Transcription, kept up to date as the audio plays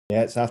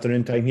Yeah, it's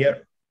afternoon time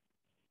here.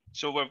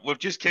 So we've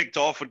just kicked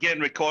off. We're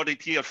getting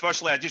recorded here.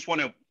 Firstly, I just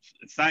want to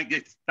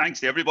thanks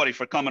to everybody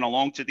for coming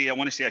along today. I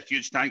want to say a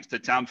huge thanks to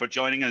Tam for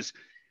joining us.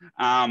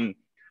 A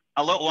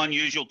little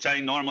unusual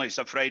time. Normally it's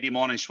a Friday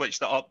morning.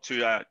 Switched it up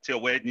to a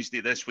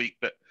Wednesday this week,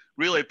 but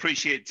really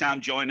appreciate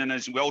Tam joining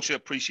us. We also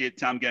appreciate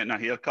Tam getting a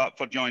haircut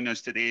for joining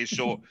us today.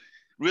 So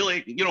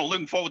really,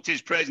 looking forward to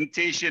his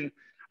presentation.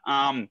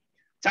 Tam,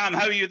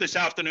 how are you this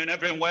afternoon?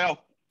 Everyone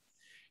well?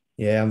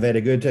 Yeah, I'm very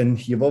good.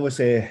 And you've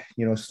obviously,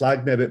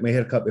 slagged me about my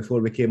haircut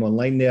before we came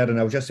online there. And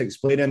I was just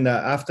explaining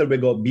that after we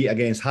got beat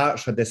against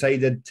Hearts, I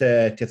decided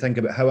to think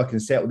about how I can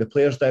settle the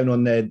players down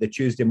on the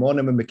Tuesday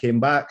morning when we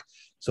came back.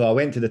 So I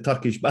went to the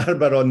Turkish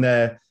barber on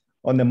the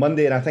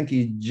Monday, and I think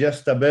he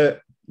just about,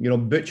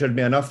 butchered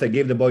me enough that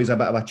gave the boys a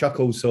bit of a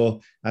chuckle.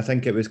 So I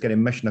think it was kind of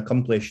mission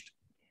accomplished.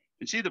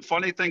 And see, the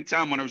funny thing,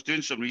 Tam, when I was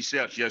doing some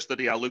research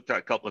yesterday, I looked at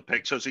a couple of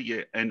pictures of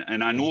you, and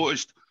I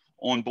noticed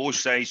on both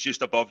sides,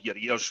 just above your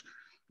ears,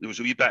 there was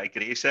a wee bit of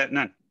grey sitting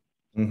in,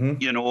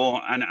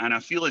 and I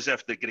feel as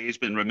if the grey's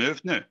been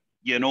removed now.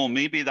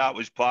 Maybe that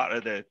was part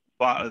of the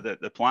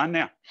plan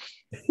there.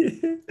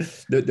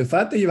 The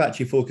fact that you've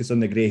actually focused on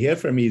the grey hair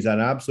for me is an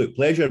absolute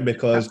pleasure,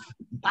 because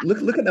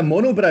look at the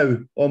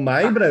monobrow on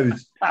my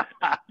eyebrows.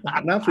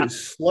 An absolute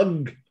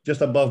slug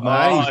just above my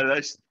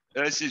eyes.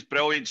 This is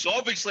brilliant. So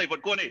obviously we're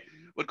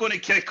going to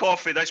kick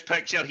off with this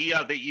picture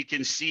here that you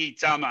can see,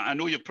 Tam. I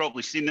know you've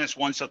probably seen this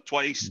once or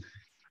twice.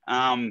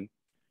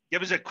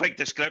 Give us a quick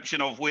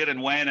description of where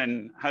and when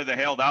and how the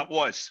hell that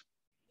was.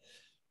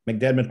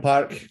 McDermott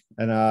Park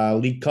in a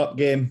League Cup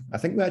game. I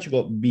think we actually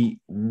got beat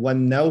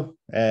 1-0.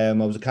 I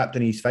was a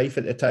captain of East Fife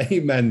at the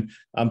time, and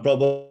I'm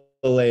probably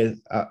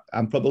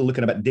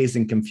looking a bit dazed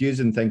and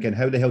confused and thinking,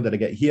 how the hell did I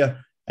get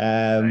here?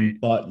 Right.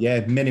 But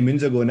yeah, many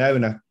moons ago now,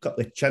 and a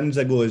couple of chins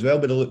ago as well,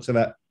 by the looks of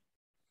it.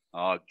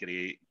 Oh,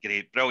 great,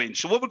 brilliant.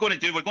 So what we're going to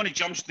do, we're going to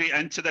jump straight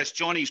into this.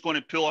 Johnny's going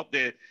to pull up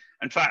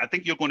in fact, I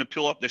think you're going to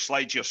pull up the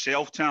slides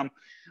yourself, Tam.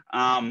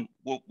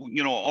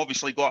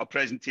 Obviously got a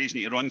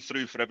presentation to run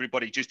through for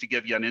everybody just to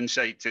give you an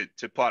insight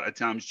to part of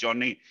Tam's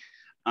journey.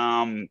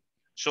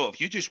 So if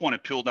you just want to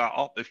pull that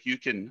up, if you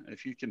can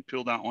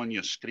pull that on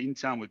your screen,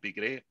 Tam, would be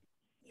great.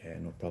 Yeah,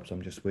 no problems.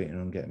 I'm just waiting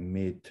on getting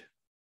made.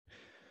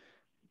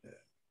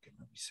 Give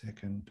me a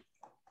second.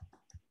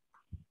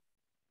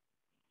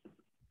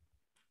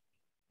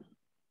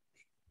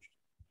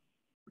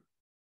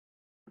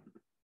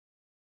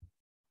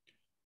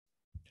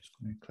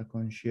 Going to click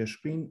on share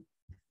screen.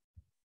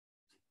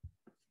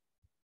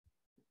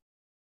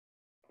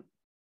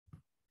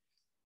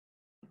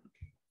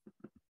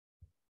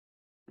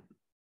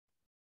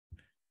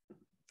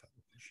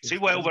 See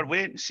while we're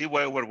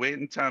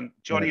waiting, Tam.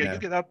 Johnny, you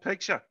get that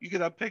picture? You get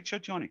that picture,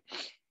 Johnny?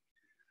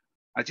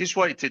 I just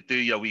wanted to do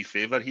you a wee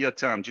favour here,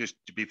 Tam, just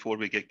before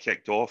we get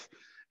kicked off.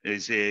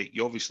 Is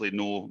you obviously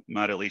know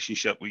my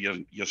relationship with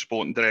your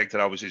sporting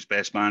director. I was his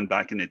best man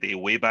back in the day,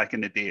 way back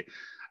in the day.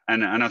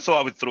 And I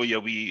thought I would throw you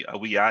a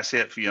wee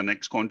asset for your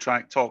next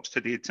contract talks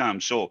today, Tam.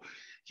 So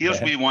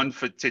here's wee one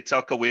to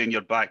tuck away in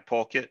your back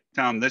pocket,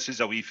 Tam. This is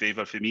a wee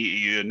favour for me to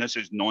you, and this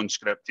is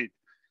non-scripted.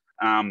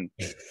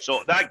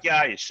 So that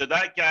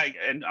guy,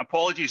 and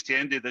apologies to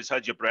Andy that's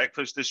had your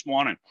breakfast this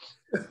morning.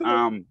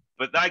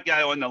 But that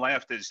guy on the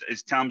left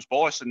is Tam's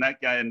boss, and that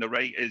guy on the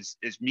right is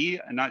me,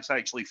 and that's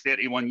actually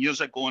 31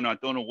 years ago, and I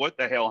don't know what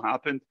the hell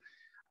happened.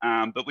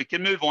 But we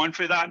can move on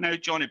for that now,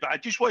 Johnny. But I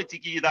just wanted to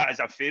give you that as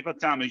a favour,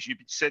 Tam, as you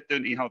sit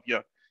down to have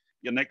your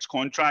next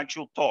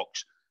contractual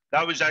talks.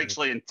 That was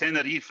actually in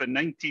Tenerife in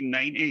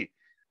 1990,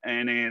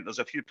 and there's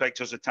a few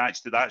pictures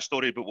attached to that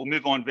story. But we'll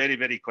move on very,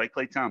 very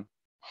quickly, Tam.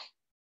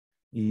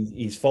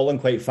 He's fallen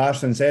quite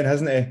fast since then,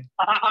 hasn't he?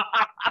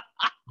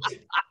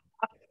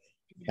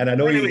 And I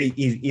know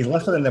he's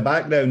listening in the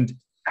background.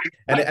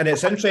 And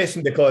it's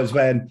interesting because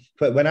when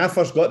I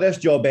first got this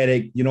job,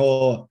 Eric,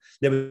 there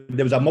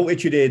was a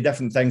multitude of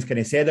different things kind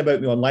of said about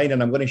me online,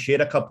 and I'm going to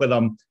share a couple of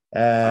them.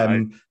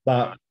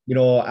 But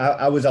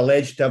I was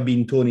alleged to have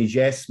been Tony's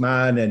yes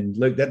man, and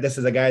look, this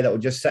is a guy that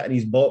would just sit in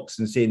his box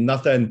and say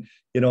nothing,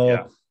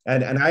 Yeah.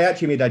 And I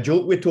actually made a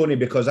joke with Tony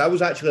because I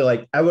was actually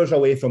like hours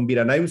away from being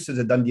announced as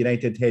a Dundee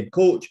United head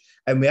coach,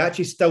 and we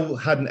actually still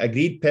hadn't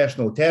agreed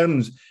personal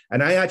terms.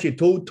 And I actually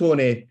told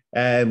Tony,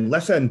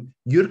 listen,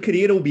 your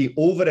career will be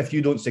over if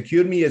you don't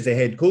secure me as a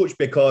head coach,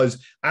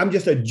 because I'm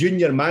just a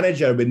junior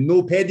manager with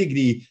no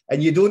pedigree,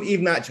 and you don't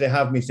even actually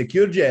have me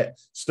secured yet.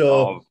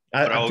 So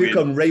I took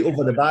him right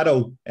over the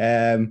barrel.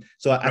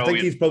 So I think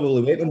he's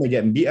probably waiting on me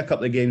getting beat a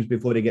couple of games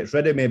before he gets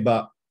rid of me,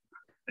 but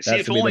See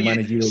if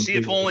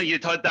only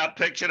you'd had that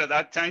picture at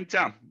that time,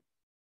 Tam.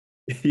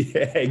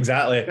 Yeah,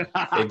 exactly.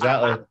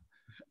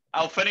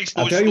 I'll finish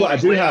those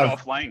stories later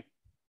offline.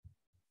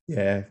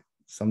 Yeah,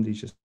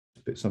 somebody's just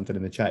put something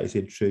in the chat. He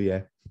said true,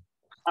 yeah.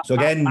 So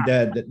again,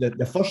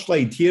 the first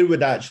slide here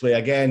would actually,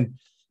 again,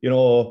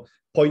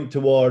 point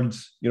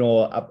towards,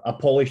 a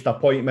polished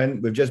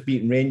appointment. We've just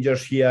beaten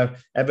Rangers here.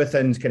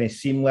 Everything's kind of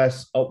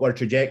seamless, upward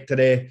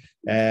trajectory.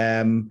 But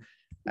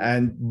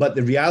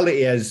the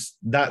reality is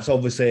that's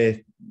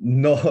obviously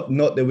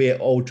not the way it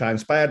all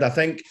transpired. I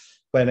think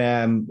when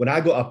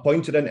I got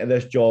appointed into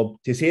this job,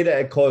 to say that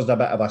it caused a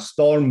bit of a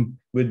storm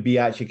would be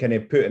actually kind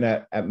of putting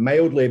it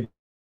mildly.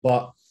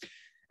 But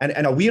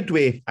in a weird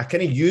way, I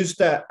kind of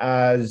used it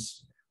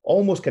as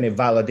almost kind of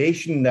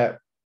validation that,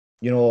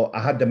 you know,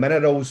 I had the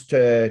minerals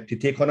to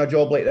take on a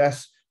job like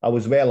this. I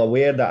was well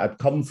aware that I'd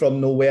come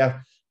from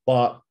nowhere,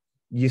 but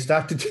you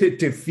started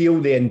to feel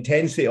the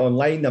intensity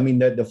online. I mean,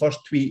 the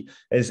first tweet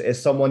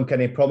is someone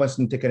kind of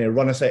promising to kind of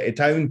run us out of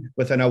town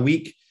within a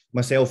week,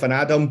 myself and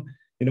Adam.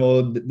 You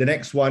know, the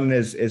next one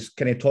is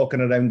kind of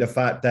talking around the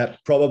fact that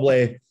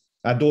probably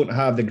I don't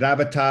have the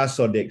gravitas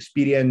or the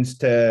experience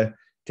to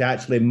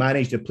actually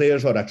manage the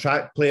players or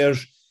attract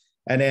players.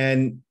 And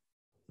then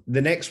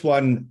the next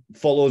one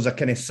follows a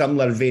kind of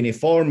similar vein of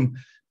form.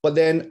 But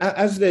then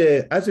as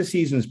the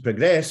season's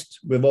progressed,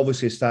 we've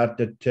obviously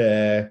started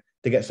to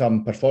get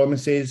some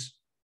performances,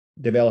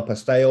 develop a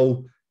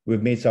style.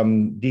 We've made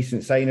some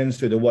decent signings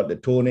through the work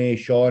that Tony,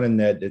 Sean and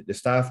the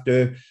staff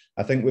do.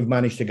 I think we've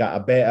managed to get a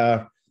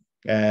better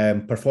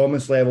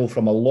performance level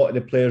from a lot of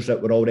the players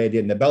that were already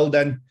in the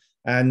building.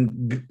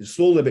 And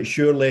slowly but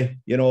surely,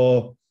 you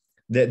know,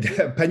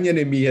 the opinion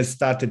of me has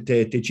started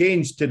to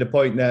change to the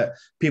point that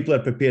people are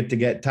prepared to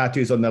get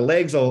tattoos on their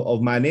legs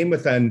of my name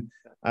within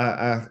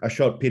a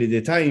short period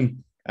of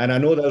time. And I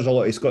know there's a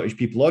lot of Scottish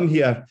people on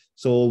here.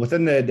 So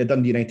within the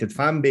Dundee United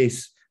fan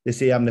base, they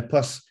say I'm the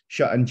plus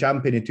shut-in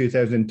champion in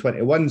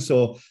 2021.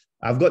 So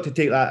I've got to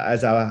take that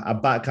as a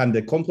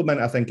backhanded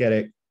compliment, I think,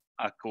 Eric.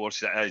 Of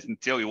course it is. And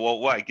tell you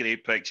what a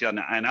great picture.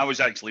 And I was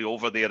actually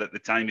over there at the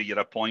time of your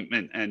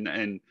appointment,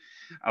 and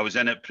I was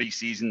in it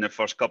pre-season the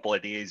first couple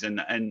of days.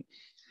 And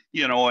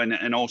you know,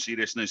 in all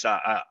seriousness,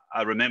 I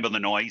remember the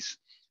noise.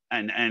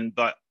 But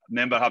I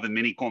remember having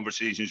many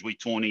conversations with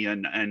Tony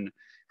and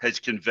his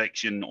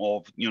conviction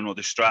of, you know,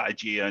 the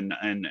strategy and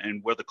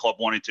where the club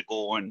wanted to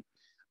go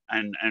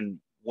and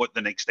what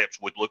the next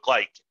steps would look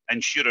like.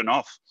 And sure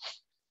enough,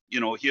 you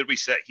know, here we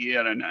sit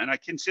here, and I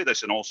can say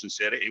this in all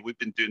sincerity, we've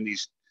been doing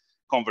these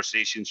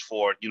conversations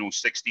for, you know,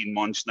 16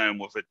 months now, and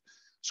we've had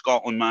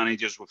Scotland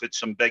managers, we've had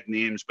some big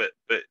names, but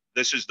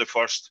this is the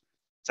first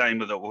time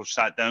that we've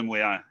sat down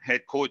with a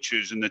head coach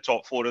who's in the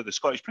top four of the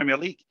Scottish Premier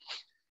League,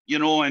 you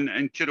know,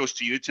 and kudos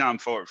to you, Tam,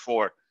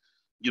 for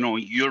you know,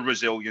 your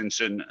resilience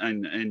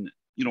and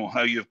you know,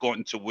 how you've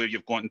gotten to where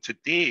you've gotten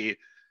today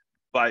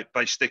by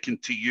sticking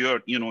to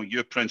your, you know,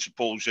 your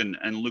principles and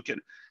looking.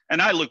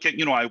 And I look at,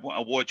 you know, I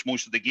watch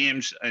most of the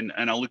games and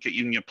I look at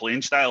even your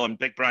playing style, and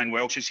Big Brian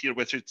Welsh is here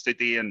with us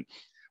today, and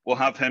we'll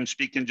have him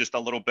speaking just a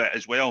little bit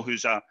as well,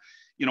 who's a,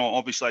 you know,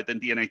 obviously a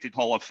Dundee United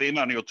Hall of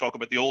Famer, and he'll talk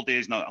about the old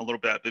days and a little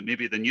bit about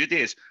maybe the new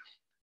days.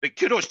 But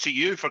kudos to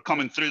you for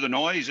coming through the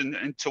noise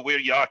and to where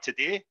you are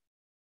today.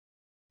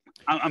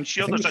 I'm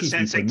sure there's a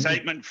sense of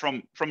excitement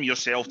from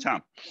yourself,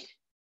 Tam.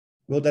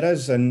 Well, there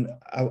is, and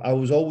I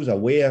was always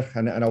aware,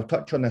 and I'll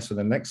touch on this on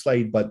the next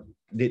slide, but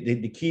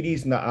the key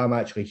reason that I'm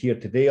actually here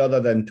today, other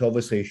than to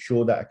obviously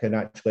show that I can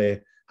actually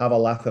have a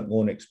laugh at my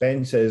own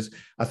expenses,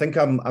 I think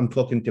I'm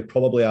talking to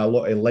probably a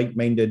lot of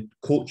like-minded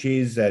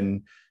coaches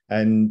and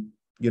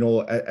you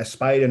know,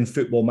 aspiring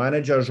football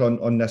managers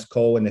on this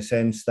call, in the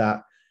sense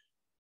that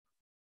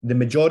the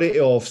majority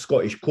of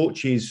Scottish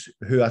coaches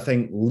who I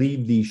think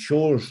leave these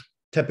shores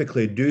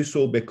typically do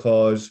so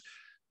because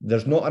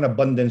there's not an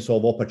abundance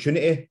of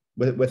opportunity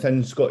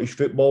within Scottish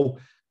football,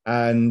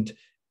 and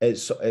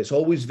it's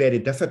always very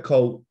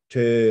difficult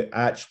to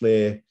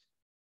actually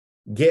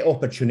get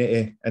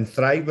opportunity and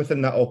thrive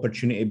within that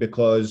opportunity,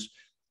 because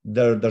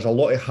there's a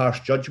lot of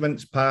harsh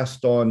judgments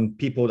passed on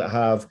people that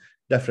have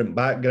different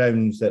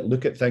backgrounds, that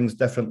look at things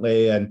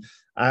differently. And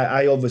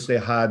I obviously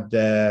had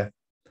the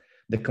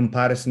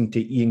comparison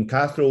to Ian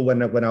Cathro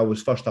when I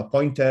was first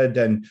appointed.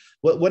 And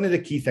one of the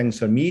key things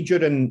for me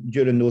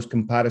during those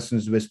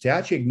comparisons was to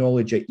actually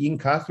acknowledge that Ian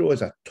Cathro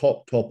is a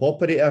top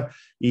operator.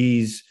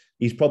 He's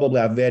probably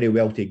a very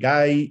wealthy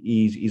guy.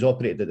 He's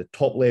operated at the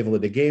top level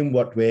of the game,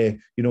 worked with,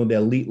 you know, the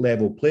elite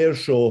level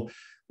players. So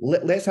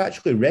let's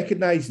actually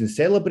recognise and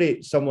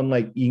celebrate someone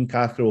like Ian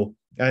Cathro.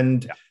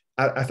 And yeah.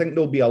 I think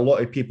there'll be a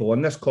lot of people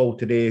on this call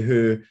today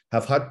who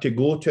have had to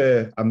go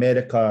to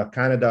America,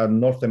 Canada,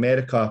 North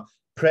America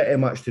pretty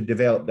much to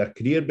develop their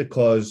career,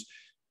 because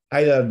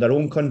either their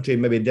own country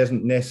maybe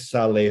doesn't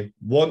necessarily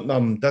want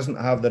them, doesn't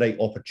have the right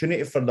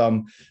opportunity for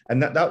them.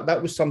 And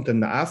that was something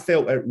that I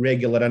felt at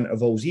regular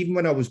intervals, even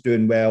when I was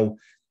doing well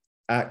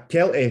at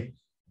Kelty.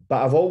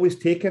 But I've always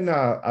taken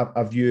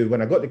a view,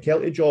 when I got the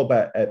Kelty job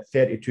at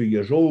 32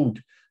 years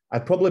old,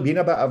 I'd probably been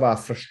a bit of a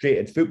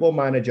frustrated football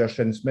manager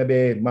since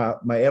maybe my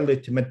early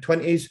to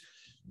mid-20s,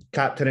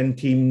 captaining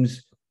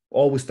teams,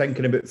 always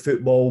thinking about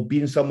football,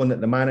 being someone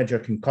that the manager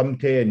can come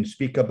to and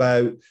speak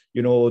about,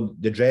 you know,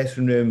 the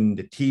dressing room,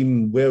 the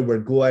team, where we're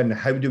going,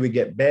 how do we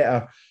get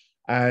better?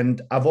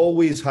 And I've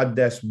always had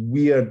this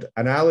weird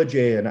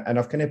analogy, and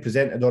I've kind of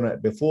presented on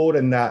it before,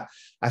 in that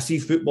I see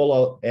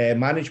football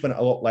management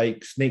a lot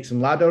like snakes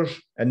and ladders,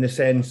 in the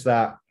sense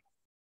that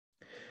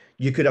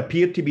you could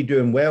appear to be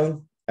doing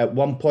well at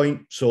one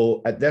point.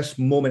 So at this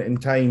moment in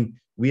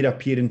time, we're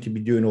appearing to be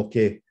doing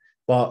okay.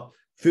 But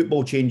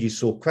football changes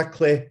so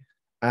quickly.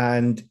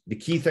 And the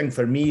key thing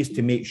for me is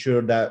to make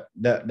sure that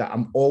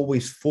I'm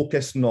always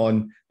focusing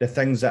on the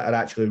things that are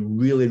actually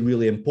really,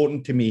 really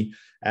important to me,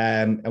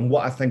 and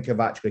what I think have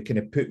actually kind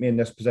of put me in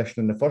this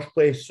position in the first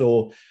place.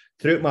 So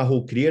throughout my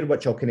whole career,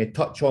 which I'll kind of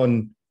touch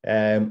on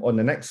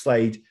the next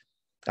slide,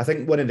 I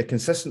think one of the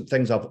consistent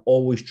things I've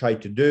always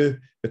tried to do,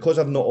 because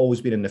I've not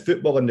always been in the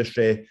football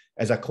industry,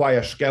 is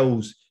acquire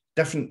skills,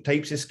 different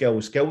types of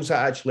skills that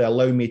actually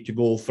allow me to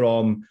go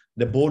from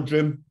the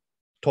boardroom,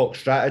 talk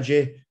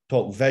strategy,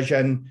 talk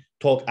vision,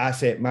 talk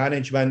asset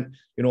management.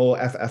 You know,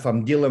 if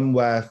I'm dealing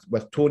with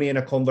Tony in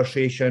a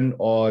conversation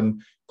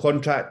on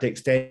contract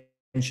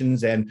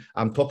extensions, and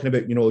I'm talking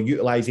about, you know,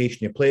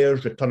 utilisation of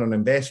players, return on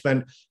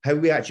investment, how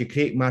we actually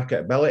create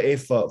marketability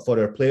for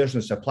our players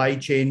and supply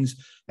chains.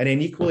 And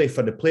then equally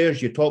for the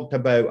players, you talked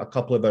about a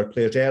couple of our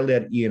players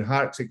earlier, Ian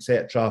Harkes,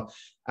 etc.,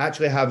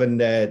 actually having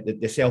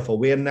the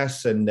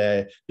self-awareness and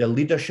the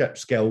leadership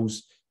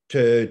skills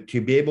to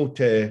be able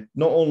to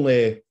not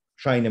only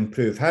try and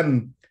improve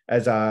him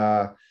as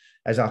a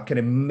kind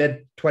of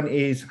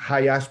mid-20s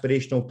high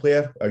aspirational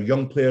player, or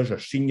young players or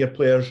senior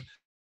players,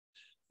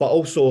 but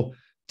also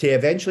to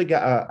eventually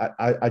get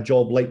a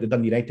job like the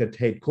Dundee United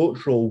head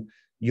coach role.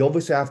 You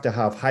obviously have to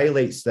have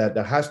highlights. That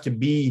there has to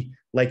be,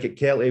 like at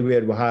Kelty,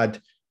 where we had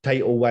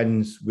title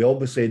wins. We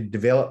obviously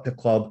developed the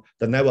club.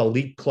 They're now a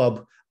league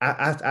club.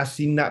 I've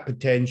seen that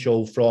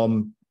potential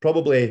from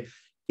probably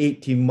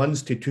 18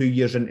 months to 2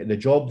 years into the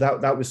job.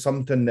 That was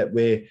something that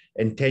we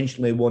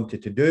intentionally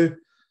wanted to do.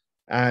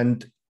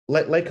 And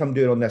like I'm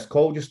doing on this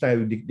call just now,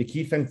 the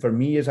key thing for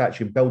me is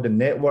actually building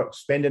networks,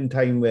 spending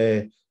time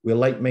with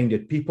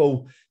like-minded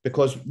people.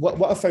 Because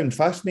what I found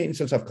fascinating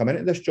since I've come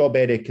into this job,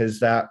 Eric, is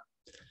that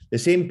the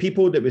same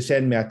people that would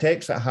send me a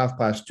text at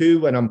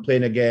 2:30 when I'm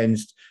playing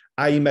against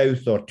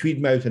Eyemouth or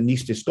Tweedmouth in the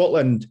east of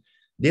Scotland,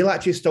 they'll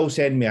actually still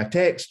send me a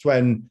text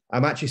when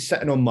I'm actually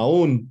sitting on my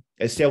own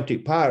at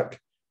Celtic Park,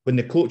 when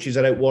the coaches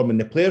are out warming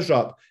the players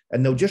up,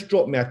 and they'll just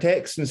drop me a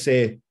text and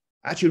say,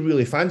 "I actually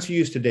really fancy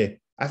you today."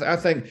 I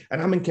think,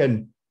 and I'm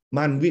thinking,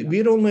 man,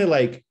 we're only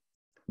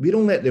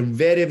at the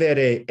very,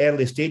 very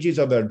early stages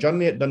of our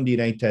journey at Dundee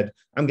United.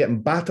 I'm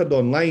getting battered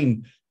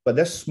online, but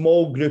this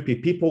small group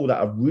of people that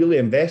are really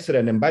invested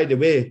in, and by the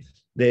way,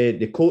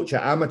 the coach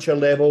at amateur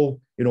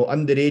level, you know,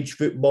 underage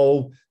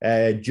football,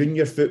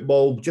 junior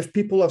football, just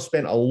people I've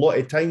spent a lot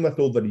of time with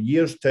over the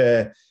years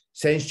to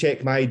sense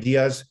check my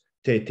ideas,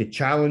 to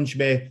challenge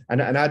me,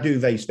 and I do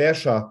vice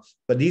versa.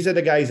 But these are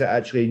the guys that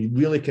actually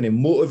really kind of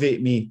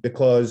motivate me,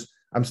 because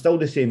I'm still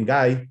the same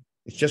guy.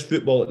 It's just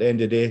football at the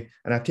end of the day,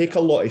 and I take a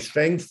lot of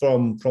strength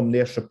from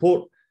their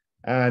support.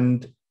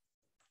 And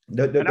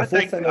I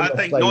think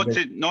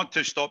not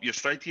to stop you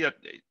straight here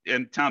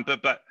in Tampa,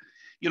 but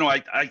you know,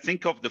 I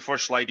think of the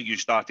first slide that you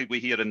started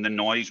with here and the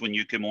noise when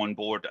you came on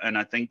board, and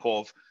I think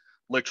of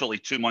literally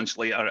 2 months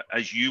later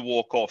as you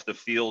walk off the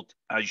field,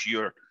 as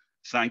you're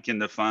thanking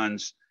the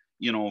fans,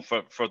 you know,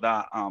 for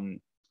that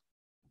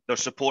their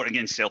support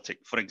against Celtic,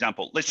 for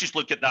example. Let's just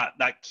look at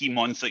that key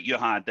month that you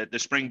had, the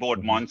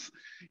springboard month,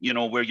 you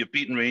know, where you've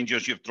beaten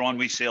Rangers, you've drawn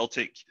with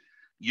Celtic,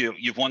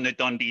 you've won the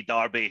Dundee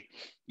Derby,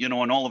 you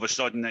know, and all of a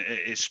sudden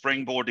it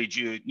springboarded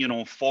you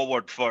know,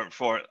 forward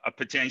for a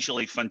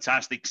potentially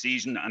fantastic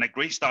season and a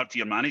great start to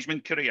your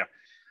management career.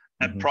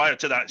 And prior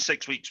to that,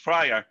 6 weeks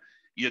prior,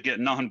 you're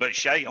getting nothing but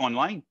shite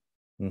online.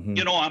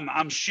 You know,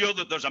 I'm sure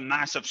that there's a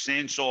massive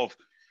sense of,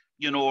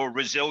 you know,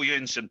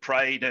 resilience and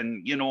pride,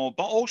 and, you know,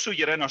 but also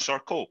your inner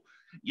circle,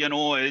 you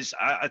know,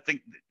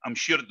 I'm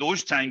sure at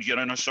those times your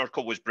inner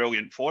circle was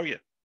brilliant for you.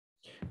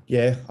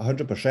 Yeah,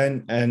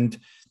 100%. And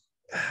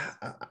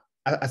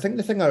I think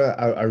the thing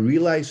I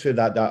realised through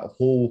that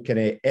whole kind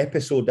of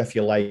episode, if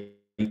you like,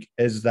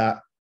 is that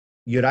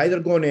you're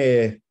either going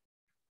to,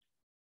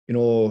 you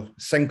know,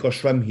 sink or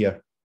swim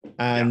here.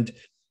 And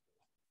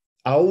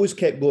I always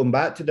kept going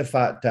back to the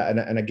fact that,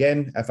 and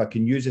again, if I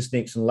can use the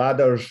snakes and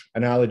ladders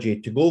analogy,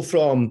 to go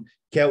from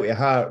Kelty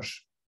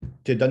Hearts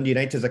to Dundee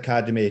United's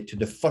academy to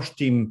the first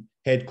team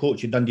head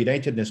coach of Dundee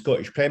United in the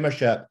Scottish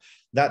Premiership,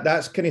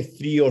 that's kind of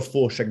 3 or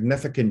 4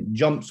 significant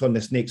jumps on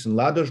the snakes and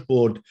ladders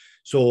board.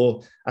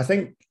 So I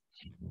think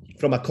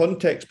from a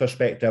context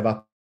perspective, I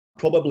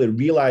probably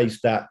realised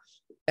that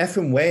if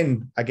and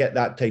when I get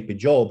that type of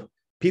job,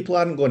 people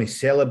aren't going to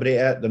celebrate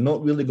it. They're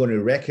not really going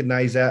to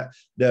recognise it.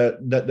 They're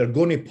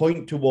going to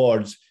point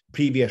towards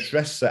previous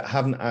risks that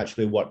haven't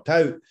actually worked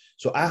out.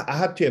 So I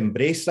had to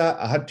embrace that.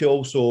 I had to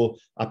also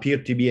appear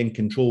to be in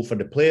control for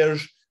the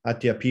players. I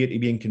had to appear to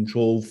be in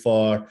control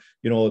for,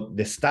 you know,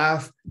 the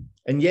staff.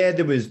 And yeah,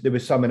 there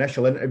was some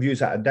initial interviews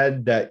that I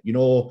did that, you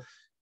know,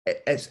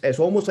 it's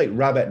almost like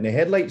rabbit in the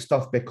headlight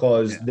stuff,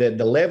 because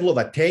the level of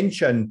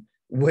attention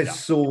was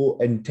so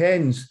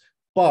intense.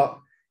 But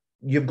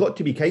you've got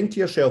to be kind to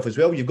yourself as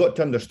well. You've got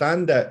to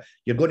understand that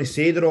you're going to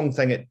say the wrong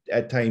thing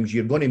at times.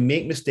 You're going to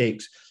make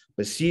mistakes.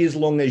 But see, as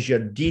long as your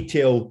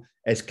detail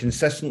is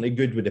consistently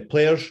good with the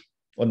players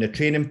on the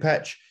training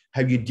pitch,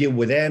 how you deal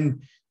with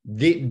them,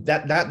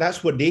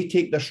 that's where they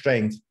take their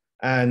strength.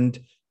 And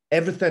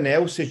everything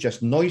else is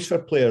just noise for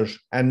players.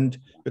 And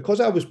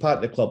because I was part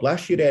of the club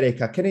last year,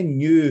 Eric, I kind of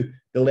knew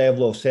the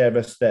level of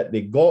service that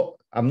they got.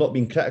 I'm not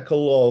being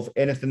critical of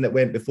anything that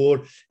went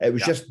before. It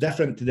was just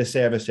different to the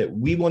service that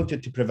we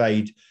wanted to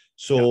provide.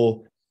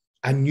 So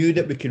I knew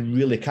that we could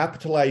really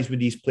capitalise with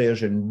these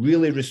players and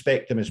really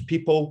respect them as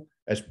people,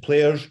 as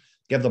players,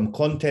 give them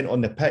content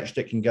on the pitch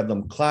that can give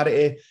them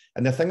clarity.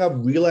 And the thing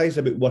I've realised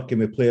about working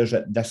with players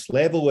at this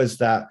level is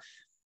that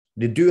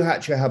they do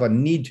actually have a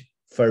need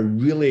for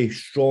really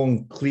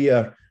strong,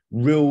 clear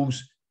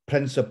rules,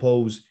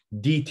 principles,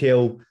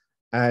 detail,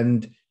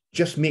 and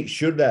just make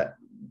sure that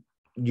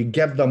you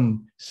give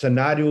them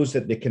scenarios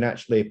that they can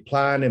actually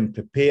plan and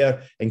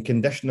prepare and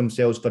condition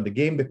themselves for the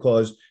game,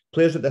 because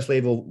players at this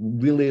level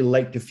really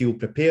like to feel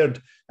prepared.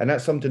 And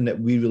that's something that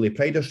we really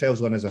pride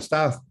ourselves on as a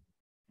staff.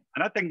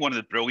 And I think one of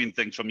the brilliant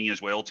things for me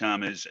as well,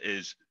 Tam, is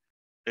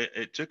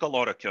it took a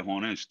lot of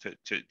cojones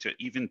to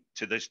even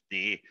to this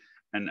day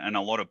and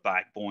a lot of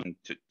backbone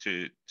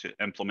to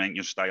implement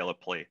your style of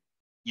play.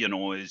 You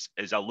know, as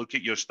I look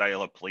at your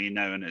style of play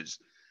now,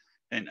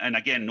 and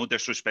again, no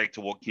disrespect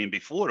to what came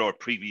before or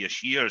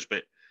previous years,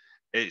 but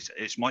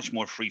it's much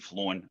more free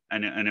flowing,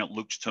 and it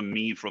looks to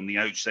me from the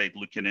outside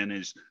looking in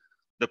as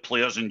the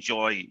players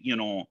enjoy, you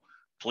know,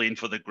 playing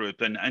for the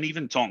group, and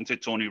even talking to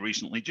Tony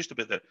recently just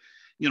about the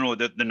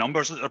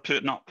numbers that they're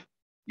putting up,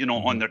 you know,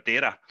 on their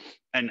data,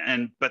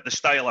 but the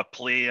style of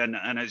play and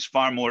it's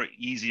far more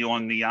easy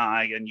on the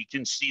eye, and you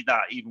can see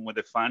that even with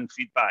the fan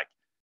feedback.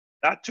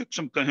 That took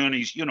some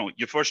cojones, you know,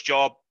 your first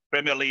job,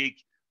 Premier League,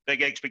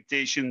 big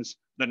expectations,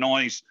 the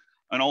noise,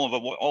 and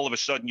all of a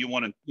sudden you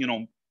want to, you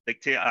know,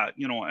 dictate,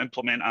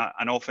 implement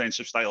an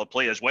offensive style of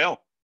play as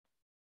well.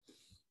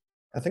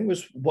 I think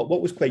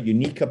what was quite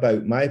unique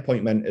about my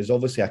appointment is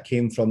obviously I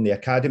came from the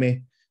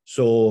academy.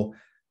 So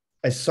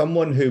as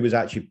someone who was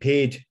actually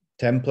paid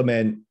to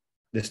implement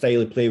the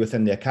style of play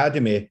within the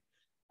academy,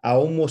 I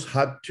almost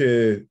had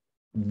to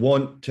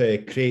want to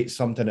create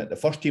something at the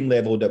first team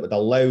level that would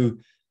allow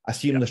a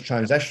seamless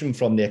transition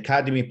from the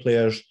academy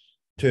players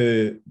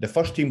to the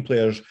first team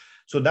players.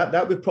 So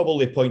that would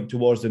probably point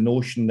towards the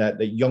notion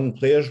that young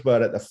players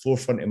were at the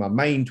forefront of my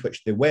mind,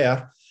 which they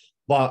were.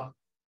 But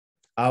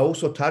I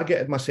also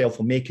targeted myself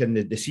on making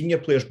the senior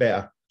players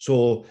better.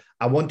 So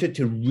I wanted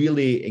to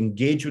really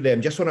engage with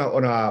them just on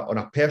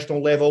a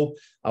personal level.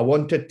 I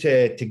wanted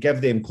to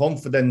give them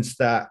confidence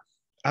that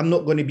I'm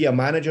not going to be a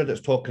manager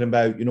that's talking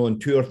about, you know, in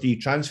 2 or 3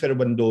 transfer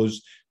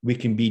windows, we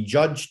can be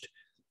judged.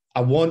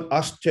 I want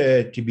us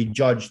to be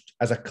judged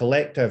as a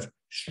collective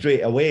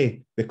straight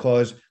away,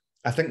 because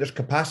I think there's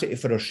capacity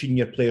for our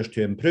senior players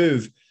to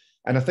improve.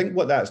 And I think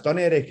what that's done,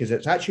 Eric, is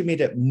it's actually made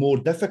it more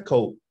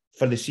difficult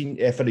for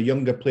the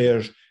younger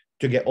players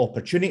to get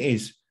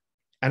opportunities.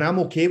 And I'm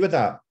okay with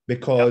that,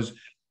 because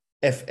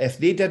if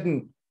they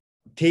didn't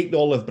take the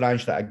olive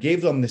branch that I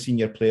gave them, the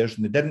senior players,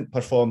 and they didn't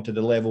perform to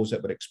the levels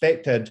that were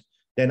expected,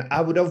 then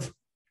I would have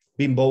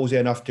been ballsy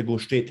enough to go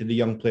straight to the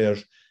young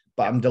players.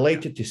 But I'm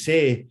delighted to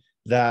say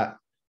that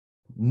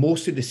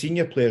most of the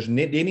senior players, and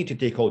they need to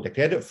take all the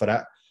credit for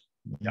it,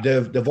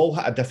 they've all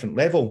hit a different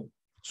level.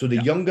 So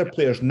the younger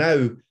players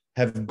now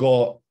have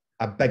got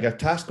a bigger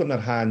task on their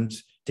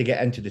hands to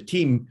get into the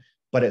team,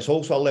 but it's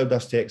also allowed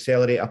us to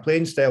accelerate our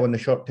playing style in the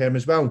short term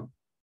as well.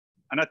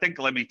 And I think,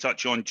 let me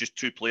touch on just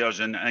 2 players,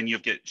 and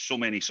you've got so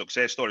many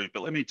success stories,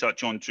 but let me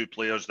touch on 2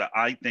 players that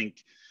I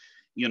think,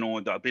 you know,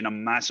 that have been a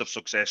massive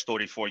success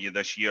story for you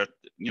this year,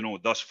 you know,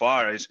 thus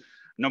far. Is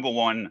number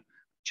 1,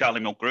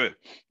 Charlie Mulgrew.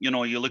 You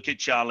know, you look at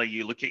Charlie,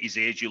 you look at his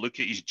age, you look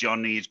at his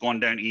journey. He's gone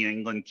down to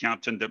England,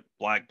 captained at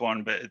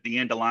Blackburn, but at the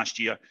end of last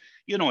year,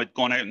 you know, he'd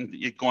gone out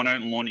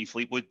and loaned to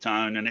Fleetwood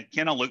Town, and it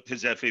kind of looked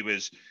as if he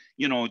was,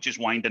 you know, just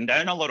winding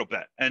down a little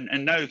bit.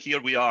 And now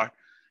here we are,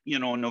 you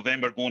know,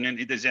 November going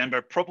into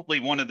December, probably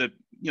one of the,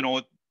 you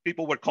know,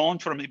 people were calling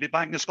for him to be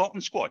back in the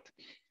Scotland squad.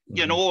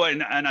 You know,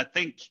 and I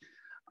think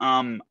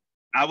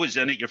I was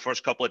in it your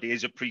first couple of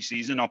days of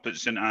pre-season up at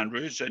St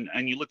Andrews,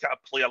 and you look at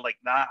a player like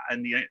that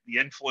and the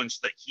influence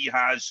that he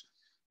has,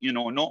 you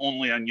know, not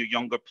only on your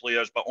younger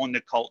players, but on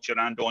the culture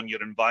and on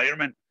your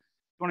environment.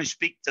 You want to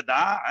speak to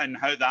that and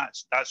how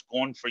that's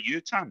gone for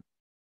you, Tam?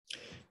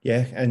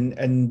 Yeah,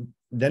 and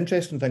the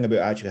interesting thing about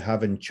actually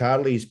having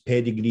Charlie's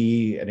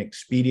pedigree and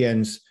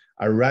experience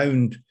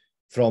around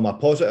from a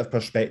positive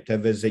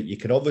perspective is that you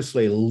could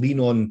obviously lean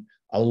on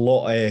a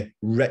lot of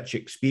rich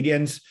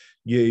experience.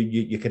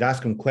 You could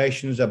ask him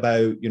questions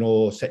about, you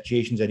know,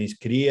 situations in his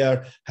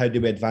career. How do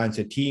we advance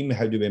a team?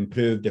 How do we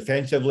improve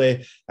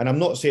defensively? And I'm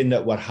not saying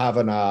that we're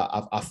having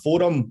a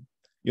forum,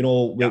 you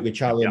know, with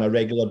Charlie on a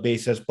regular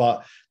basis,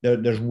 but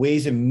there's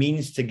ways and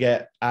means to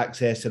get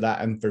access to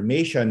that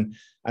information.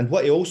 And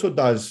what he also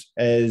does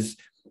is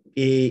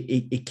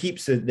he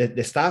keeps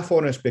the staff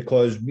honest,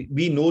 because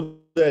we know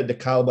the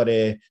caliber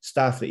of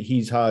staff that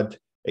he's had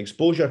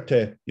exposure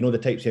to, you know, the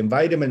types of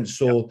environments.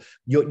 So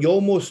you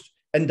almost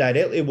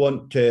indirectly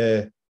want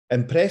to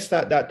impress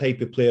that type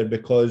of player,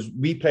 because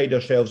we pride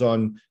ourselves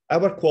on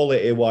our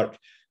quality of work,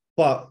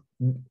 but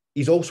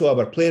he's also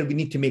our player. We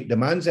need to make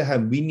demands of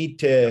him. We need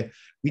to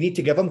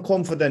give him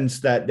confidence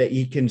that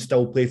he can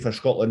still play for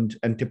Scotland.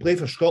 And to play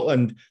for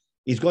Scotland,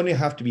 He's going to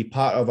have to be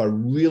part of a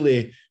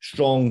really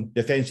strong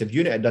defensive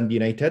unit at Dundee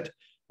United.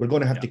 We're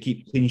going to have to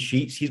keep clean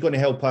sheets. He's going to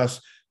help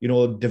us,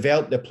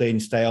 develop the playing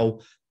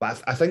style.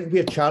 But I think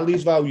where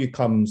Charlie's value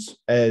comes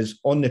is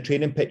on the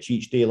training pitch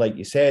each day, like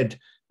you said,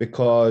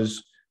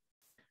 because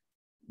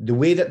the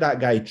way that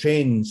guy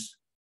trains,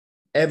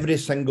 every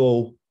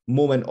single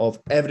moment of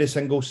every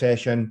single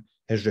session,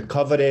 his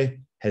recovery,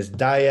 his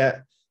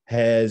diet,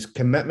 his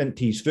commitment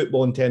to his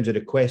football in terms of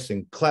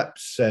requesting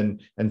clips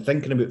and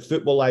thinking about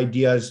football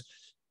ideas,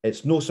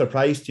 it's no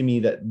surprise to me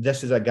that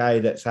this is a guy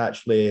that's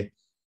actually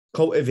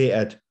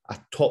cultivated a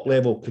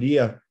top-level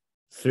career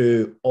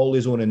through all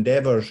his own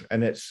endeavours,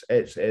 and it's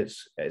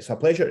a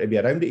pleasure to be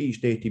around it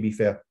each day, to be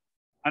fair.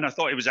 And I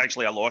thought it was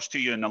actually a loss to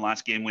you in the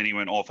last game when he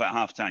went off at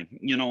halftime.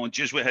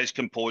 Just with his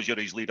composure,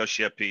 his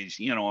leadership, his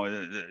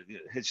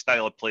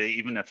style of play,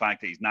 even the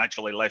fact that he's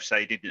naturally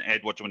left-sided and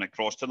Edwards went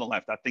across to the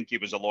left, I think he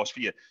was a loss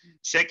for you.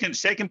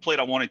 Second player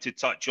I wanted to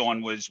touch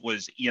on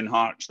was Ian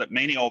Harkes, that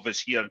many of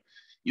us here,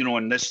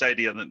 on this side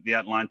of the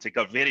Atlantic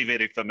are very,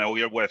 very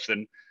familiar with.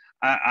 And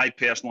I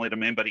personally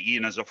remember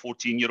Ian as a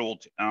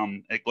 14-year-old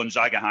at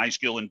Gonzaga High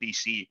School in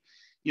BC.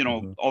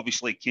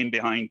 Obviously came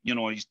behind,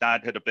 his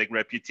dad had a big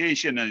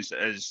reputation as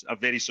a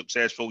very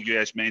successful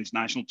US men's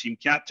national team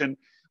captain,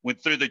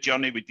 went through the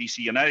journey with DC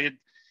United.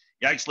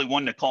 He actually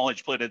won the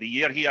College Player of the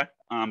Year here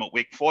at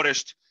Wake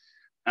Forest.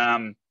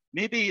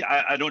 Maybe,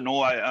 I don't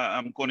know,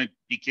 I'm going to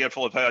be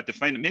careful of how I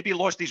define it. Maybe he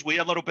lost his way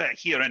a little bit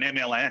here in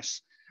MLS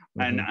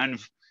and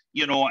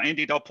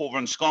ended up over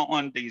in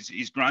Scotland.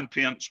 His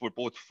grandparents were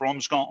both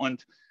from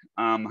Scotland,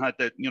 had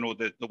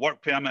the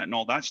work permit and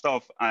all that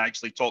stuff. I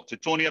actually talked to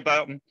Tony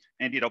about him,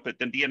 ended up at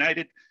Dundee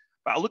United.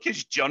 But I look at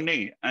his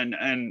journey and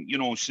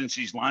since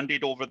he's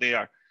landed over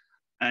there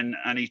and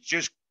he's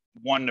just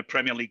won the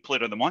Premier League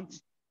Player of the Month.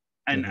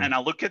 And I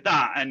look at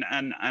that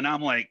and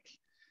I'm like,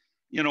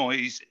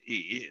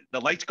 the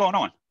light's gone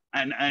on.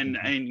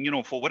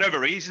 And for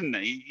whatever reason,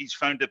 he's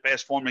found the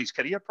best form of his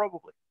career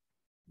probably.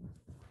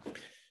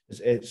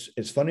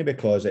 It's funny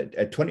because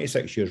at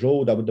 26 years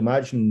old, I would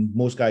imagine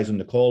most guys on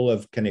the call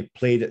have kind of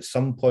played at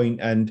some point,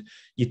 and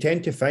you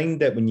tend to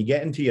find that when you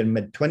get into your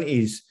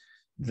mid-20s,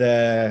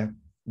 the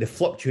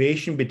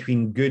fluctuation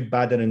between good,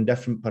 bad, and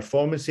indifferent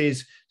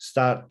performances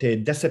start to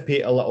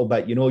dissipate a little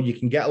bit. You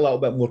can get a little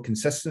bit more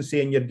consistency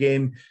in your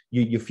game.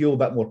 You feel a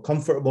bit more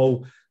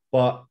comfortable.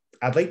 But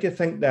I'd like to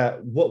think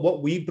that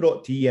what we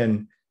brought to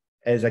Ian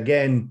is,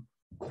 again,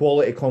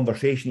 quality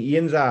conversation.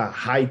 Ian's a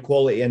high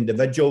quality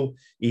individual.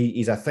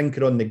 He's a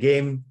thinker on the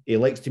game. He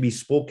likes to be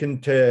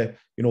spoken to,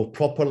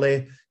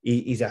 properly.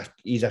 He's a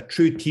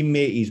true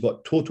teammate. He's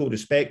got total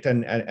respect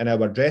in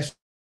our dressing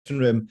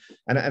room.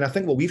 And I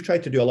think what we've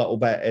tried to do a little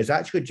bit is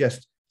actually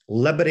just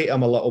liberate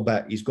him a little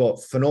bit. He's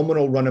got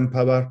phenomenal running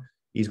power.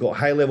 He's got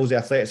high levels of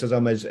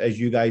athleticism, as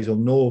you guys will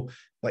know.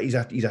 But he's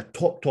a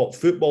top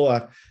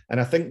footballer. And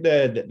I think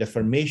the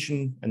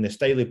formation and the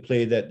style of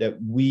play that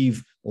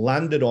we've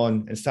landed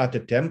on and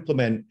started to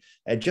implement,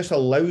 it just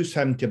allows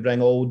him to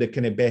bring all the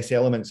kind of best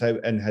elements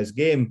out in his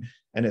game.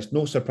 And it's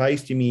no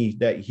surprise to me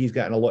that he's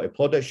getting a lot of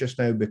plaudits just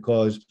now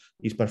because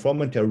he's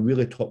performing to a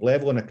really top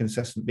level on a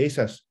consistent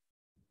basis.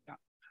 Yeah,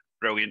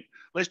 brilliant.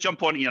 Let's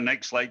jump on to your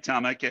next slide,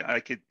 Tam. I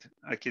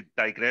could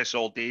digress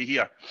all day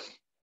here.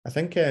 I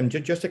think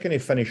just to kind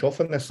of finish off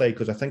on this slide,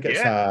 because I think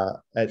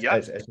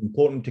it's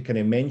important to kind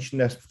of mention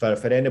this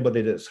for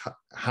anybody that's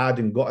had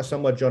and got a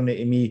similar journey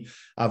to me.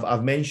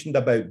 I've mentioned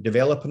about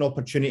developing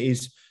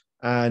opportunities,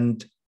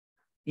 and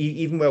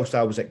even whilst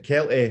I was at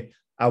Kelty,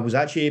 I was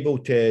actually able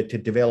to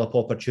develop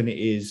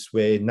opportunities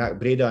with NAC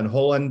Breda in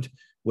Holland,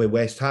 with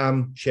West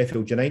Ham,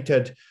 Sheffield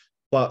United.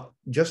 But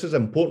just as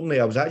importantly,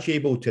 I was actually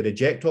able to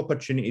reject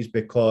opportunities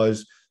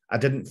because I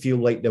didn't feel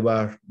like they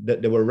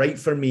were right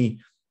for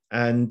me.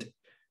 And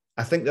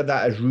I think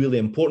that is really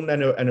important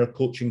in our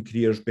coaching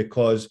careers,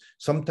 because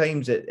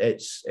sometimes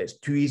it's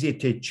too easy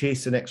to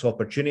chase the next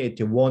opportunity,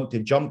 to want to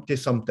jump to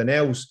something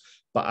else.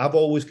 But I've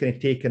always kind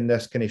of taken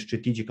this kind of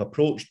strategic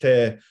approach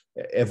to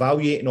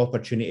evaluating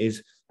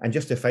opportunities. And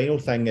just the final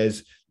thing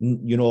is,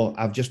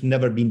 I've just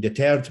never been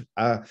deterred.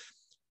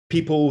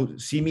 People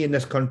see me in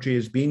this country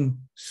as being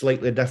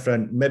slightly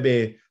different,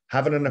 maybe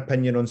having an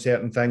opinion on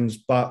certain things,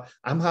 but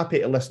I'm happy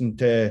to listen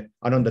to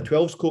an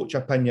under-12s coach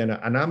opinion,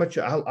 an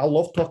amateur. I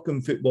love talking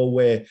football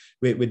with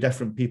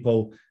different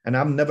people, and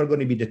I'm never going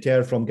to be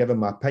deterred from giving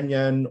my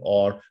opinion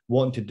or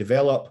wanting to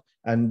develop.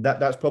 And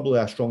that's probably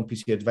a strong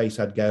piece of advice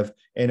I'd give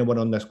anyone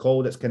on this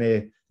call that's kind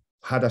of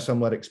had a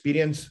similar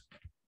experience.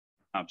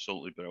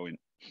 Absolutely brilliant.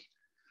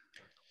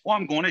 What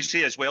I'm going to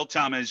say as well,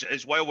 Tam, is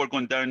while we're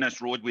going down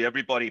this road with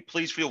everybody,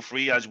 please feel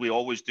free, as we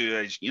always do,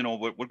 is,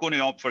 we're going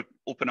to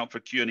open up for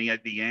Q&A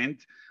at the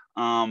end.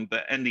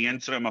 But in the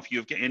interim, if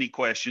you've got any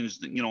questions,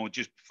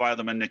 just fire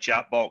them in the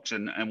chat box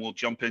and we'll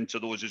jump into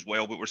those as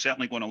well. But we're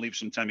certainly going to leave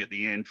some time at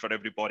the end for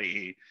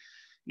everybody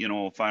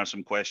to, fire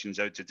some questions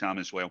out to Tam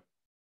as well.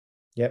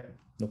 Yep,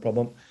 no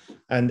problem.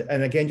 And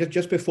again,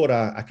 just before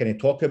I kind of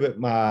talk about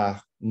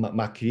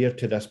my career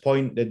to this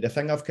point, the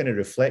thing I've kind of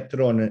reflected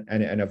on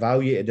and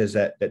evaluated is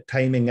that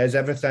timing is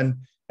everything.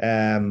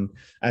 And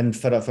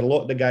for a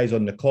lot of the guys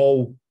on the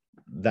call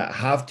that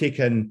have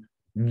taken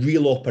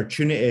real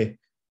opportunity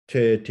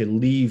to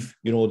leave,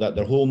 you know, that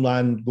their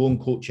homeland, go and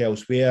coach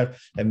elsewhere,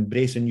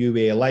 embrace a new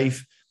way of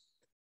life,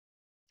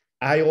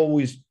 I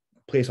always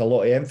place a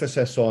lot of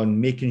emphasis on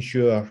making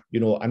sure, you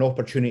know, an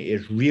opportunity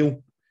is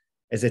real.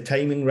 Is the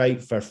timing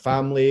right for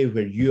family,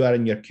 where you are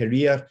in your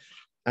career?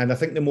 And I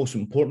think the most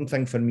important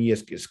thing for me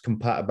is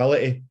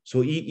compatibility.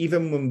 So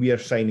even when we are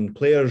signing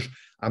players,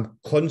 I'm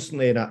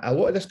constantly, and a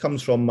lot of this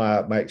comes from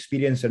my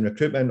experience in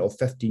recruitment of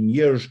 15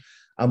 years,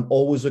 I'm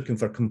always looking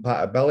for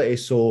compatibility.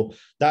 So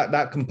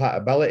that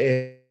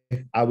compatibility,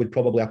 I would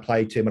probably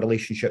apply to my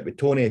relationship with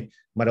Tony,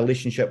 my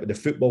relationship with the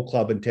football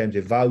club in terms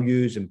of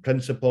values and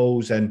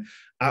principles. And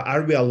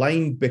are we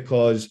aligned?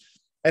 Because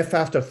if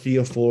after 3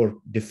 or 4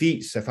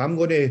 defeats, if I'm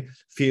going to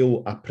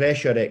feel a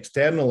pressure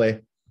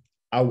externally,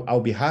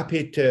 I'll be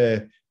happy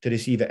to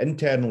receive it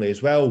internally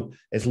as well,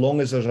 as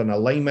long as there's an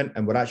alignment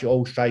and we're actually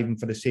all striving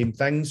for the same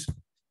things.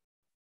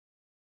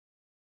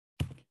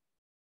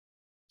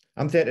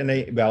 I'm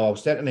 39. Well, I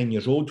was 39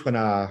 years old when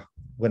I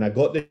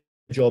got the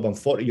job. I'm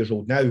 40 years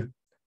old now,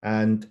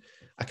 and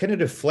I kind of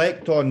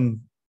reflect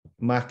on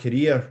my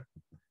career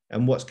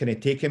and what's kind of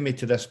taken me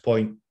to this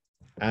point.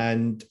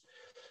 And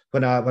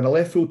when I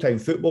left full-time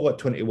football at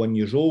 21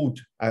 years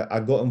old, I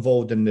got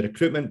involved in the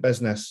recruitment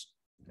business,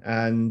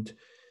 and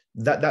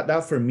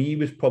that for me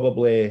was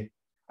probably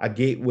a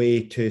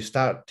gateway to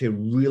start to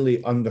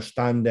really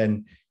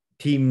understanding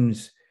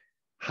teams,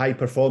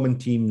 high-performing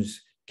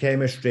teams,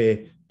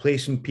 chemistry,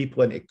 placing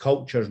people into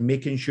cultures,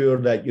 making sure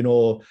that, you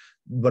know,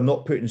 we're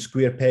not putting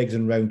square pegs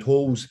in round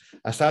holes.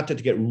 I started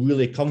to get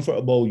really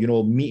comfortable, you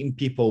know, meeting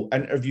people,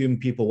 interviewing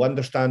people,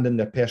 understanding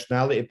their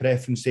personality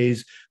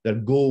preferences, their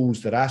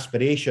goals, their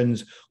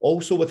aspirations.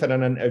 Also within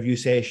an interview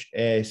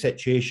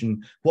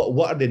situation,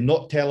 what are they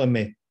not telling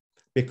me?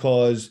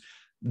 Because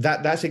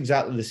that's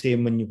exactly the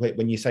same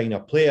when you sign a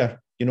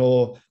player. You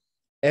know,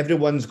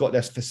 everyone's got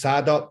this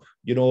facade up.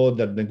 You know,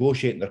 they're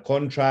negotiating their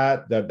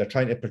contract. They're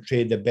trying to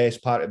portray the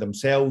best part of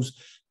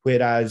themselves.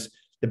 Whereas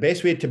the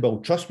best way to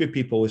build trust with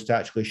people is to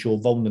actually show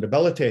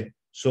vulnerability.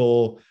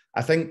 So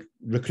I think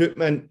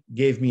recruitment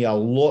gave me a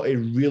lot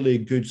of really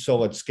good,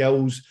 solid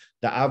skills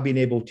that I've been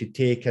able to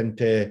take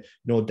into,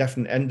 you know,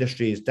 different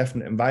industries,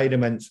 different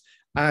environments,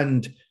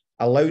 and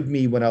allowed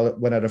me, when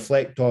I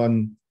reflect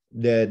on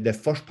the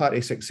first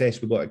party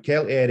success we got at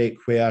Kelty, Eric,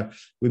 where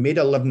we made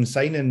 11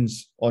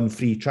 signings on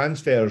free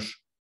transfers,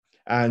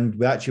 and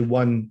we actually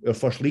won our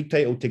first league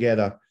title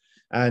together.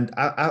 And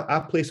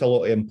I place a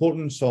lot of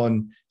importance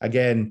on,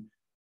 again,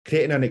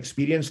 creating an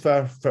experience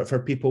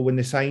for people when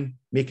they sign,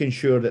 making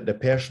sure that the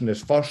person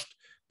is first,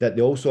 that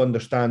they also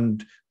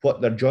understand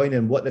what they're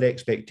joining, what their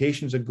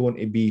expectations are going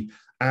to be,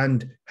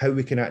 and how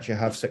we can actually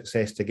have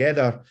success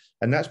together.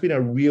 And that's been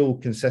a real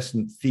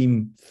consistent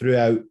theme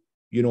throughout,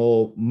 you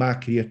know, my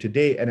career to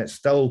date. And it's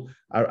still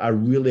a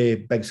really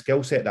big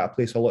skill set that I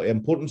place a lot of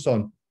importance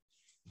on.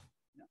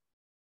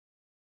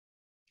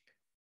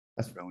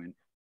 That's brilliant.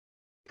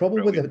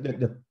 Probably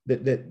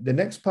the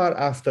next part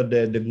after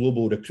the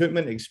global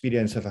recruitment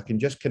experience, if I can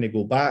just kind of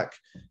go back,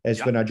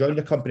 is when I joined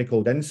a company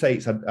called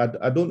Insights.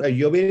 I don't know, are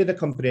you aware of the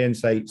company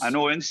Insights? I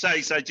know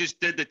Insights. I just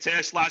did the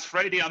test last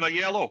Friday. I'm a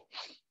yellow.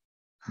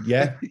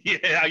 Yeah.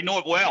 Yeah, I know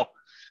it well.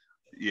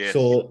 Yeah.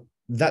 So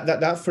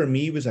that for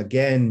me was,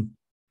 again,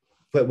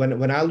 but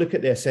when I look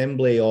at the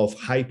assembly of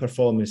high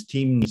performance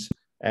teams,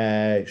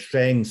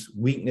 strengths,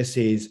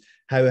 weaknesses,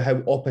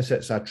 how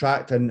opposites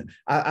attract. And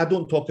I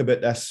don't talk about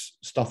this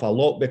stuff a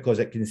lot because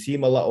it can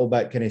seem a little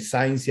bit kind of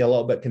sciencey, a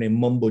little bit kind of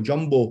mumbo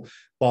jumbo.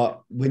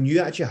 But when you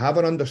actually have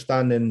an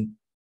understanding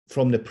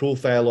from the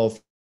profile of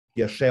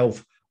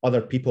yourself,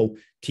 other people,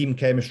 team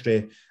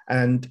chemistry,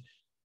 and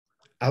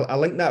I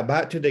link that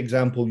back to the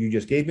example you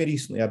just gave me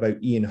recently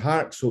about Ian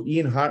Harkes. So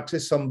Ian Harkes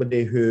is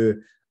somebody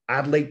who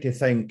I'd like to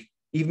think,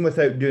 even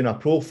without doing a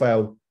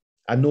profile,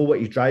 I know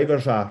what his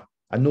drivers are.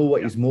 I know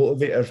what his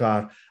motivators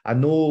are. I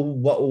know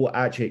what will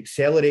actually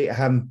accelerate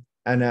him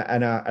in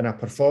a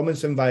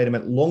performance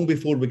environment long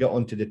before we get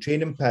onto the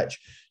training pitch.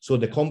 So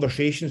the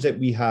conversations that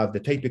we have, the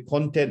type of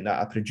content that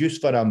I produce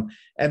for him,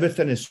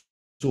 everything is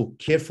so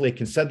carefully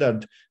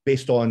considered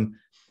based on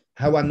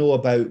how I know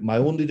about my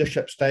own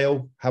leadership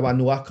style, how I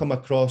know I come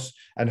across,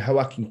 and how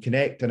I can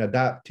connect and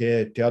adapt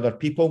to other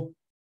people.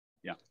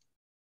 Yeah.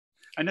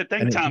 And the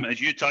thing, Tam, as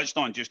you touched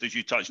on,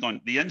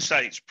 the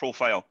Insights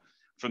profile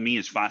for me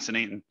is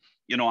fascinating.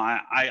 You know,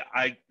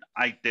 I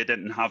did it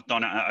and have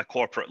done it at a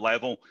corporate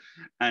level,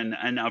 and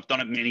I've done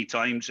it many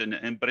times.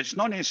 But it's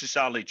not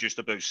necessarily just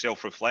about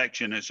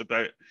self-reflection. It's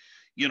about,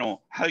 you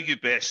know, how you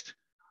best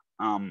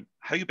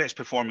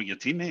perform with your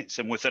teammates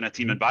and within a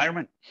team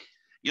environment.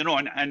 You know,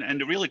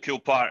 and the really cool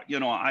part, you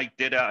know, I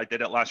did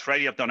it last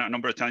Friday. I've done it a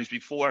number of times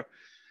before.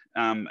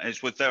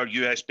 It's with their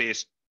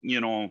US-based,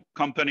 you know,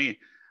 company,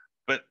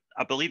 but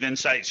I believe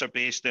Insights are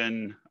based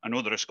in, I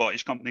know they're a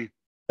Scottish company.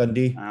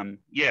 Dundee.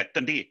 Yeah,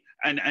 Dundee.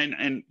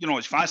 And you know,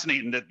 it's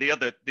fascinating that they're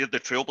the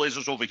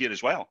trailblazers over here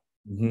as well.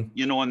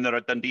 You know, and they're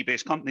a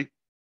Dundee-based company.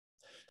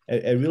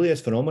 It really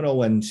is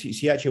phenomenal. And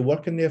see, actually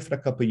working there for a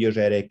couple of years,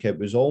 Eric, it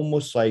was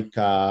almost like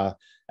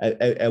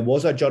it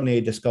was a journey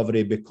of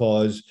discovery,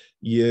 because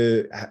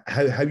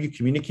how you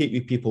communicate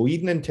with people,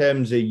 even in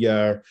terms of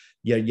your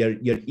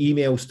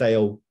email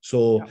style.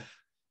 So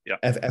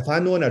if I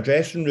know in a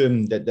dressing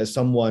room that there's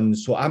someone,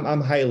 so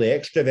I'm highly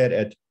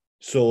extroverted.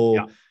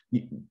 So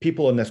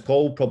people on this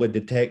call probably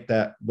detect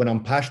that when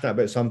I'm passionate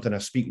about something, I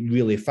speak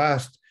really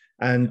fast.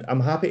 And I'm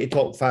happy to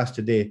talk fast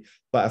today.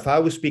 But if I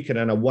was speaking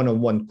in a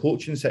one-on-one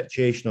coaching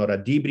situation or a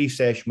debrief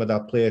session with a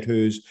player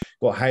who's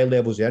got high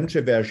levels of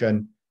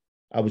introversion,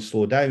 I would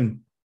slow down.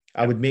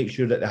 I would make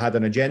sure that they had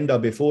an agenda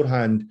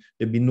beforehand.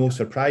 There'd be no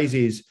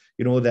surprises.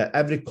 You know, that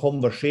every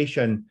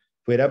conversation,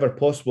 wherever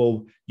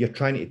possible, you're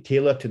trying to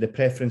tailor to the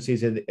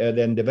preferences of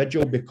the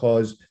individual,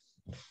 because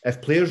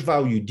if players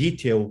value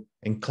detail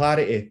and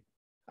clarity,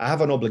 I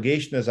have an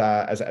obligation as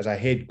a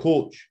head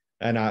coach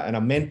and a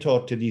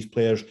mentor to these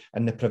players,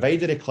 and the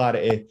provider of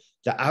clarity,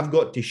 that I've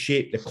got to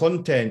shape the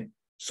content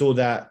so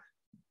that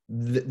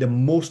the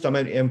most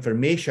amount of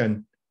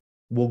information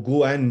will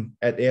go in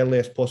at the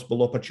earliest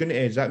possible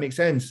opportunity. Does that make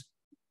sense?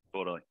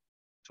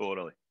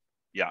 Totally.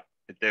 Yeah,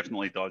 it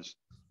definitely does.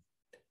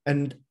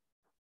 And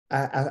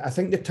I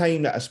think the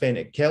time that I spent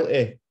at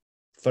Kelty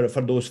for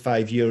those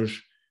 5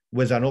 years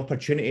was an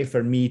opportunity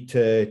for me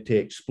to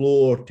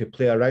explore, to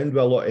play around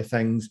with a lot of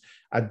things.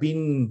 I'd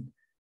been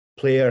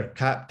player,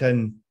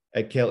 captain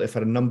at Kelty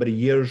for a number of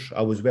years.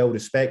 I was well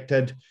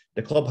respected.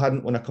 The club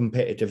hadn't won a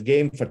competitive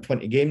game for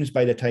 20 games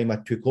by the time I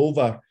took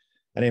over.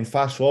 And then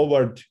fast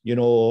forward, you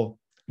know,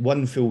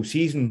 one full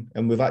season,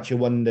 and we've actually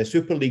won the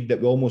Super League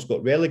that we almost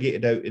got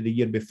relegated out of the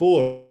year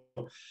before.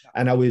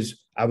 And I was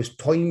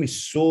toying with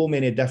so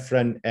many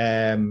different,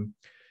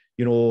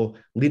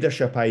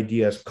 leadership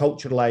ideas,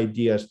 cultural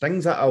ideas,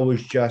 things that I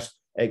was just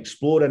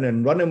exploring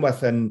and running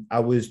with. And I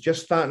was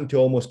just starting to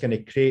almost kind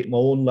of create my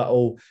own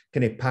little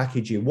kind of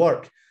package of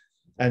work.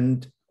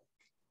 And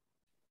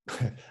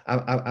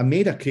I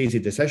made a crazy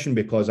decision,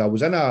 because I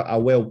was in a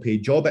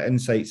well-paid job at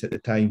Insights at the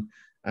time,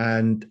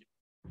 and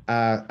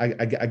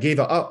I gave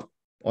it up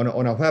on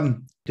a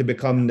whim to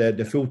become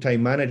the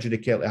full-time manager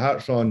of Kelty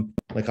Hearts on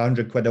like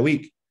 £100 a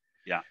week.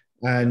 Yeah.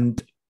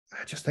 And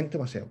I just think to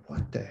myself,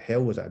 what the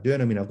hell was I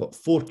doing? I mean, I've got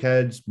 4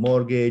 kids,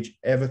 mortgage,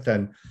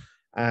 everything.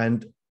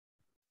 And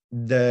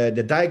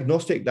the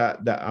diagnostic that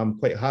I'm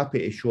quite happy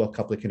to show a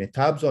couple of kind of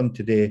tabs on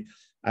today,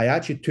 I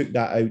actually took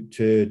that out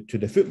to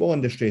the football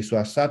industry. So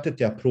I started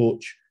to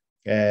approach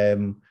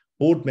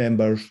board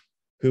members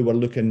who were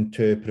looking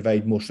to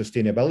provide more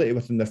sustainability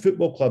within their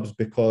football clubs,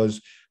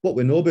 because what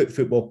we know about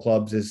football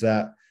clubs is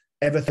that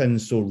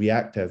everything's so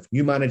reactive.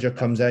 New manager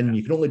comes in,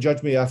 you can only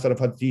judge me after I've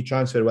had 3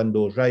 transfer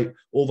windows, right?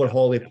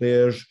 Overhaul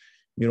players,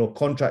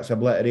 contracts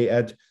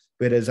obliterated.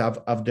 Whereas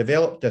I've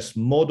developed this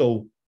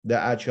model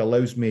that actually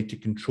allows me to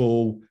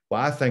control what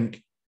I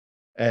think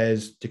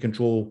is to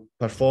control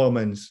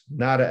performance,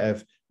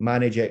 narrative,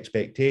 manage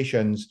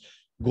expectations,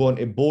 go on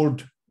to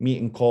board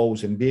meeting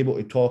calls and be able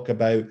to talk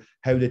about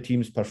how the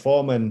team's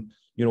performing,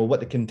 what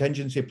the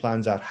contingency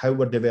plans are, how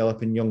we're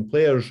developing young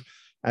players.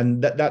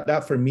 And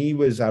that for me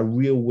was a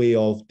real way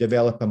of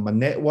developing my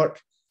network,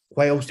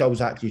 whilst I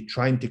was actually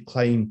trying to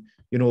climb,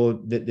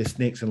 the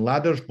snakes and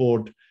ladders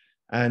board.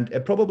 And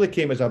it probably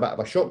came as a bit of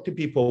a shock to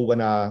people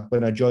when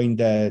I joined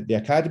the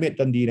academy at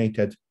Dundee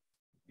United,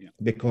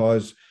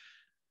 because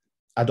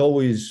I'd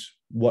always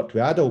worked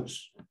with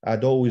adults.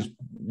 I'd always,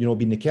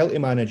 been the Kelty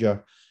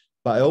manager,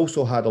 but I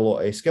also had a lot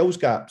of skills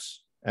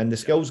gaps, and the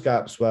skills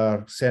gaps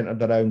were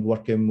centred around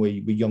working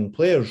with young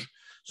players.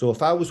 So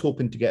if I was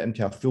hoping to get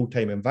into a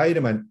full-time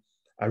environment,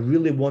 I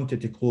really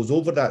wanted to close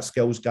over that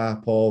skills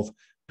gap of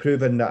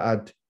proving that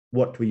I'd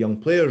worked with young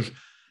players.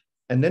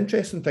 And the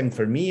interesting thing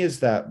for me is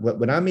that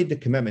when I made the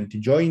commitment to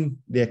join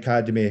the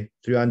academy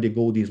through Andy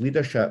Goldie's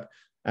leadership,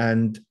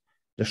 and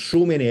there's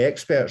so many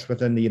experts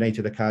within the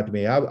United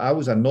Academy, I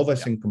was a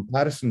novice in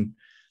comparison.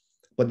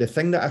 But the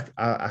thing that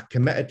I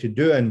committed to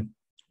doing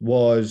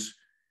was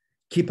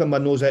keeping my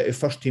nose out of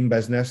first team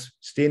business,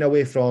 staying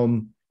away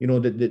from,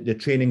 the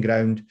training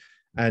ground,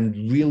 and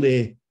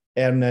really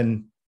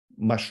earning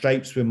my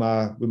stripes with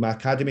my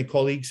academy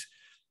colleagues.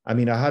 I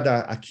mean, I had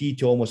a key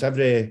to almost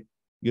every,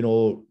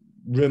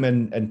 room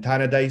in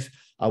Tannadice.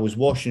 I was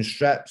washing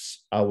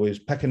strips. I was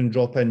picking and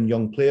dropping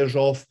young players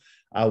off.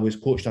 I was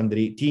coached under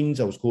 18s.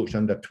 I was coached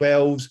under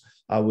 12s.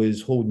 I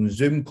was holding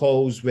Zoom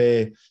calls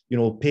with,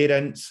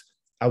 parents.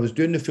 I was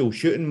doing the full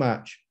shooting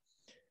match.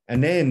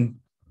 And then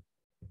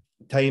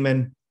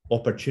timing,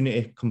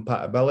 opportunity,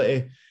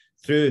 compatibility.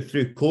 Through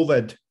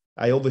COVID,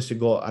 I obviously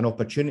got an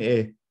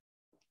opportunity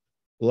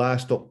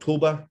last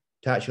October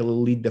to actually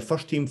lead the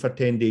first team for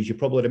 10 days. You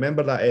probably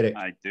remember that, Eric.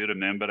 I do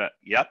remember it.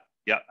 Yep.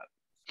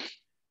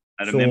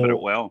 I remember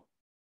it well.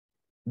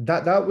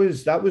 That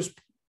was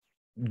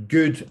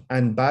good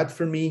and bad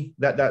for me,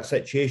 that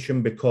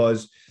situation,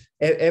 because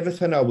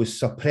everything I was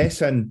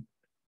suppressing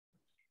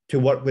to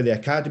work with the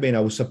academy, and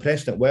I was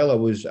suppressing it well. I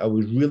was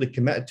really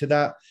committed to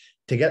that.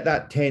 To get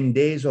that 10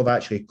 days of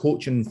actually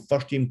coaching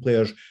first team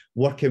players,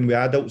 working with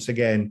adults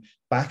again,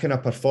 back in a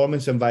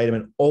performance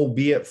environment,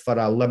 albeit for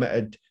a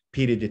limited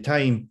period of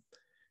time,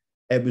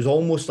 it was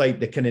almost like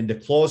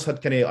the claws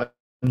had kind of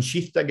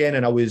unsheathed again,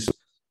 and I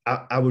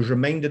was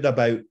reminded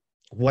about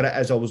what it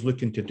is I was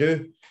looking to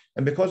do.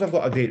 And because I've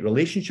got a great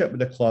relationship with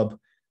the club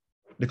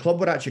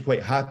were actually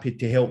quite happy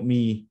to help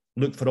me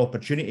look for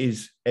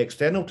opportunities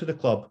external to the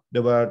club. They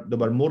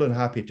were more than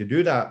happy to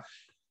do that.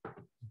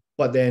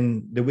 But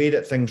then the way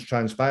that things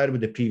transpired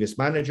with the previous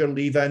manager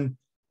leaving,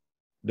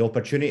 the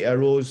opportunity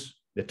arose,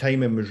 the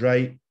timing was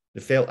right.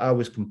 They felt I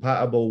was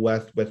compatible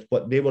with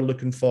what they were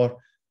looking for.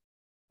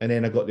 And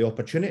then I got the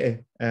opportunity.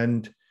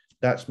 And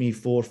that's me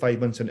 4 or 5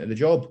 months into the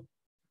job.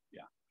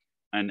 Yeah.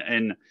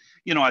 And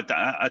you know,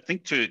 I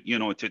think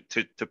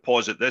to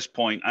pause at this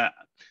point,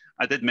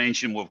 I did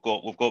mention we've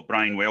got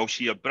Brian Welsh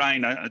here.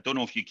 Brian, I don't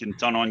know if you can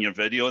turn on your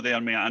video there,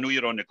 mate. I know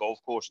you're on the golf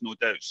course, no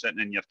doubt, sitting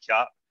in your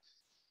cap.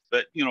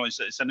 But, you know,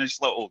 it's a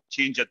nice little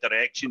change of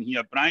direction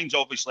here. Brian's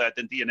obviously a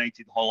Dundee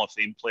United Hall of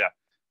Fame player.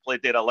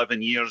 Played there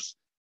 11 years.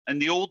 In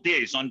the old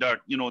days under,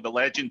 you know, the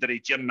legendary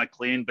Jim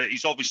McLean, but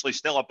he's obviously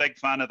still a big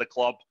fan of the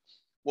club,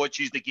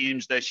 watches the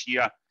games this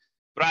year.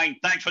 Brian,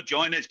 thanks for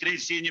joining. It's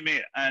great seeing you,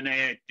 mate. And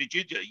did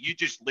you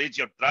just laid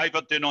your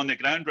driver down on the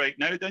ground right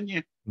now, didn't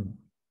you?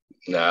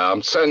 Nah,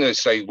 I'm sitting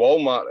outside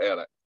Walmart,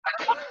 Eric.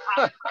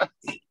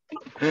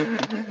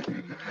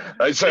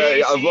 Great to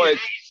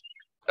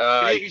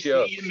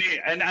see you,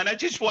 mate. And I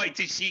just wanted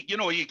to see, you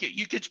know, you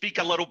could speak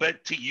a little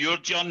bit to your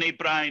journey,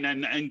 Brian,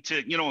 and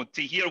to, you know,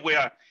 to hear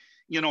where,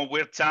 you know,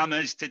 where Tam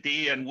is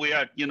today and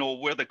where, you know,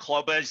 where the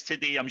club is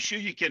today. I'm sure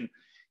you can,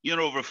 you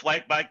know,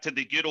 reflect back to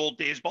the good old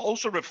days, but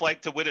also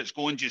reflect to where it's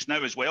going just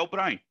now as well,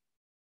 Brian.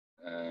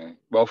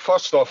 Well,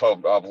 first off,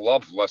 I've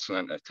loved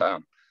listening to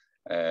Tam.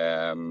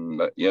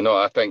 You know,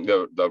 I think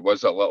there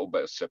was a little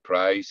bit of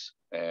surprise,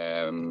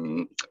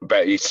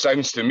 but he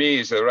sounds to me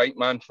he's the right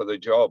man for the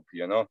job,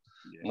 you know.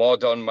 Yeah.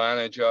 Modern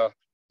manager,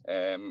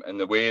 and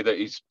the way that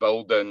he's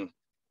building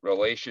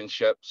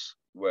relationships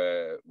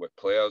with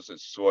players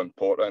is so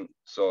important.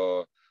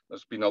 So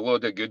there's been a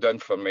load of good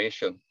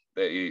information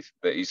that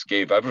he's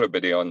gave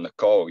everybody on the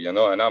call, you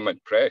know, and I'm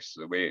impressed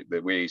the way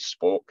he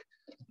spoke.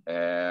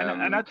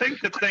 And I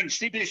think the thing,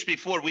 see this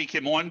before we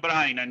came on,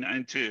 Brian,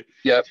 and to,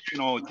 yep. You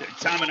know,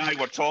 Tam and I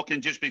were talking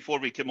just before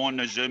we came on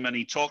the Zoom, and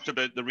he talked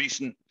about the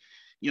recent,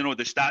 you know,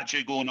 the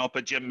statue going up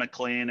at Jim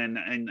McLean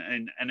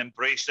and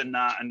embracing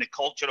that and the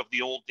culture of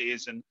the old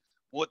days and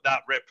what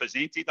that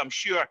represented. I'm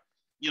sure,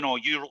 you know,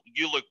 you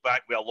look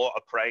back with a lot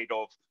of pride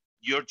of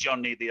your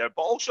journey there,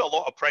 but also a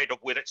lot of pride of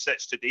where it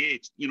sits today,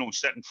 you know,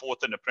 sitting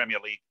fourth in the Premier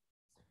League.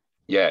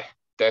 Yeah,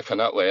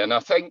 definitely. And I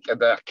think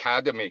the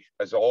academy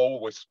has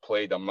always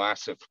played a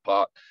massive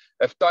part.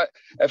 If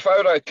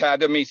our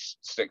academy's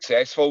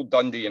successful,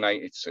 Dundee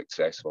United's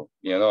successful,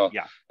 you know.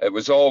 Yeah. It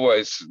was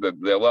always the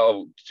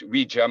little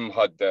wee Jim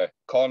had the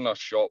corner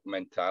shop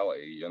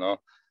mentality, you know.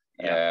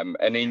 Yeah.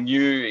 And he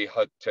knew he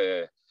had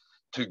to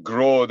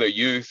grow the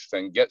youth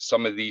and get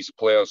some of these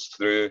players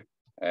through.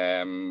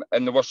 And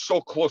they were so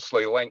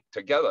closely linked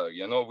together,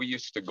 you know. We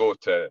used to go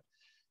to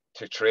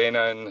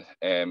training,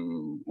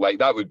 like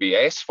that would be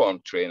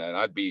S-form training.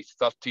 I'd be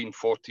 13,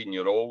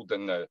 14-year-old,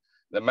 and the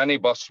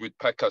minibus would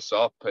pick us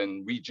up,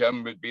 and wee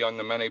Jim would be on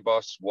the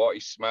minibus,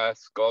 Watty Smith,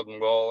 Gordon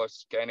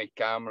Wallace, Kenny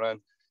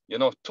Cameron, you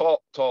know,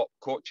 top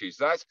coaches.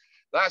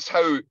 That's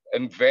how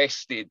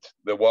invested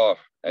they were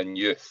in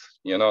youth,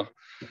 you know.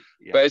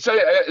 Yeah. But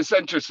it's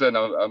interesting.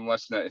 I'm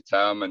listening to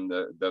Tam and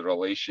the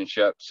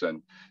relationships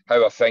and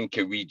how I think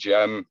of wee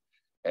Jim.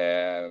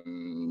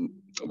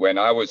 When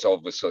I was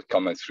obviously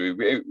coming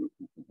through,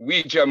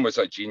 wee Jim was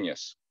a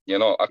genius, you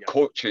know, a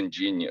coaching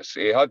genius.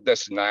 He had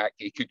this knack.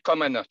 He could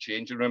come in a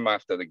changing room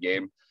after the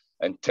game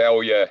and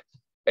tell you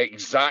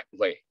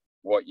exactly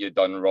what you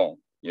done wrong,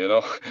 you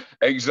know,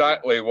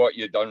 exactly what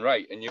you done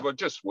right. And you were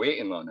just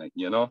waiting on it,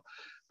 you know.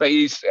 But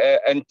he's,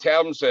 in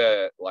terms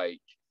of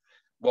like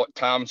what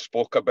Tam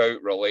spoke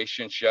about,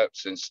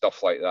 relationships and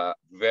stuff like that,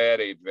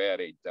 very,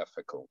 very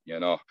difficult, you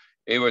know.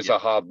 He was a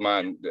hard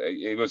man.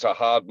 He was a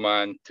hard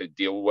man to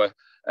deal with.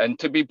 And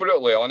to be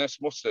brutally honest,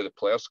 most of the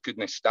players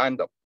couldn't stand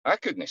him. I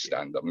couldn't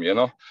stand him, you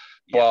know.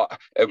 But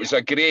it was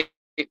a great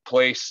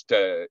place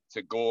to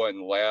go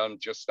and learn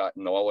just that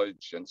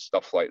knowledge and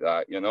stuff like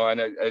that, you know. And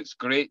it's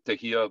great to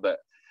hear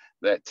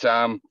that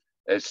Tam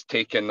is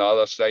taking the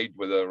other side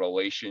with the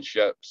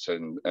relationships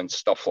and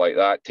stuff like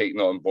that, taking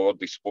it on board.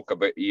 They spoke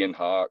about Ian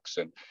Harkes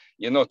and,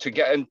 you know, to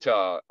get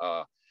into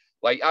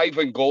like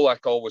Ivan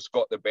Golick always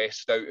got the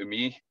best out of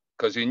me,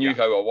 because he knew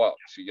how I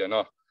worked, you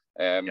know.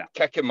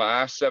 Kicking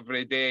my ass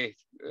every day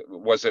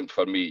wasn't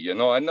for me, you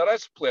know. And there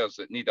is players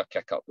that need a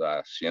kick up the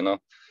ass, you know.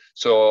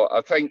 So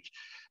I think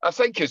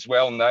as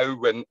well now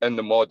in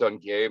the modern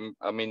game,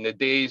 I mean, the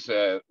days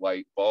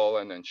like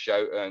bawling and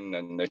shouting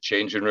and the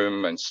changing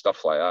room and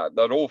stuff like that,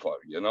 they're over,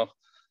 you know.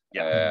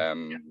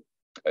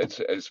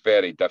 It's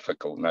very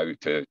difficult now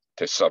to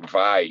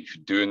survive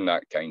doing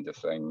that kind of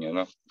thing, you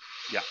know.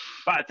 Yeah,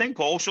 but I think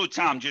also,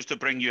 Tam, just to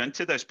bring you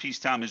into this piece,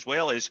 Tam, as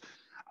well, is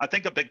I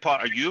think a big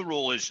part of your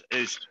role is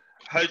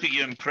how do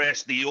you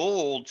impress the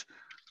old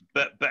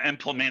but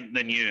implement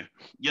the new.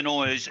 You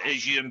know,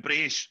 as you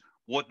embrace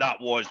what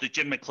that was, the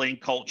Jim McLean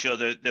culture,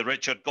 the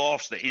Richard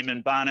Goffs, the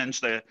Eamon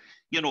Bannons, that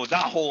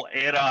whole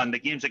era and the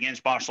games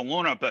against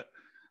Barcelona, but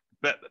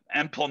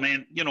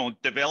implement,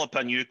 develop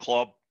a new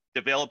club,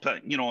 develop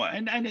it,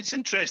 and it's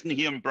interesting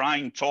hearing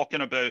Brian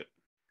talking about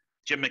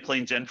Jim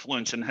McLean's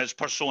influence and his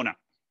persona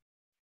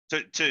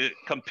to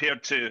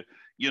compared to,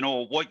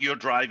 what you're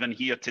driving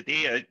here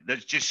today.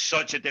 There's just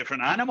such a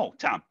different animal,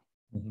 Tam.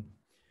 Mm-hmm.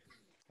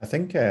 I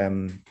think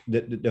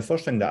the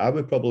first thing that I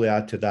would probably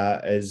add to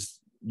that is,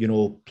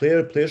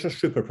 players are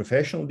super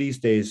professional these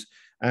days,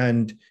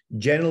 and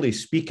generally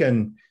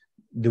speaking,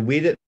 the way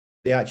that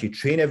they actually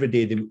train every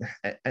day,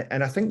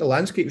 and I think the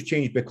landscape's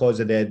changed because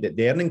of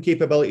the earning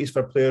capabilities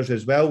for players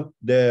as well.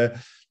 The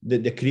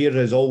career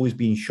has always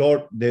been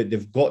short.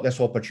 They've got this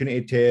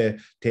opportunity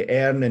to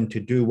earn and to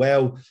do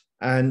well,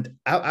 and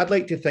I'd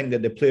like to think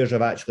that the players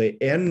have actually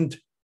earned,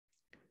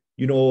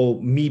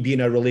 me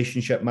being a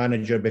relationship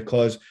manager,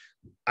 because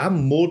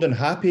I'm more than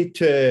happy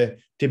to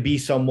be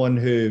someone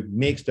who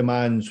makes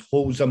demands,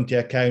 holds them to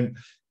account,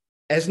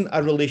 isn't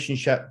a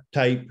relationship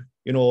type,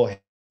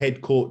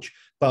 head coach.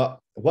 But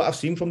what I've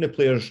seen from the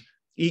players,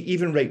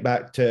 even right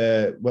back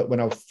to when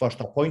I was first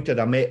appointed,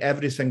 I met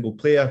every single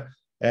player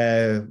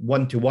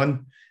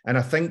one-to-one. And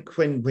I think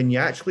when you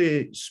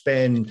actually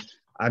spend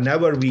an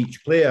hour with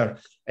each player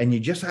and you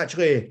just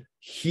actually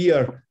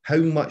hear how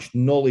much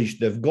knowledge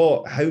they've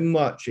got, how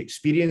much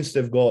experience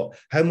they've got,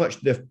 how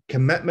much the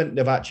commitment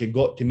they've actually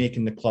got to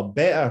making the club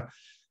better,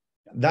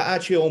 that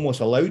actually almost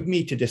allowed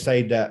me to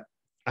decide that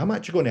I'm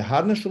actually going to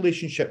harness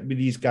relationship with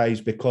these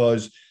guys,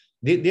 because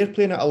they're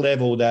playing at a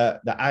level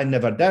that I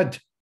never did.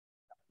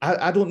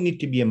 I don't need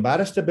to be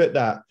embarrassed about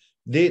that.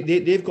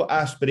 They've got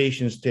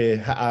aspirations to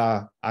hit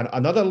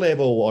another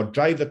level or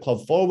drive the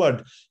club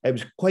forward. It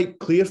was quite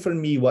clear for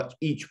me what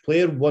each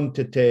player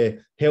wanted to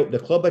help the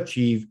club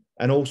achieve,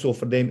 and also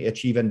for them to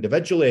achieve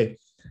individually.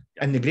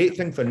 And the great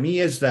thing for me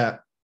is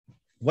that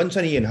once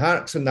an Ian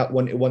Harkes in that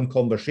one-to-one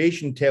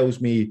conversation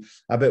tells me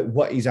about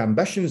what his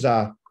ambitions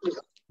are,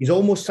 he's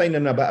almost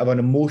signing a bit of an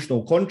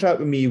emotional contract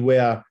with me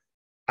where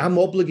I'm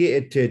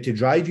obligated to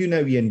drive you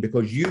now, Ian,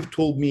 because you've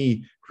told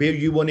me where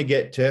you want to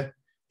get to,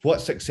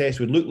 what success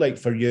would look like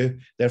for you.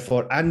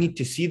 Therefore, I need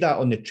to see that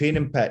on the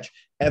training pitch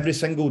every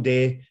single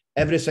day,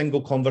 every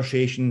single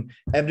conversation,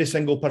 every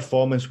single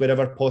performance,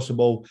 wherever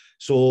possible.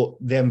 So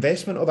the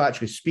investment of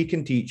actually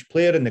speaking to each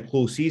player in the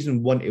close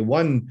season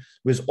one-to-one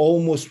was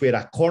almost where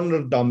I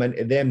cornered them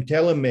into them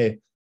telling me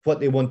what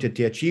they wanted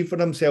to achieve for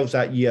themselves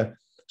that year.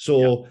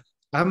 So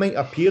I might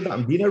appear that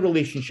I'm being a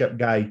relationship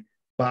guy,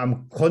 but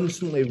I'm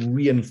constantly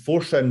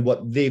reinforcing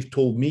what they've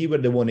told me where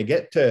they want to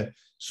get to.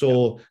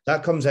 So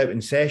that comes out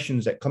in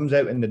sessions, it comes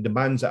out in the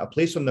demands that I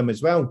place on them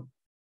as well.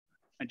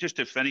 And just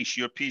to finish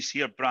your piece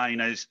here,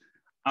 Brian, is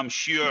I'm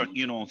sure,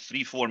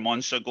 3-4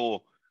 months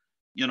ago,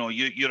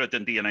 you're a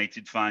Dundee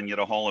United fan, you're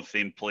a Hall of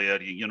Fame player,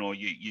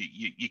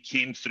 you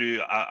came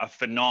through a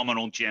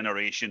phenomenal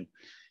generation,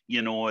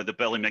 the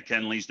Billy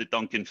McKinleys, the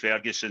Duncan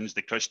Fergusons,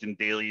 the Christian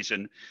Dailies,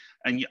 and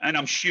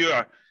I'm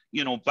sure,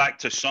 back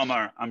to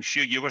summer, I'm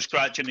sure you were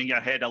scratching in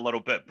your head a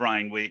little bit,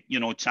 Brian, with,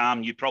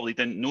 Tam. You probably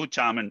didn't know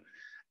Tam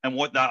and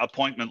what that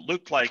appointment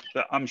looked like,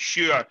 but I'm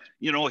sure,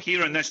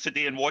 hearing this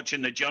today and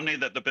watching the journey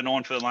that they've been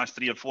on for the last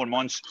 3 or 4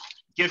 months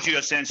gives you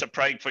a sense of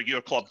pride for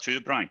your club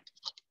too, Brian.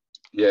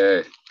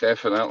 Yeah,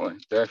 definitely.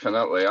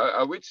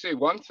 I would say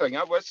one thing,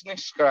 I wasn't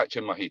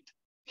scratching my head.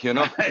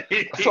 I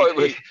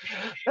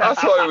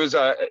thought it was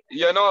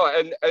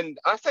and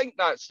I think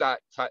that's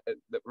that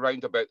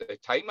round about the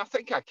time. I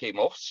think I came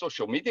off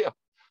social media.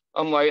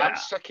 I'm like, I'm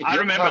sick of I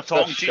remember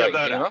talking to you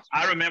about it.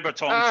 I remember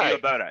talking to you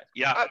about it.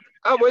 Yeah.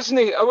 I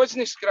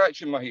wasn't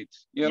scratching my head.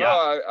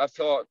 I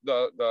thought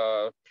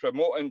the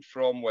promoting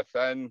from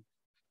within,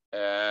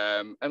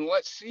 and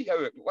let's see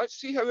how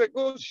it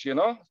goes.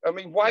 I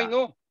mean, why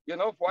not?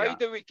 Why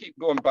do we keep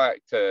going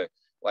back to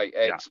like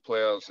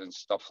ex-players and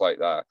stuff like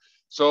that?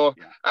 So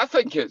I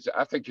think it's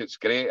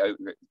great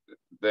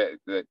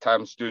that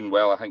Tam's doing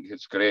well. I think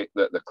it's great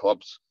that the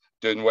club's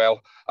doing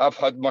well. I've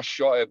had my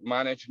shot at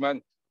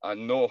management. I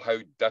know how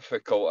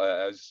difficult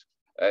it is.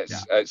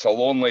 It's a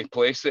lonely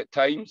place at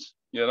times,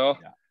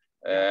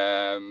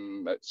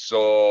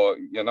 So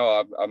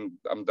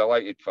I'm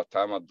delighted for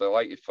Tam. I'm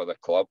delighted for the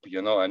club,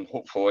 and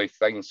hopefully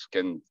things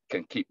can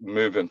keep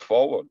moving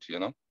forward,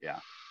 Yeah,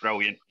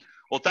 brilliant.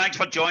 Well, thanks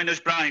for joining us,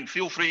 Brian.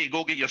 Feel free to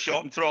go get your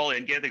shopping trolley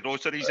and get the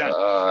groceries in.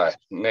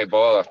 No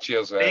bother.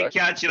 Cheers. Hey,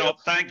 catching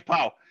up. Thanks,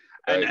 pal.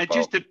 And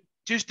pal.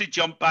 just to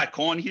jump back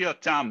on here,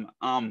 Tam.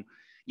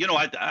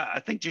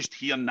 I think just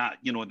hearing that,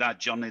 that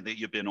journey that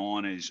you've been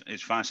on is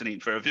fascinating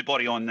for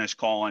everybody on this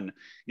call. And,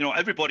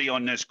 everybody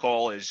on this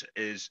call is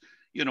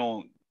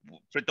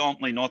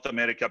predominantly North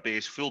America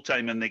based,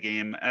 full-time in the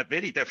game at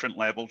very different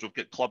levels. We've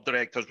got club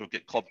directors, we've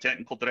got club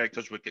technical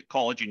directors, we've got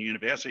college and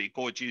university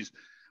coaches,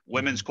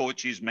 women's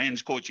coaches,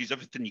 men's coaches,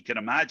 everything you can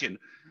imagine.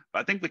 But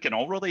I think we can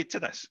all relate to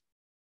this.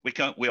 We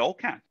all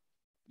can.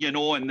 you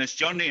know, in this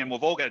journey, and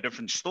we've all got a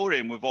different story,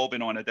 and we've all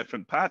been on a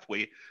different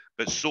pathway,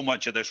 but so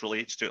much of this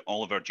relates to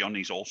all of our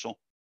journeys also.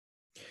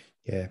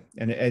 Yeah,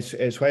 and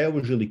it's why I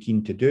was really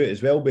keen to do it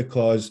as well,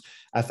 because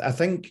I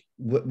think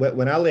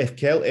when I left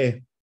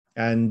Kelty,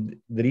 and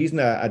the reason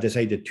I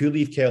decided to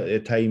leave Kelty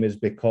at the time is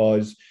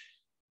because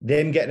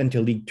them getting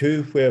into League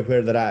Two, where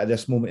they're at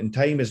this moment in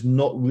time, is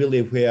not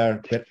really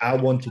where I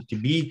wanted to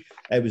be.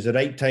 It was the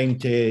right time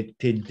to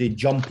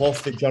jump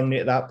off the journey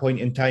at that point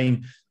in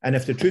time. And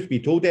if the truth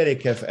be told,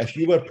 Eric, if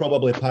you were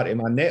probably part of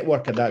my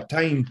network at that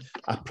time,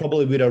 I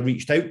probably would have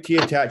reached out to you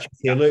to actually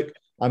say, look,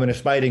 I'm an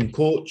aspiring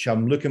coach.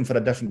 I'm looking for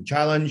a different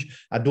challenge.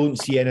 I don't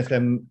see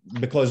anything,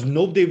 because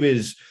nobody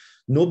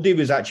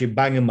was actually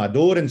banging my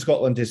door in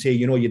Scotland to say,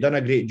 you know, you've done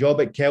a great job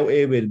at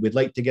Kelty. We'd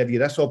like to give you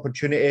this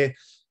opportunity.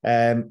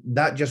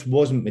 That just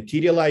wasn't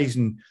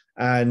materialising.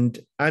 And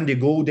Andy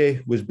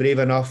Goldie was brave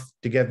enough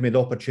to give me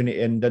the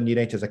opportunity in Dundee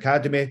United's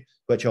academy,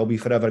 which I'll be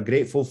forever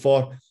grateful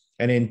for.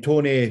 And then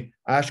Tony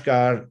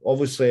Ashgar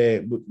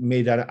obviously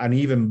made an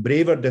even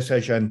braver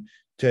decision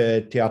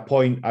to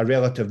appoint a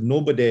relative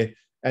nobody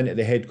into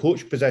the head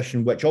coach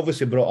position, which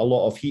obviously brought a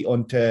lot of heat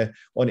onto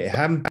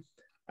him.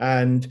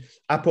 And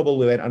I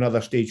probably went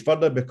another stage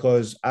further,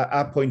 because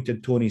I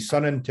appointed Tony's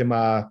son into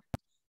my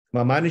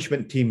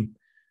management team.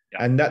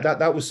 Yeah. And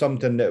that was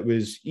something that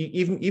was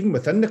even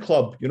within the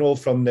club, you know,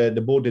 from the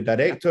board of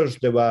directors,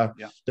 they were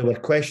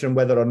questioning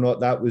whether or not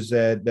that was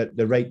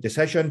the right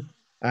decision.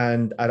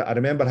 And I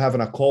remember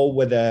having a call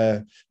with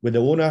the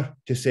owner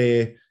to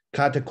say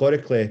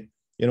categorically,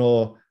 you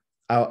know,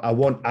 I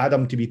want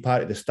Adam to be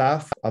part of the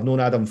staff. I've known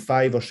Adam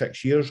 5 or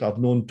 6 years. I've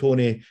known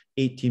Tony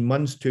 18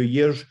 months, 2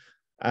 years.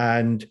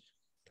 And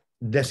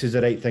this is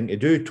the right thing to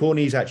do.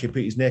 Tony's actually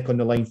put his neck on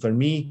the line for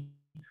me.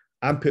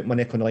 I'm putting my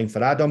neck on the line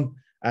for Adam.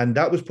 And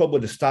that was probably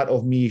the start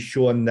of me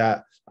showing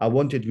that I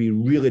wanted to be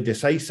really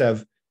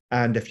decisive.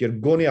 And if you're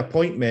going to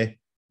appoint me,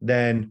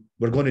 then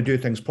we're going to do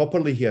things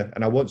properly here.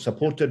 And I want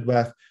supported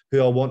with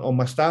who I want on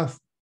my staff.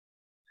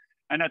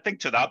 And I think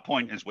to that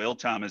point as well,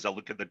 Tam, as I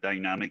look at the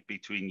dynamic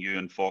between you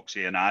and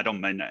Foxy and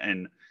Adam,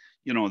 and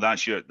you know,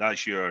 that's your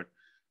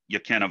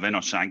kind of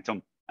inner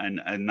sanctum,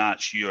 and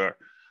that's your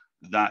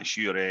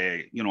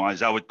you know,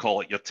 as I would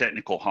call it, your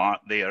technical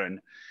heart there.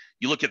 And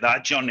you look at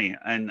that journey,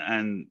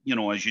 and you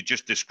know, as you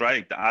just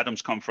described,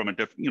 Adam's come from a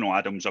different, you know,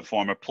 Adam's a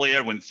former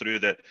player, went through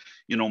the,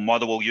 you know,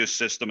 Motherwell youth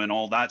system and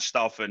all that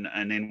stuff, and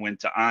then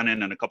went to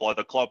Annan and a couple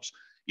other clubs.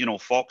 You know,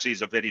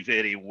 Foxy's a very,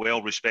 very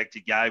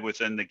well-respected guy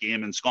within the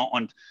game in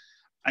Scotland.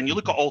 And you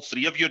look at all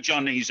three of your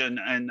journeys, and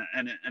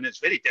it's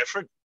very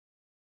different.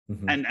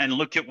 Mm-hmm. And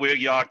look at where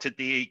you are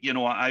today, you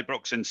know, at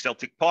Ibrox and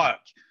Celtic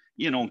Park,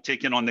 you know,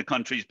 taking on the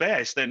country's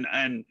best,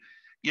 and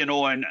you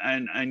know,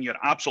 and you're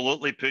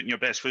absolutely putting your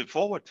best foot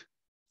forward.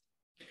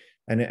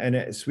 And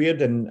it's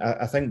weird, and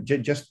I think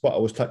just what I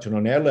was touching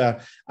on earlier,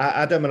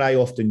 Adam and I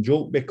often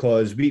joke,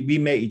 because we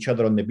met each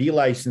other on the B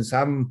licence.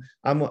 I'm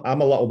a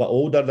little bit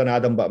older than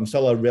Adam, but I'm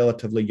still a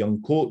relatively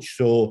young coach.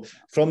 So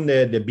from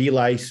the B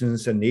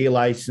licence and the A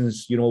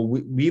licence, you know,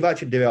 we've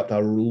actually developed a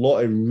lot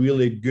of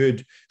really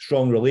good,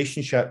 strong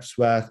relationships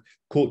with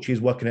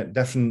coaches working at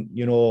different,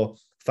 you know,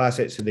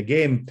 facets of the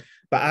game.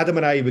 But Adam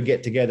and I would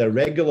get together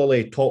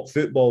regularly, talk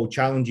football,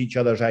 challenge each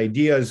other's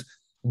ideas.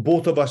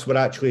 Both of us were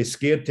actually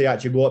scared to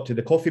actually go up to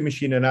the coffee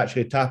machine and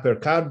actually tap our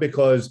card,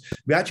 because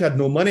we actually had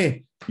no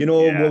money. You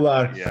know, we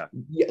were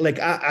like,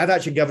 I'd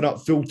actually given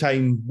up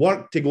full-time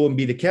work to go and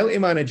be the Kelty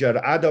manager.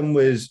 Adam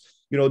was,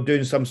 you know,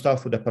 doing some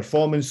stuff with the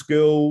performance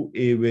school.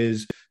 He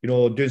was, you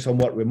know, doing some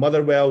work with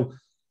Motherwell.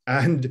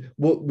 And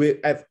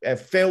it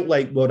felt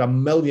like we're a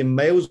million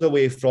miles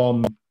away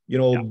from, you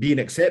know, being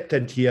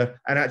accepted here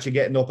and actually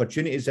getting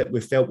opportunities that we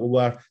felt we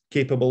were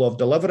capable of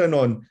delivering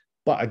on.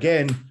 But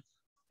again,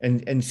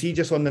 and see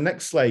just on the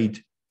next slide,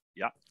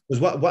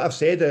 was what I've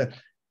said.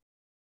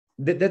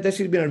 This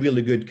has been a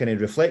really good kind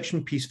of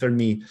reflection piece for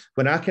me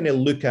when I kind of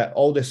look at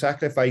all the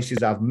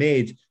sacrifices I've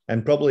made,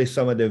 and probably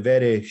some of the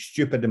very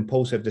stupid,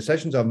 impulsive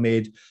decisions I've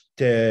made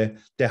to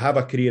have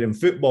a career in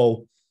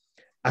football.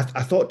 I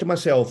thought to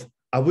myself,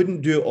 I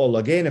wouldn't do it all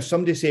again. If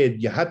somebody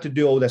said you had to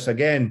do all this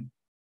again,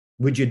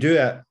 would you do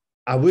it?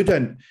 I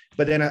wouldn't.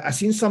 But then I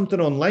seen something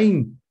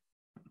online,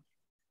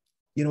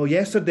 you know,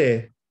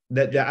 yesterday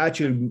that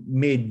actually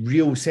made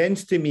real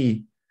sense to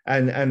me.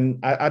 And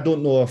I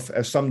don't know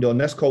if somebody on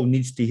this call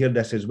needs to hear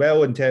this as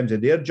well in terms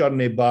of their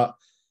journey, but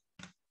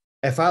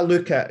if I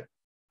look at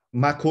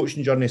my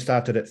coaching journey,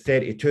 started at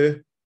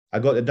 32, I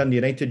got the Dundee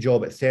United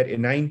job at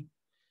 39,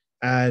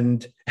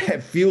 and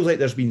it feels like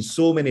there's been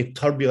so many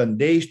turbulent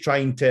days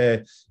trying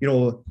to, you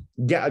know,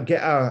 get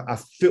a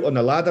foot on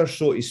the ladder,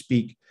 so to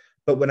speak.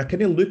 But when I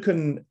kind of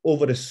looking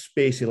over a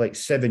space of like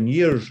 7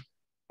 years,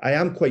 I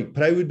am quite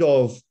proud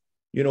of,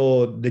 you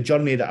know, the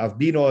journey that I've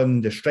been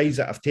on, the strides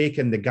that I've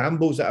taken, the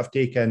gambles that I've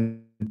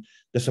taken,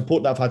 the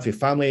support that I've had from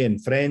family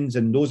and friends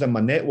and those in my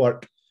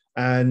network.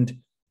 And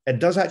it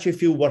does actually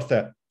feel worth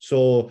it.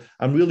 So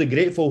I'm really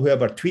grateful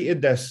whoever tweeted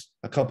this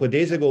a couple of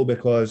days ago,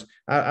 because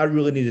I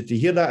really needed to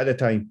hear that at the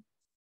time.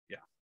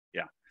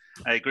 Yeah,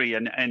 I agree.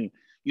 And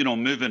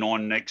moving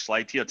on, next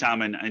slide here,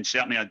 Tam, and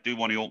certainly I do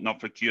want to open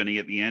up for Q&A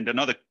at the end.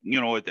 Another,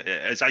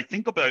 as I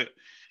think about,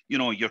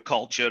 your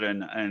culture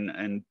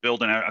and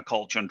building out a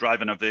culture and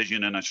driving a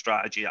vision and a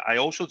strategy, I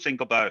also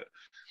think about,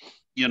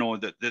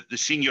 the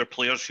senior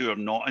players who are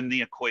not in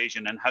the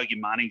equation and how you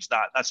manage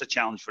that. That's a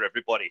challenge for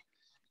everybody,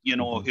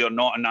 who are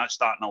not in that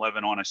starting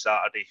 11 on a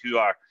Saturday, who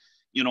are,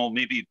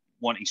 maybe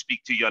wanting to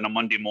speak to you on a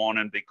Monday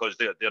morning because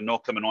they're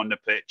not coming on the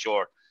pitch,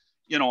 or,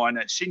 and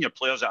it's senior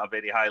players at a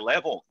very high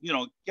level.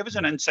 Give us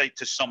an insight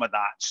to some of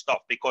that stuff,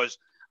 because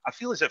I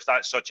feel as if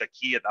that's such a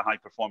key at the high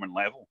performing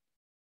level.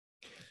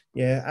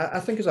 Yeah, I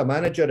think as a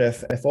manager,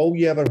 if all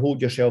you ever hold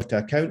yourself to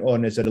account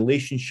on is a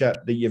relationship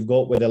that you've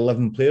got with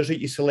 11 players that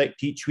you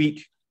select each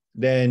week,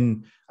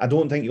 then I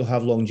don't think you'll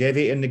have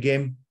longevity in the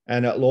game.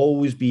 And it'll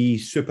always be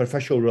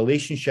superficial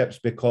relationships,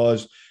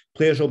 because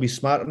players will be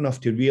smart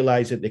enough to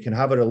realise that they can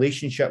have a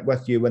relationship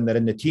with you when they're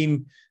in the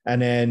team, and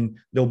then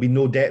there'll be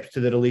no depth to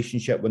the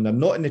relationship when they're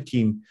not in the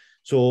team.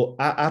 So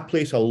I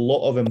place a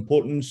lot of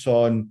importance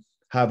on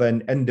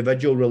having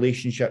individual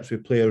relationships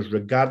with players,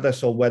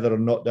 regardless of whether or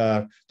not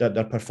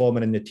they're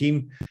performing in the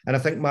team. And I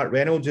think Mark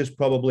Reynolds is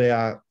probably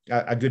a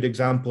good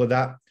example of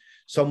that.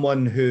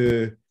 Someone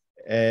who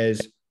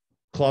is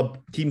club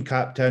team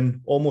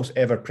captain, almost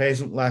ever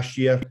present last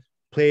year,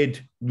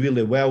 played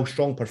really well,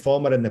 strong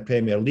performer in the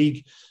Premier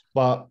League.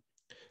 But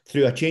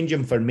through a change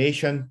in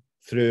formation,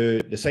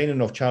 through the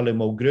signing of Charlie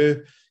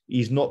Mulgrew,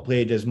 he's not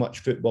played as much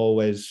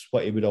football as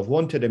what he would have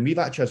wanted. And we've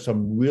actually had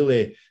some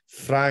really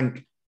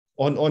frank,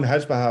 on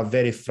his behalf,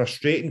 very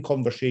frustrating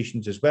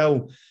conversations as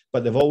well.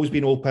 But they've always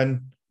been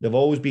open. They've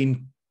always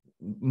been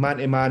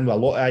man-to-man with a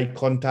lot of eye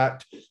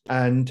contact.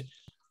 And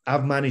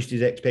I've managed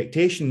his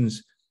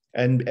expectations.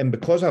 And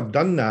because I've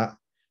done that,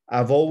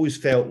 I've always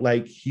felt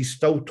like he's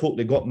still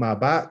totally got my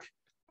back.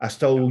 I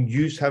still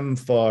use him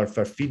for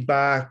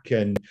feedback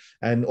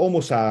and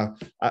almost a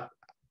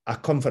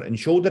comfort and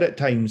shoulder at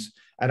times.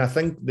 And I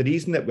think the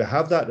reason that we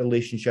have that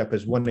relationship,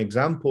 as one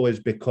example, is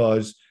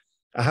because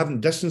I haven't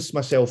distanced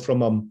myself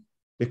from him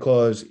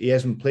because he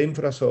isn't playing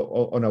for us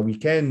on a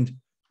weekend.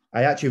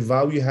 I actually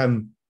value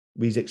him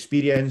with his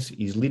experience,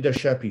 his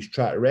leadership, his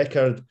track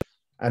record.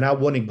 And I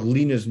want to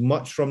glean as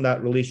much from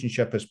that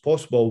relationship as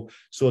possible,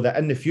 so that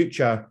in the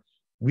future,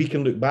 we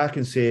can look back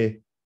and say,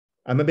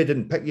 I maybe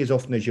didn't pick you as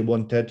often as you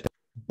wanted,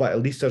 but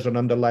at least there's an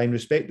underlying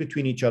respect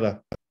between each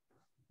other.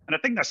 And I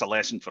think that's a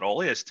lesson for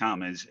all of us,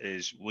 Tam,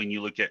 is when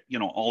you look at,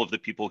 all of the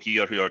people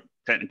here who are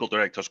technical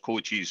directors,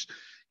 coaches,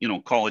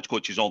 college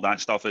coaches, all that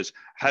stuff, is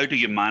how do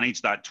you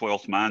manage that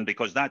 12th man?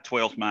 Because that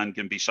 12th man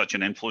can be such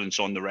an influence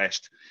on the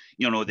rest.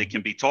 They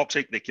can be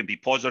toxic, they can be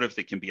positive,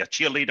 they can be a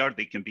cheerleader,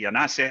 they can be an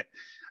asset.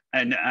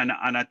 And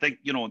I think,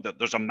 that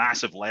there's a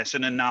massive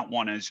lesson in that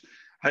one, is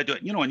how do,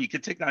 and you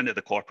can take that into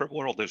the corporate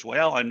world as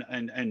well.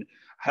 And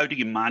how do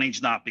you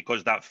manage that?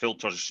 Because that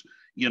filters,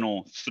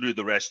 through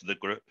the rest of the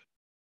group.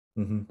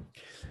 Mm-hmm.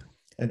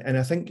 And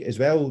I think as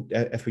well,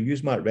 if we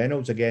use Mark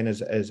Reynolds again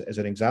as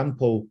an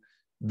example,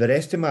 the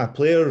rest of my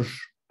players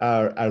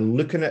are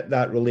looking at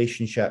that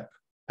relationship,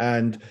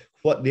 and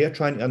what they're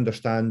trying to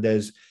understand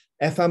is,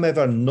 if I'm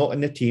ever not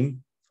in the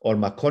team or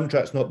my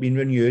contract's not being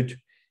renewed,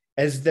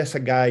 is this a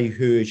guy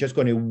who is just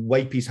going to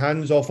wipe his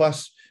hands off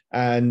us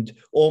and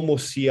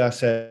almost see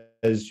us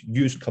as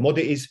used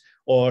commodities,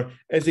 or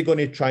is he going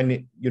to try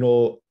and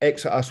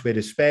exit us with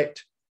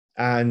respect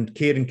and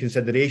care and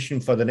consideration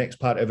for the next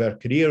part of our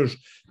careers?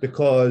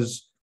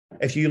 Because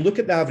if you look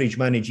at the average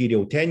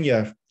managerial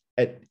tenure,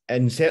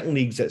 in certain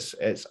leagues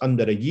it's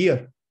under a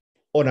year.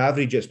 On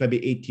average, it's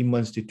maybe 18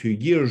 months to 2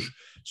 years.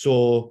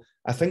 So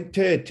I think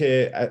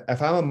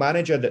if I'm a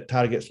manager that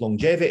targets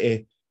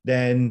longevity,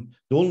 then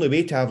the only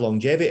way to have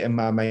longevity in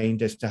my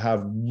mind is to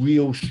have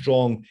real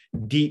strong,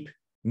 deep,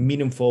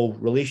 meaningful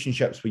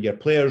relationships with your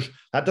players.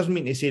 That doesn't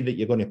mean to say that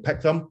you're going to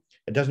pick them.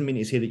 It doesn't mean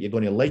to say that you're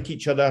going to like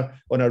each other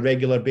on a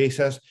regular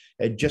basis.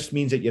 It just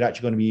means that you're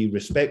actually going to be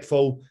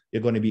respectful,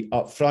 you're going to be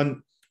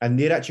upfront, and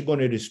they're actually going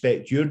to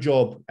respect your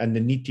job and the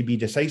need to be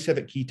decisive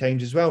at key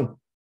times as well.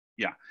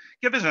 Yeah.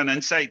 Give us an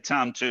insight,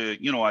 Tam, to,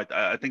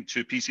 I think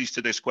 2 pieces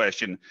to this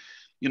question.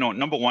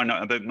 Number one,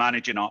 about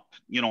managing up.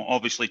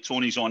 Obviously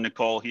Tony's on the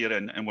call here,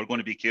 and we're going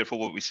to be careful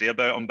what we say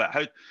about him, but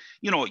how,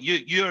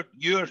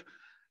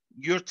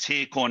 your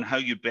take on how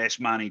you best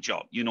manage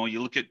up. You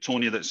look at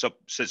Tony that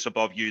sits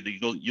above you.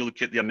 You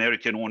look at the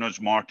American owners,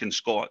 Mark and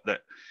Scott,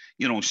 that,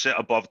 sit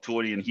above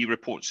Tony and he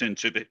reports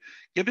into. But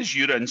give us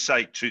your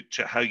insight to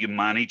how you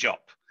manage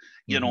up.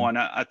 And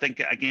I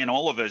think, again,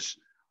 all of us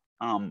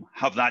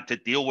have that to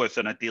deal with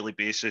on a daily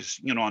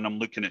basis, and I'm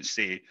looking at,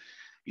 say,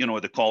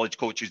 the college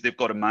coaches, they've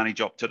got to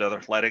manage up to their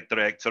athletic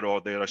director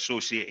or their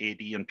associate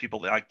AD and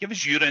people like that. Give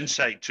us your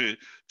insight to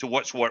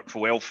what's worked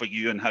well for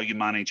you and how you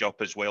manage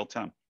up as well,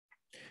 Tam.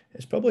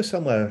 It's probably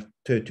similar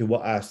to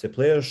what I ask the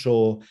players.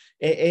 So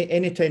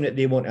any time that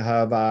they want to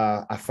have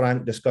a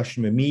frank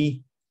discussion with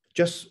me,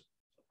 just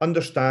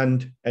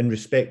understand and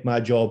respect my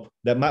job,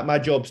 that my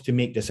job's to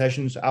make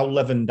decisions. I'll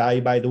live and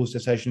die by those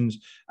decisions,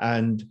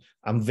 and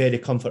I'm very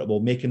comfortable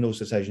making those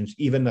decisions,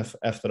 even if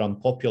they're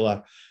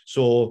unpopular.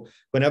 So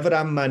whenever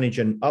I'm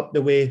managing up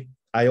the way,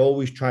 I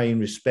always try and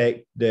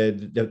respect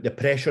the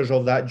pressures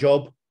of that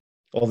job,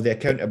 of the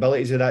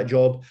accountabilities of that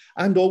job,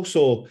 and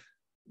also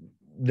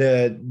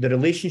the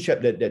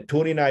relationship that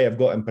Tony and I have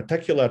got in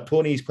particular.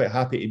 Tony's quite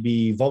happy to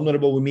be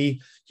vulnerable with me.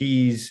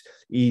 He's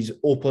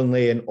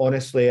openly and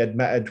honestly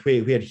admitted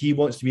where he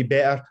wants to be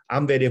better.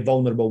 I'm very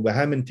vulnerable with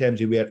him in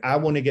terms of where I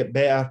want to get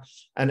better.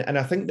 And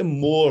I think the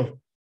more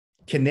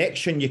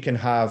connection you can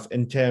have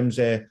in terms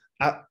of,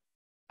 I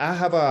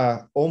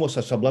have almost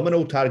a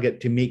subliminal target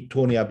to make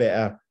Tony a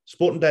better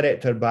sporting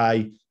director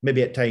by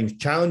maybe at times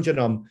challenging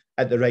him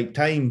at the right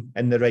time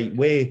in the right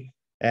way.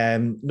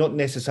 Not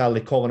necessarily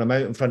calling him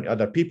out in front of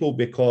other people,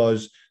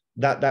 because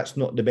that's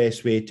not the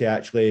best way to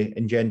actually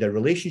engender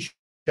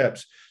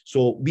relationships.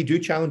 So we do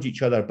challenge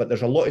each other, but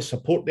there's a lot of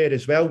support there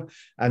as well.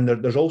 And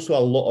there's also a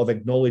lot of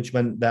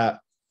acknowledgement that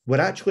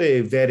we're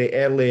actually very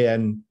early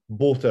in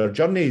both our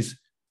journeys,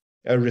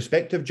 our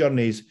respective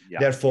journeys. Yeah.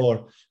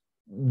 Therefore,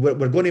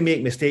 we're going to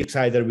make mistakes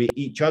either with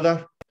each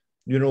other.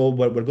 You know,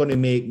 we're going to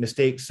make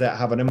mistakes that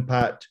have an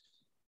impact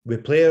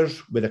with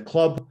players, with a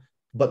club,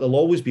 but there'll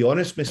always be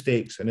honest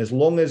mistakes. And as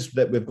long as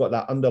that we've got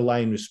that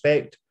underlying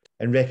respect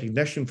and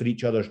recognition for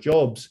each other's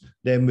jobs,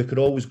 then we could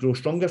always grow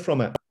stronger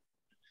from it.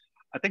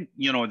 I think,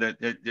 you know,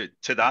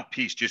 to that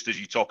piece, just as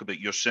you talk about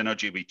your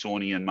synergy with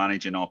Tony and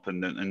managing up in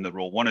the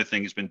role, one of the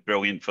things that's been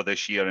brilliant for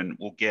this year, and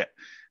we'll get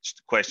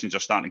questions are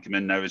starting to come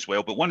in now as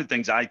well. But one of the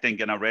things I think,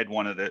 and I read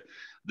one of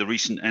the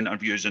recent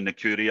interviews in the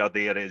Courier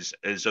there, is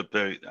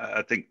about,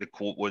 I think the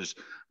quote was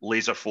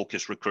laser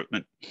focused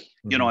recruitment.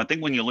 Mm-hmm. You know, I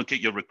think when you look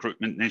at your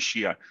recruitment this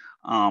year,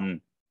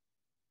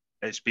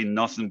 it's been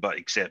nothing but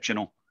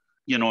exceptional.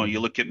 You know, you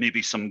look at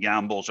maybe some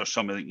gambles or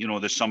some of the, you know,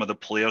 some of the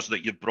players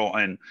that you've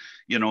brought in,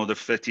 you know, the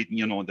fitted,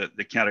 you know,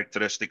 the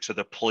characteristics of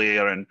the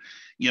player, and,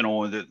 you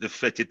know, the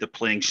fitted the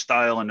playing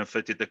style, and the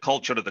fitted the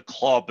culture of the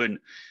club. And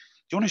do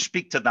you want to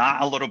speak to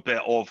that a little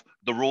bit, of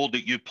the role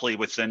that you play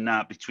within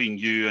that, between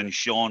you and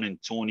Sean and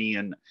Tony,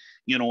 and,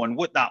 you know, and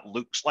what that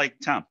looks like,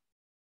 Tam?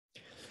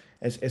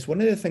 It's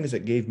one of the things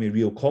that gave me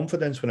real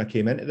confidence when I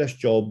came into this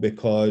job,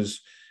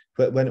 because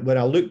when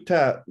I looked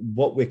at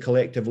what we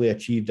collectively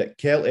achieved at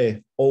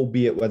Kelty,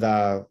 albeit with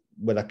a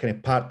kind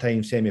of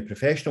part-time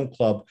semi-professional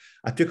club,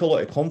 I took a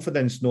lot of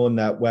confidence knowing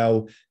that,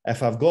 well,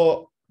 if I've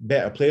got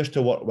better players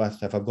to work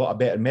with, if I've got a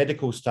better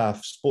medical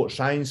staff, sports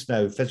science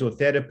now,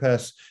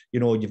 physiotherapists, you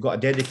know, you've got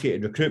a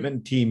dedicated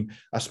recruitment team,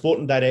 a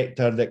sporting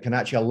director that can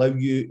actually allow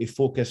you to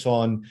focus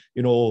on,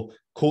 you know,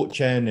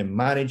 coaching and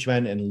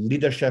management and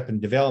leadership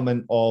and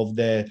development of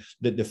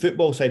the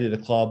football side of the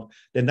club,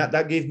 then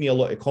that gave me a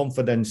lot of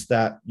confidence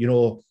that, you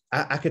know,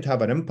 I could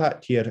have an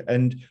impact here.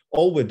 And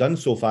all we've done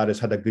so far is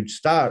had a good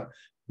start.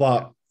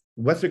 But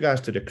with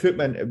regards to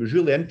recruitment, it was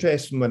really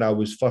interesting when I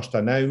was first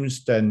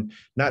announced, and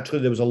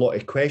naturally there was a lot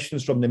of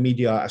questions from the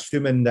media,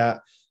 assuming that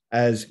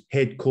as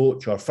head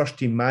coach or first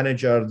team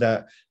manager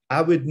that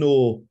I would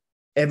know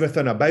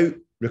everything about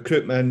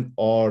recruitment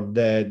or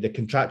the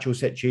contractual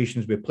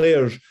situations with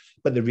players.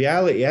 But the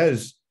reality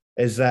is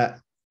that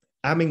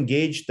I'm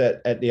engaged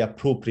at the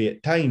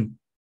appropriate time,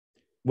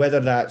 whether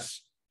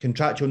that's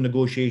contractual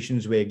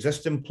negotiations with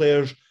existing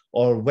players,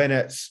 or when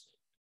it's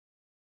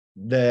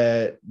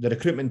the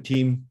recruitment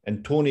team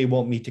and Tony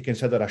want me to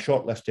consider a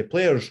short list of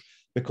players,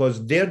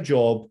 because their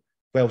job,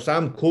 whilst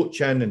I'm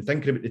coaching and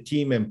thinking about the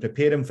team and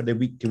preparing for the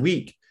week to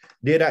week,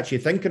 they're actually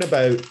thinking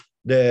about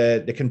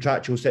the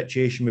contractual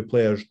situation with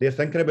players. They're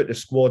thinking about the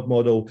squad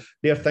model.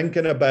 They're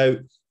thinking about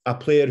a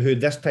player who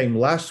this time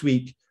last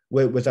week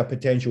was a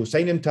potential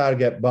signing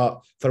target, but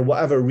for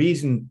whatever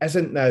reason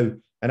isn't now.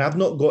 And I've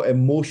not got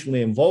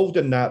emotionally involved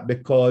in that,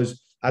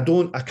 because I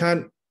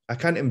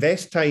can't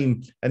invest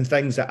time in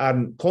things that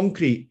aren't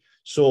concrete.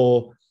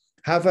 So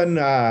having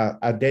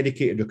a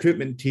dedicated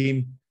recruitment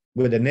team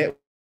with a network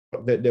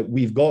that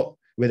we've got,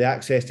 with the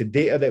access to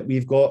data that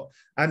we've got,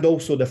 and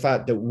also the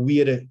fact that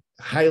we're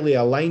highly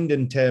aligned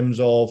in terms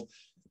of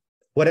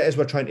what it is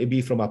we're trying to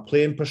be from a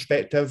playing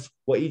perspective,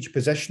 what each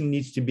position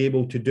needs to be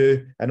able to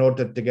do in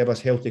order to give us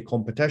healthy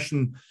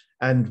competition,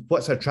 and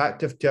what's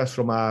attractive to us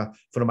from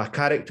a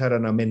character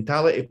and a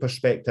mentality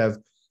perspective.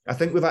 I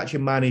think we've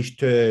actually managed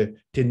to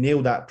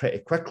nail that pretty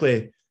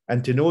quickly,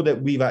 and to know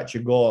that we've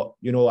actually got,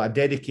 you know, a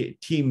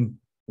dedicated team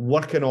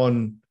working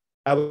on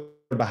our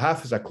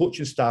behalf as a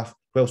coaching staff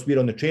whilst we're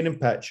on the training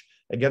pitch.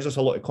 It gives us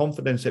a lot of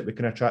confidence that we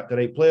can attract the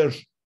right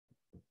players.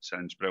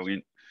 Sounds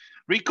brilliant.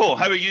 Rico,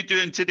 how are you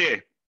doing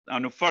today?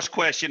 And the first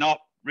question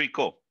up,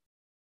 Rico.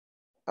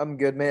 I'm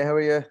good, mate. How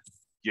are you?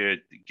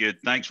 Good.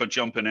 Thanks for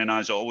jumping in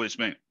as always,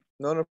 mate.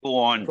 No Go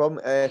on. Problem.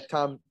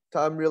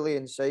 Tam, really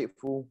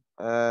insightful.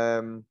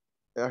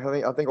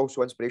 I think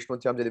also inspirational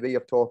in terms of the way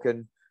you're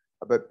talking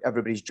about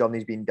everybody's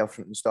journeys being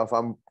different and stuff.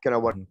 I'm kind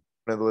of one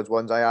of those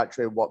ones. I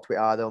actually worked with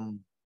Adam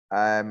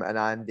and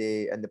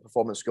Andy in the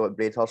performance school at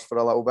Braidhurst for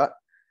a little bit.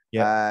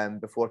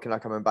 before kind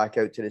of coming back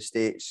out to the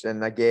States.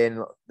 And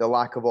again, the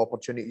lack of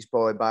opportunities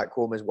probably back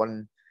home is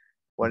one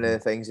of the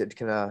things that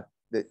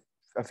that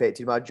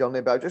affected my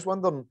journey. But I was just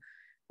wondering,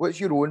 what's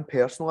your own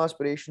personal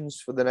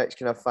aspirations for the next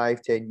kind of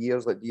 5-10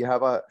 years? Like, do you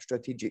have a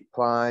strategic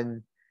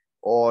plan,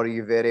 or are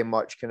you very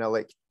much kind of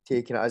like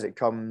taking it as it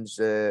comes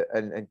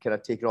and kind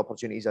of taking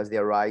opportunities as they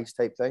arise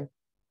type thing?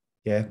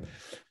 Yeah,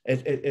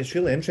 it's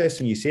really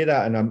interesting you say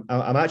that, and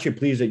I'm actually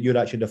pleased that you're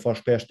actually the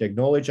first person to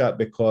acknowledge that,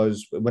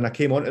 because when I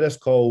came onto this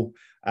call,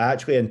 I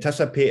actually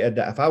anticipated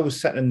that if I was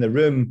sitting in the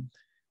room,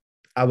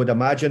 I would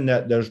imagine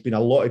that there's been a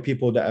lot of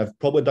people that have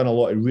probably done a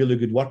lot of really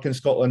good work in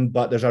Scotland,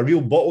 but there's a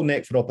real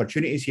bottleneck for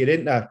opportunities here,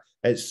 isn't there?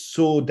 It's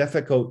so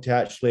difficult to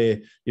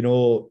actually,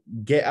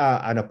 get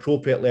an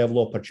appropriate level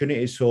of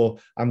opportunity. So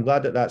I'm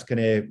glad that that's kind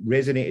of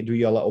resonated with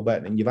you a little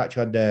bit, and you've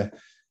actually had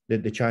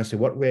the chance to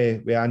work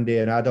with Andy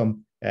and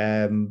Adam.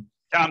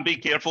 Can't be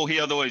careful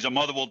here though. He's a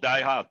Motherwell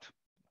diehard,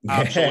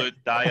 absolute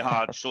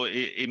diehard. So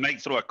he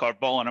might throw a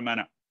curveball in a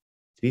minute.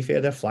 To be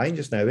fair, they're flying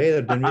just now.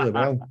 They're doing really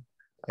well.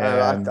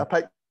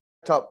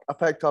 I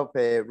picked up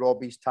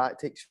Robbie's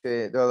tactics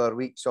the other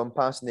week, so I'm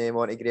passing them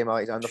on to Graham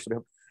Alexander.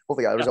 So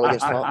hopefully get a result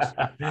against Hearts.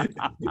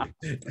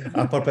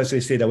 I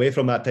purposely stayed away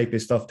from that type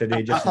of stuff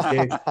today, just in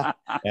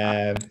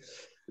case.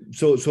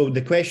 So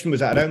the question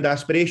was around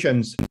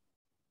aspirations.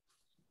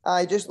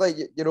 Just like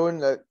your own,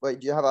 like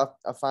do you have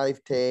a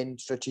 5-10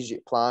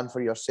 strategic plan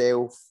for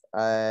yourself,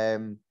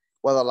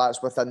 whether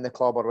that's within the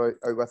club or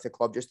out with the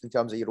club, just in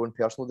terms of your own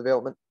personal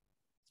development?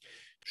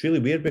 It's really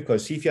weird,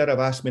 because see if you had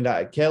asked me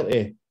that at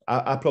Kelty,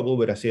 I probably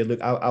would have said,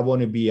 look, I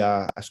want to be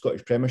a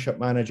Scottish Premiership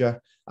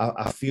manager.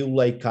 I feel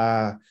like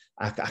I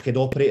could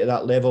operate at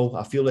that level.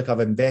 I feel like I've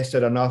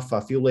invested enough.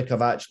 I feel like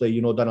I've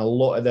actually, done a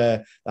lot of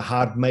the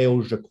hard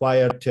miles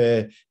required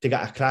to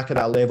get a crack at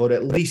that level, or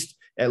at least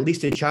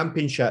a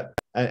championship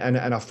and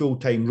a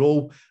full-time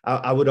role.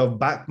 I would have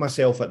backed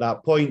myself at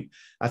that point.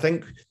 I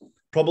think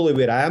probably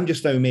where I am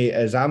just now, mate,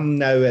 is I'm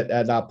now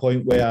at that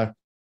point where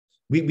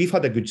we've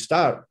had a good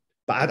start,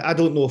 but I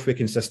don't know if we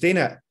can sustain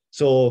it.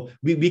 So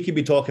we could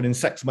be talking in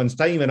 6 months'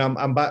 time, and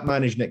I'm back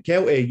managing at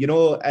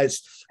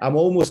Kelty. I'm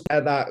almost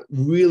at that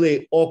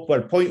really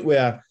awkward point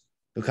where,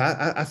 look,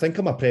 I think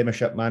I'm a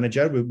Premiership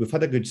manager. We've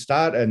had a good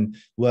start, and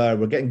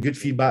we're getting good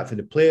feedback from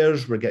the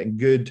players. We're getting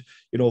good,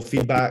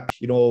 feedback,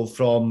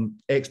 from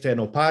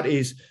external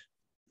parties.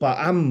 But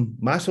I'm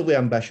massively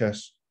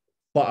ambitious.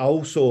 But I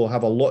also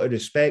have a lot of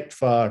respect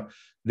for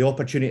the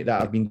opportunity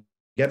that I've been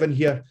given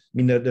here. I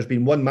mean, there's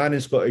been one man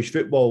in Scottish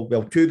football,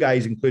 well, two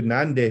guys, including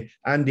Andy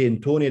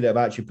and Tony, that have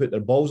actually put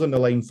their balls on the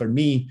line for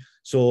me.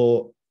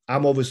 So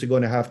I'm obviously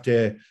going to have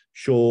to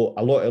show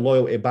a lot of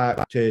loyalty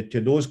back to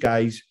those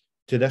guys,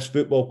 to this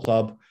football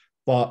club.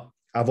 But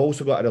I've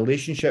also got a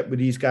relationship with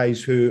these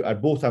guys who are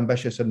both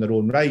ambitious in their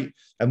own right.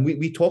 And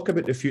we talk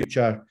about the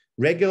future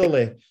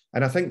regularly.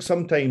 And I think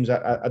sometimes,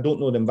 I don't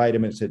know the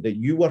environments that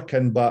you work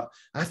in, but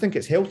I think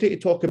it's healthy to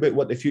talk about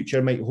what the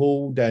future might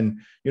hold. And,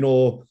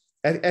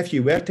 if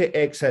you were to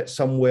exit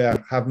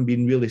somewhere having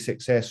been really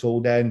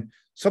successful, then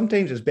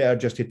sometimes it's better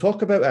just to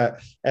talk about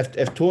it.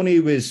 If Tony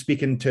was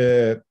speaking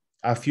to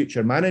a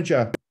future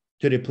manager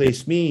to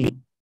replace me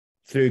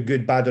through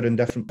good, bad or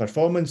indifferent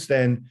performance,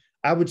 then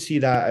I would see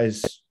that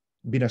as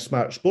being a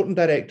smart sporting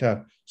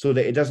director, so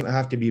that it doesn't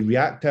have to be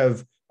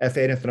reactive if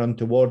anything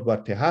untoward were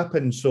to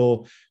happen.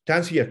 So to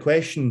answer your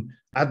question,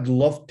 I'd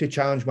love to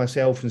challenge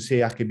myself and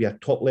say I could be a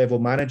top level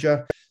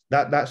manager.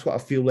 That's what I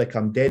feel like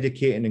I'm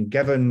dedicating and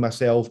giving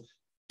myself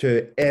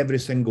to every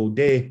single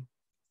day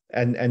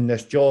in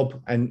this job,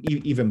 and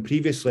even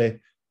previously.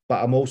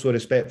 But I'm also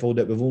respectful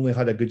that we've only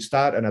had a good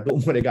start, and I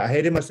don't want to get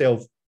ahead of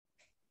myself.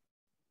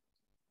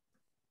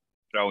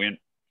 Brilliant.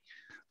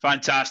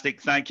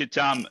 Fantastic. Thank you,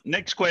 Tam.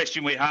 Next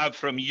question we have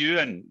from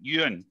Ewan.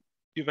 Ewan,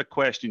 you have a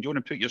question. Do you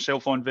want to put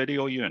yourself on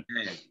video, Ewan?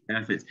 Yeah,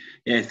 perfect.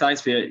 Yeah, thanks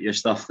for your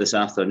stuff this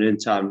afternoon,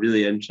 Tam.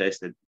 Really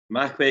interested.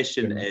 My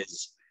question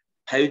is,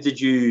 how did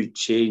you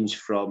change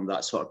from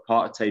that sort of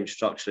part-time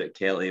structure at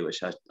Kelty,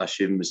 which I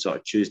assume was sort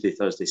of Tuesday,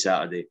 Thursday,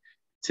 Saturday,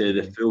 to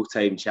the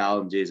full-time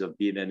challenges of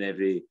being in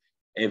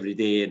every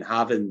day and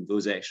having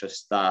those extra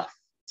staff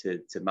to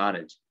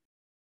manage?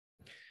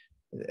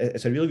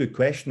 It's a really good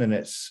question, and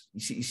it's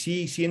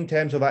see in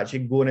terms of actually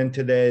going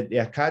into the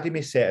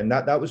academy setting,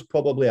 that was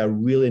probably a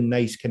really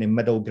nice kind of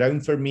middle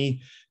ground for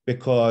me,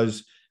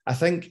 because I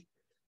think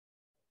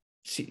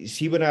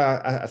when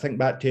I think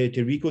back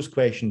to Rico's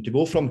question, to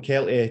go from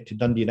Kelty to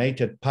Dundee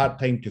United,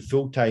 part-time to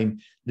full-time,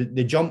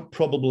 the jump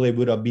probably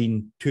would have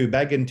been too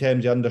big in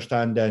terms of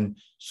understanding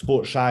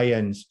sports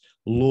science,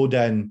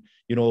 loading,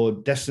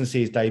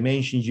 distances,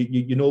 dimensions.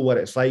 You know what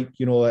it's like,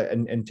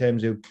 in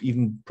terms of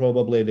even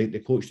probably the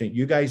coaching that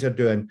you guys are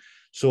doing.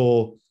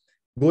 So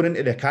going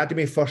into the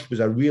academy first was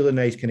a really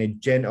nice kind of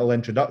gentle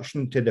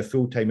introduction to the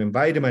full-time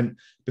environment,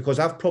 because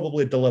I've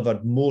probably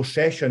delivered more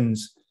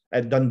sessions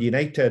at Dundee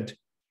United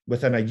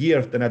within a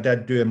year than I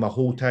did doing my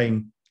whole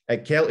time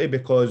at Kelty,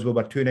 because we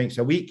were 2 nights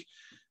a week.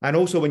 And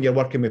also when you're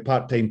working with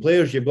part-time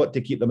players, you've got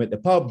to keep them at the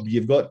pub.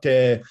 You've got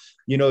to,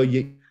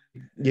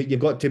 you've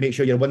got to make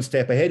sure you're one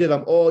step ahead of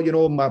them. Oh, you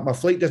know, my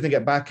flight doesn't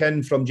get back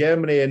in from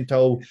Germany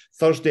until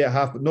Thursday at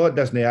half. No, it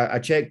doesn't. I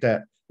checked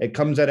it. It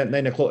comes in at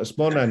 9 o'clock this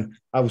morning.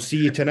 I'll see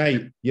you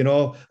tonight. You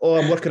know, oh,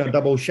 I'm working a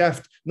double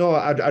shift. No,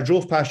 I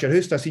drove past your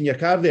house. I seen your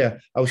car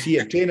there. I'll see you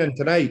at training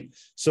tonight.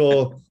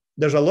 So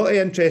there's a lot of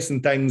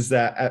interesting things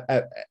that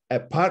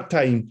at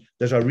part-time,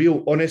 there's a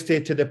real honesty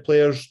to the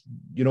players.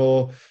 You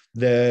know,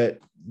 they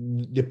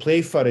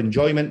play for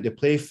enjoyment. They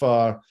play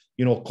for,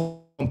 you know,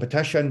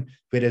 competition,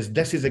 whereas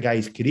this is the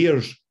guys'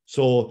 careers.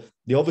 So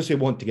they obviously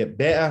want to get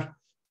better.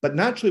 But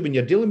naturally, when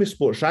you're dealing with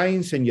sports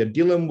science and you're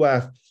dealing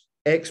with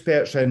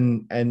experts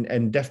in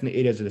different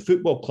areas of the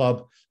football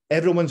club,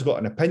 everyone's got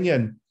an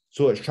opinion.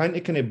 So it's trying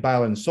to kind of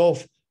balance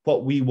off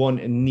what we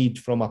want and need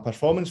from a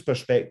performance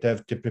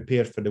perspective to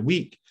prepare for the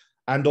week,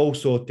 and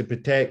also to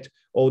protect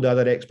all the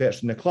other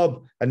experts in the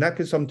club. And that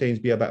can sometimes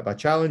be a bit of a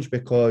challenge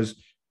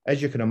because, as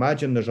you can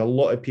imagine, there's a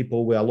lot of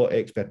people with a lot of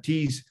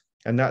expertise,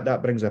 and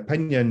that brings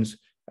opinions.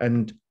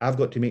 And I've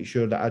got to make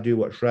sure that I do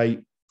what's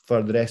right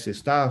for the rest of the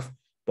staff,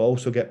 but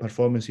also get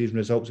performances and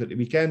results at the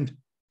weekend.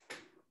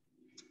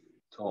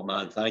 Oh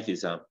man, thank you,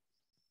 Sam.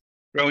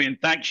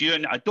 Brilliant, thanks you.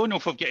 And I don't know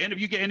if I've got any of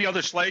you any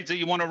other slides that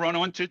you want to run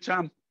on to,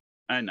 Tam?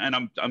 And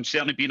I'm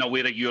certainly being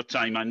aware of your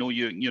time. I know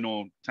you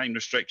know time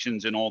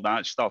restrictions and all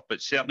that stuff,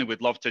 but certainly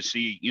would love to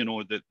see, you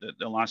know, the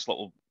last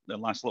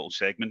little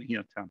segment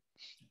here, Tam.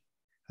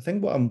 I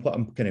think what I'm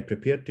kind of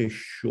prepared to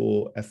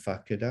show, if I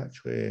could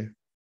actually,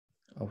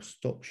 I'll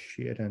stop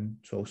sharing.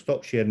 So I'll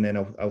stop sharing, then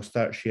I'll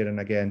start sharing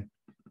again.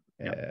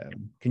 Yep.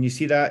 Can you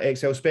see that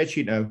Excel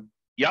spreadsheet now?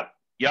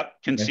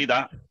 Yep, can see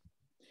that.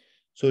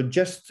 So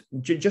just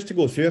to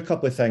go through a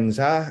couple of things,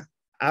 I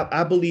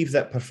believe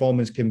that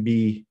performance can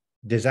be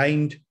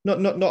designed, not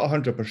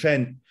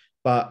 100%,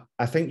 but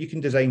I think you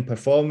can design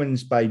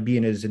performance by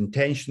being as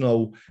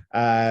intentional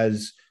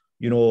as,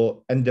 you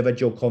know,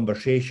 individual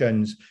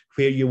conversations,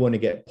 where you want to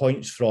get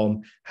points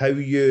from, how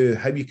you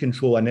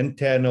control an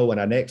internal and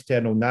an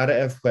external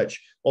narrative,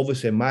 which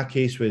obviously in my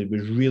case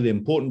was really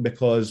important,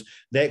 because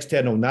the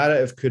external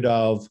narrative could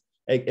have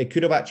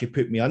actually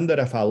put me under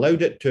if I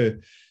allowed it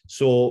to.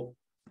 So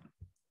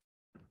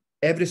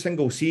every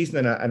single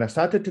season, and I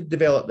started to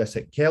develop this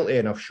at Kelty,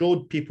 and I've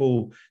showed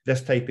people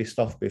this type of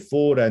stuff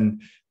before,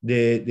 and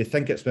they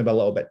think it's maybe a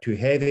little bit too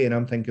heavy, and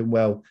I'm thinking,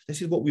 well,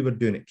 this is what we were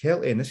doing at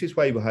Kelty, and this is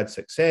why we had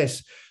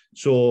success.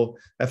 So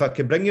if I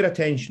could bring your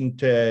attention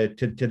to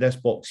this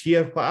box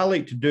here, what I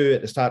like to do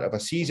at the start of a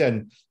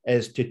season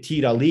is to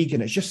tier a league,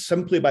 and it's just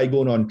simply by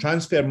going on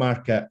Transfer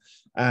Market,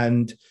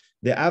 and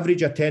the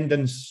average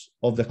attendance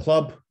of the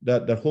club,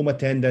 their home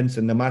attendance,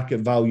 and the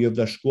market value of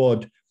their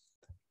squad,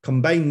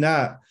 combine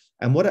that.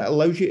 And what it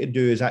allows you to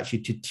do is actually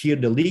to tier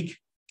the league.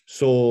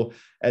 So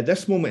at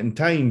this moment in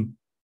time,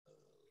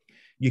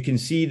 you can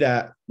see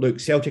that,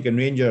 look, Celtic and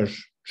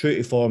Rangers, true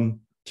to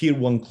form, tier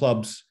 1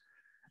 clubs.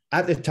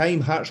 At the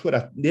time, Hearts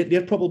were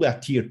they're probably a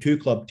tier 2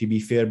 club, to be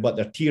fair, but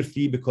they're tier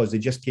 3 because they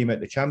just came out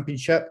the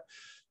Championship.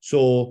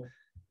 So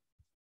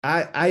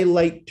I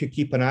like to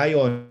keep an eye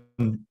on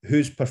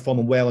who's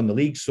performing well in the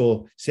league.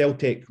 So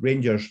Celtic,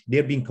 Rangers,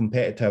 they're being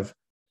competitive.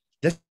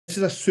 This is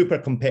a super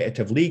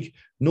competitive league.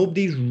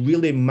 Nobody's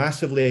really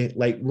massively,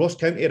 like Ross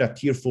County are a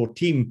tier 4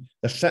 team.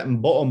 They're sitting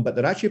bottom, but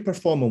they're actually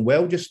performing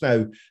well just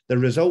now. The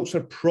results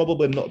are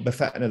probably not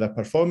befitting of their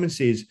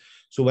performances.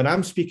 So when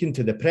I'm speaking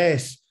to the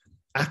press,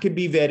 I could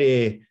be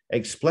very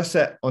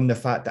explicit on the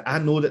fact that I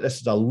know that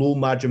this is a low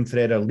margin for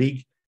error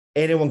league.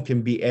 Anyone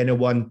can beat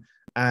anyone.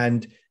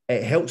 And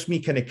it helps me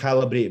kind of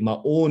calibrate my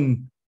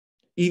own,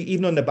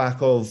 even on the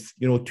back of,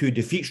 you know, 2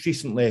 defeats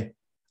recently.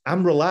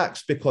 I'm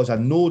relaxed because I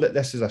know that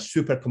this is a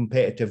super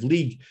competitive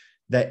league,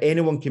 that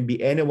anyone can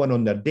beat anyone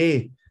on their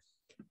day.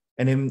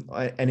 And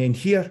in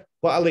here,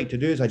 what I like to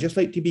do is I just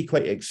like to be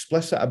quite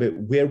explicit about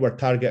where we're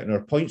targeting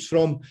our points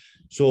from.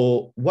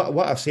 So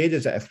what I've said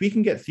is that if we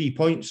can get 3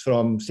 points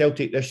from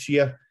Celtic this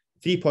year,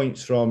 3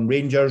 points from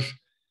Rangers,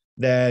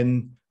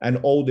 then, and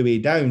all the way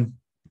down.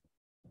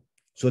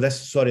 So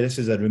this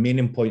is the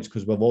remaining points,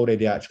 because we've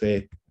already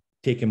actually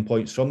taken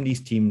points from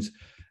these teams.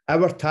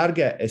 Our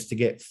target is to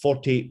get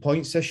 48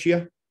 points this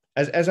year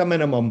as a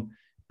minimum,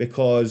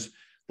 because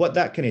what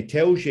that kind of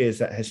tells you is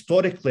that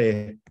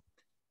historically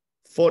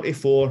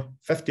 44,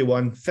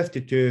 51,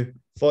 52,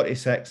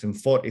 46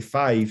 and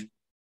 45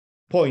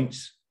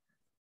 points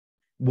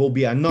will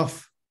be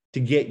enough to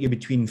get you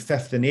between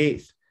 5th and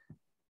 8th.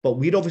 But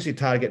we're obviously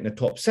targeting the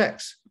top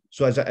 6.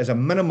 So as a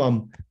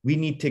minimum, we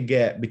need to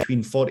get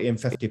between 40 and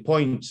 50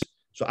 points.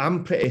 So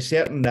I'm pretty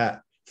certain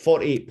that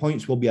 48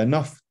 points will be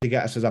enough to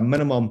get us as a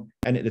minimum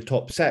into the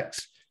top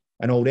 6.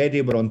 And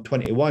already we're on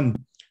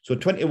 21. So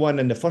 21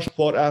 in the first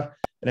quarter.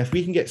 And if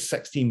we can get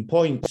 16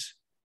 points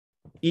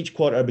each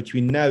quarter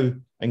between now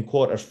and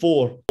quarter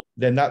 4,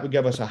 then that would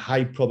give us a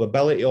high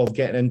probability of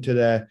getting into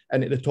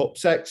the top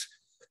 6.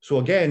 So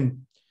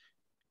again,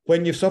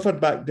 when you've suffered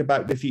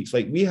back-to-back defeats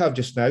like we have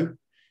just now,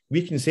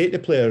 we can say to the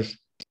players,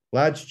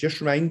 lads,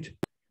 just mind,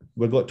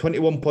 we've got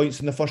 21 points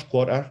in the first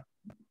quarter.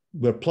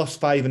 We're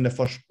 +5 in the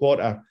first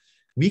quarter.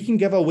 We can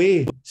give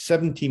away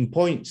 17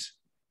 points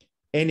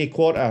any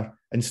quarter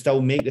and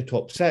still make the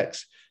top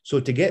 6. So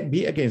to get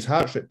beat against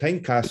Hearts at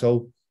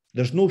Tynecastle,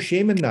 there's no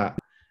shame in that.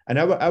 And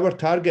our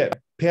target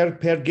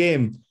per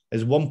game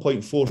is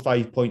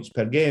 1.45 points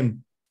per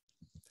game.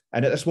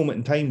 And at this moment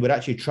in time, we're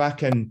actually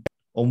tracking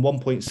on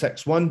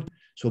 1.61.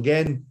 So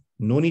again,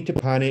 no need to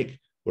panic.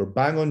 We're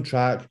bang on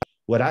track.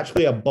 We're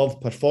actually above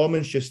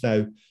performance just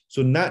now.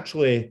 So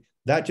naturally,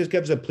 that just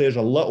gives the players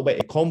a little bit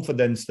of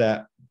confidence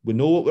that we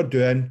know what we're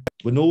doing.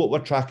 We know what we're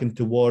tracking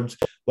towards.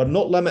 We're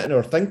not limiting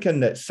our thinking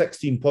that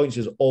 16 points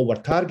is all we're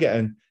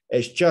targeting.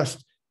 It's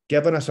just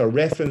giving us a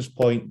reference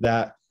point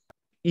that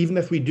even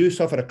if we do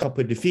suffer a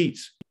couple of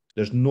defeats,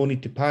 there's no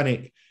need to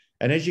panic.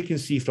 And as you can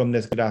see from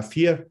this graph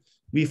here,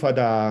 we've had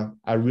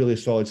a really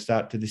solid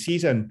start to the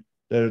season.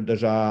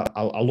 There's a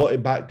lot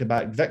of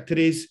back-to-back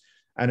victories,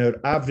 and our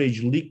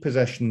average league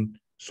position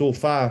so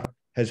far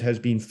has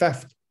been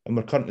 5th, and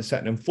we're currently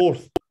sitting in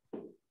 4th.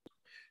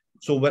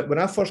 So when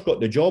I first got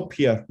the job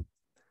here,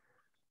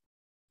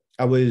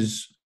 I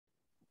was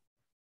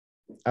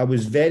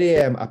very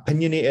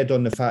opinionated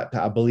on the fact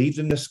that I believed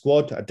in the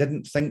squad. I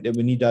didn't think that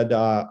we needed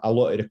a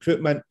lot of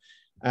recruitment.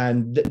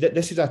 And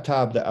this is a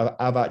tab that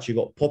I've actually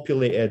got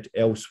populated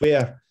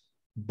elsewhere,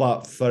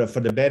 but for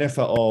the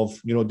benefit of,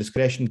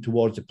 discretion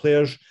towards the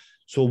players.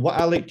 So what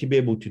I like to be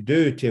able to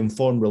do to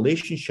inform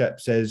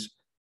relationships is,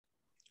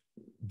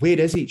 where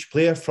is each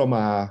player from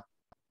a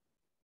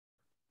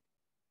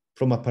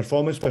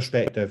performance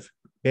perspective?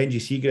 Benji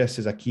Siegrist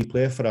is a key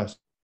player for us.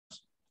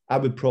 I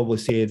would probably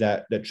say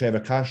that Trevor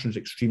Carson is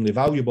extremely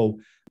valuable.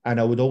 And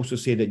I would also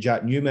say that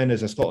Jack Newman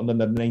is a Scotland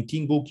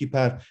under-19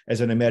 goalkeeper,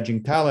 is an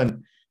emerging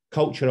talent.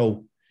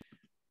 Cultural,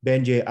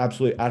 Benji,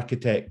 absolute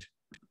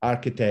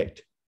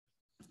architect.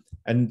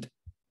 And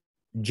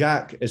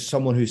Jack is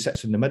someone who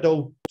sits in the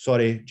middle.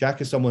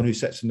 Jack is someone who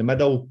sits in the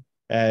middle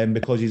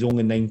because he's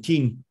only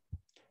 19.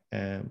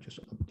 Just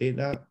update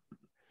that.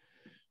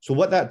 So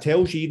what that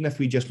tells you, even if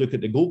we just look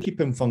at the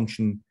goalkeeping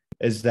function,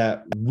 is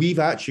that we've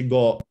actually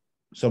got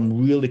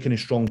some really kind of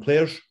strong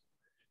players.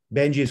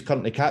 Benji is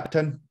currently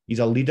captain. He's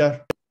a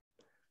leader.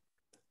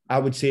 I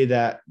would say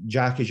that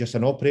Jack is just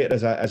an operator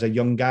as a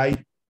young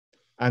guy.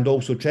 And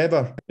also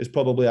Trevor is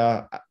probably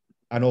an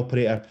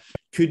operator.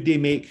 Could they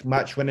make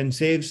match-winning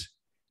saves?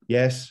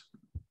 Yes.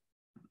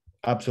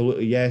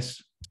 Absolutely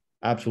yes.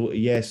 Absolutely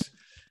yes.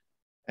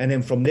 And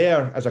then from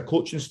there, as a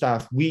coaching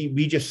staff,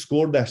 we just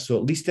scored this. So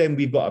at least then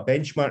we've got a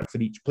benchmark for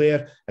each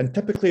player. And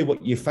typically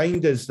what you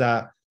find is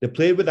that the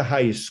player with the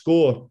highest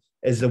score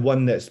is the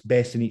one that's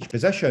best in each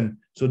position.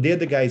 So they're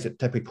the guys that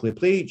typically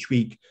play each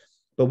week.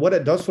 But what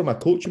it does from a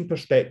coaching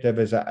perspective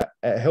is that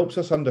it helps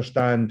us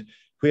understand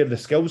where the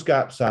skills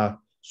gaps are.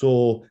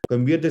 So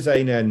when we're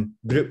designing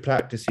group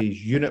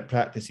practices, unit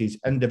practices,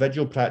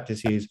 individual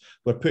practices,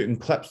 we're putting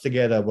clips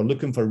together, we're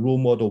looking for role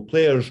model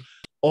players.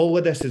 All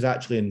of this is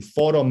actually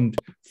informed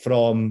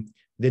from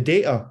the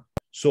data.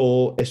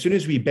 So as soon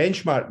as we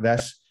benchmark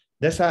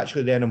this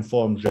actually then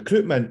informs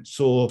recruitment.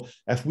 So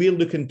if we're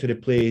looking to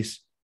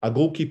replace a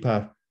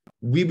goalkeeper,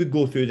 we would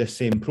go through the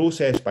same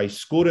process by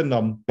scoring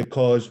them,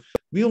 because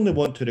we only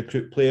want to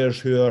recruit players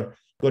who are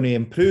going to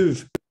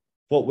improve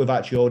what we've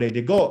actually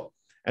already got.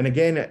 And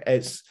again,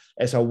 it's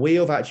a way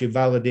of actually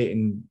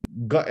validating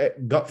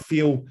gut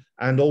feel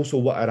and also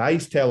what our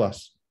eyes tell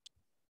us.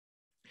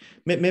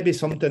 Maybe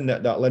something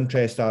that'll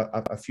interest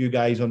a few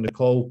guys on the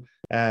call.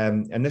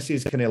 And this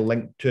is kind of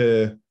linked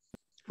to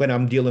when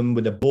I'm dealing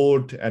with the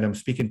board and I'm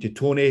speaking to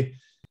Tony.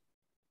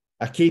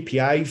 A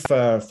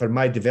KPI for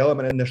my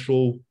development in this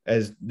role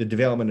is the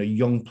development of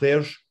young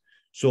players.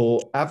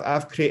 So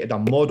I've created a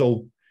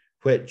model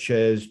which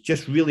is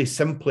just really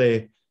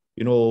simply,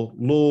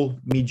 low,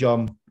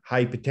 medium,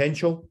 high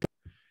potential,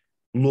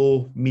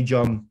 low,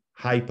 medium,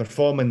 high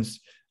performance.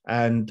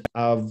 And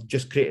I've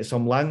just created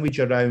some language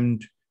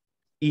around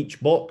each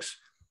box.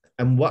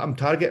 And what I'm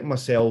targeting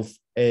myself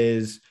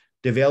is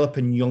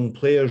developing young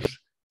players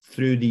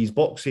through these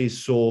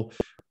boxes. So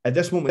at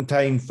this moment in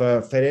time,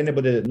 for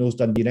anybody that knows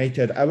Dundee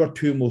United, our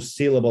two most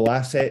saleable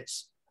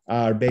assets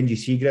are Benji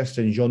Siegrist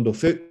and Jean-Do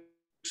Fuchs.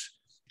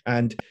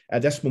 And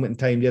at this moment in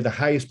time, they're the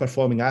highest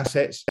performing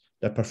assets.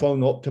 They're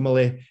performing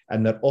optimally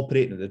and they're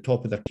operating at the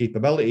top of their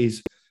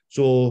capabilities.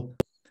 So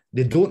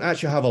they don't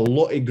actually have a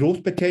lot of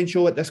growth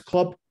potential at this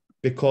club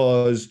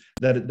because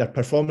they're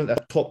performing at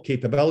their top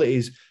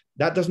capabilities.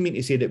 That doesn't mean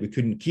to say that we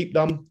couldn't keep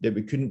them, that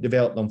we couldn't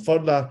develop them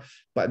further.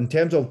 But in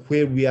terms of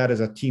where we are as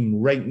a team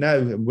right now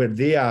and where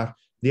they are,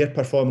 they're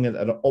performing at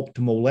an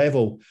optimal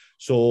level.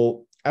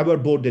 So our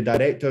board of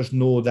directors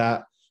know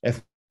that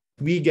if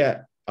we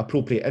get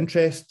appropriate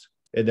interest,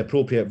 the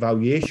appropriate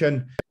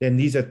valuation, then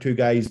these are two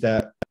guys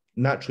that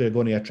naturally are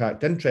going to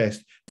attract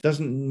interest.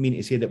 Doesn't mean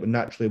to say that we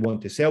naturally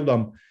want to sell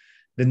them.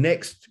 The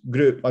next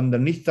group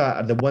underneath that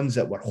are the ones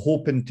that we're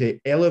hoping to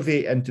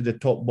elevate into the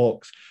top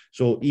box.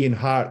 So Ian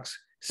Harks,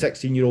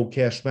 16-year-old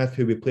Kerr Smith,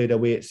 who we played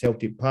away at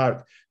Celtic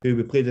Park, who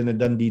we played in the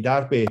Dundee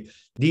Derby.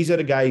 These are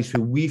the guys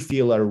who we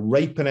feel are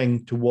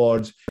ripening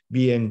towards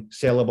being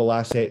sellable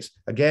assets.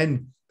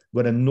 Again,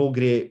 we're in no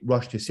great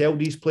rush to sell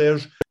these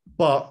players,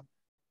 but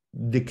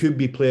they could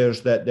be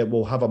players that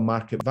will have a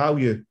market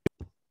value.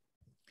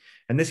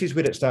 And this is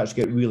where it starts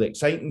to get really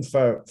exciting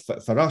for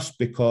us,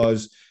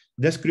 because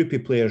this group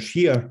of players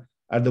here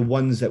are the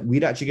ones that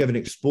we're actually giving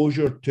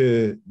exposure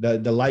to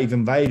the live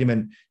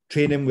environment,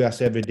 training with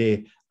us every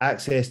day,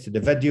 access to the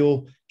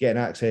video,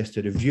 getting access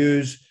to the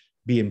views,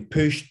 being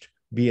pushed,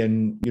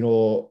 being,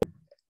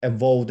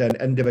 involved in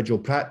individual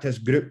practice,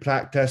 group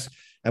practice.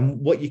 And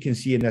what you can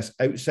see in this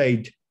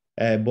outside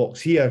box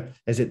here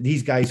is that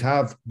these guys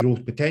have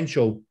growth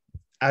potential,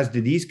 as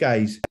do these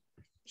guys.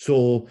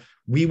 So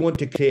we want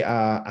to create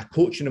a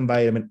coaching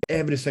environment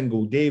every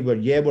single day where,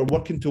 we're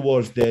working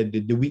towards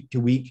the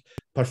week-to-week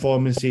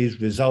performances,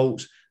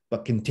 results,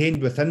 but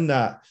contained within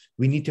that,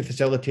 we need to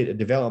facilitate the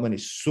development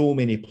of so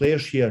many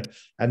players here.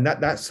 And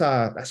that's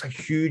a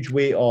huge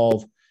weight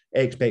of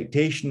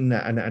expectation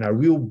and a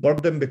real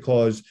burden,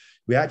 because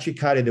we actually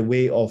carry the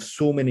weight of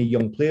so many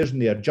young players in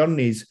their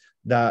journeys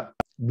that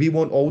we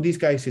want all these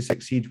guys to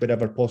succeed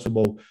wherever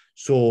possible.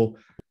 So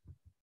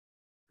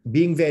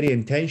being very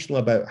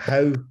intentional about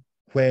how,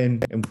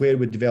 when and where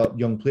we develop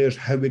young players,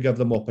 how we give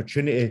them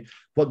opportunity,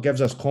 what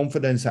gives us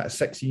confidence that a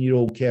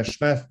 16-year-old Kerr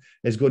Smith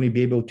is going to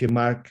be able to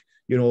mark,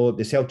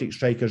 the Celtic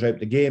strikers out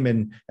the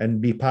game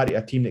and be part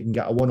of a team that can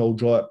get a 1-1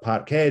 draw at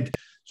Parkhead.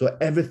 So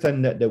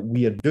everything that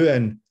we are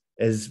doing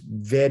is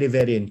very,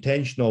 very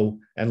intentional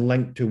and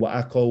linked to what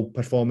I call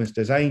performance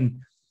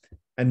design.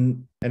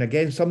 And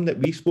again, something that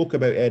we spoke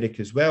about, Eric,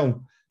 as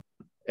well,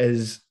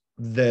 is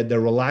the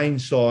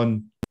reliance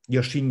on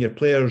your senior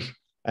players.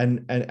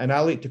 And I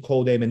like to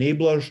call them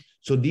enablers.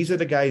 So these are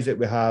the guys that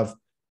we have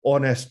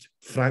honest,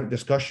 frank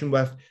discussion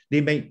with.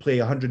 They might play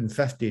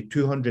 150,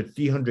 200,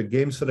 300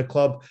 games for the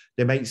club.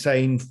 They might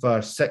sign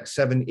for 6,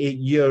 7, 8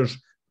 years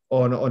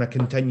on a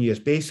continuous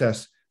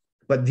basis.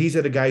 But these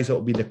are the guys that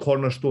will be the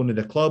cornerstone of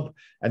the club,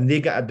 and they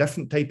get a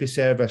different type of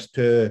service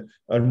to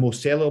our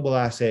most sellable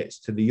assets,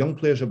 to the young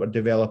players that we're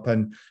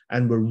developing,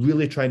 and we're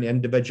really trying to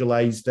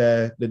individualise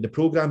the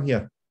programme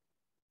here.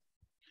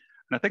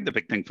 And I think the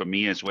big thing for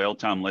me as well,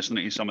 Tam,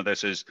 listening to some of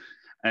this is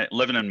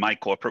living in my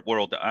corporate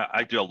world,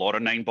 I do a lot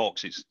of 9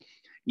 boxes,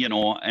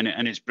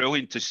 and it's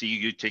brilliant to see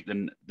you take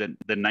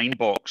the 9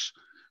 box,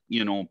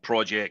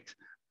 project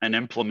and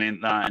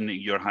implement that in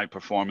your high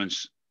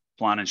performance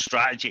plan and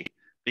strategy.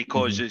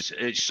 Because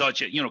it's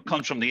such a, it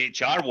comes from the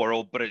HR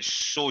world, but it's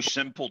so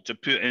simple to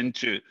put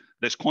into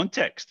this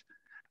context.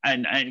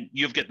 And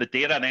you've got the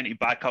data then to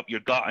back up your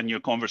gut and your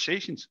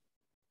conversations.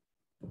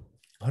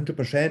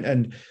 100%.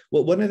 And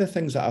one of the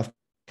things that I've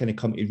kind of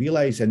come to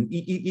realise, and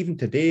even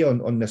today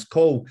on this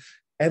call,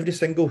 every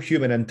single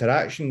human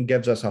interaction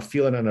gives us a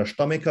feeling in our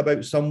stomach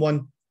about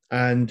someone.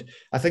 And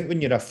I think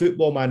when you're a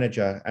football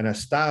manager and a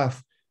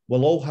staff,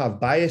 we'll all have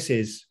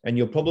biases, and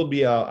you'll probably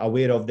be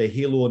aware of the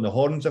halo and the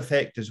horns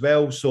effect as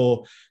well.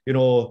 So,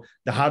 the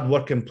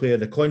hard-working player,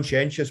 the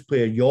conscientious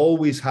player, you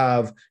always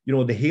have,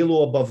 the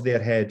halo above their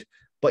head.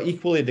 But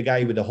equally, the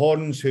guy with the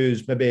horns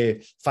who's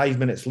maybe 5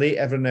 minutes late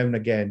every now and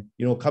again,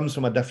 comes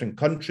from a different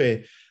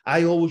country.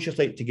 I always just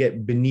like to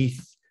get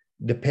beneath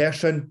the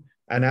person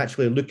and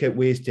actually look at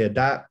ways to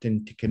adapt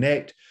and to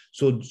connect.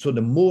 So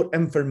the more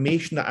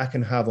information that I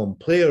can have on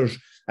players,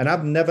 and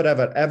I've never,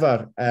 ever,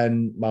 ever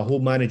in my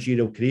whole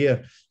managerial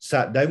career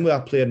sat down with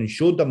a player and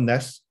showed them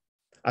this.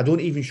 I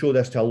don't even show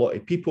this to a lot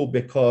of people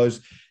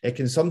because it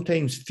can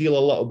sometimes feel a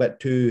little bit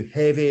too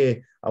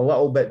heavy, a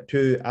little bit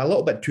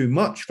too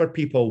much for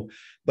people.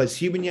 But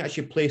see, when you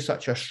actually place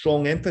such a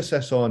strong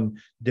emphasis on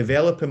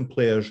developing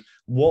players,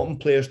 wanting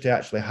players to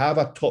actually have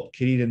a top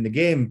career in the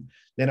game,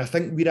 then I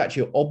think we're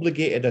actually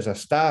obligated as a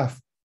staff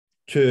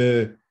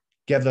to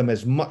give them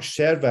as much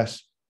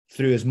service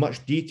through as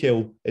much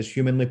detail as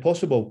humanly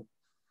possible.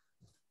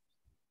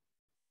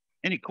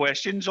 Any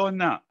questions on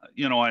that?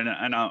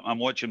 And I'm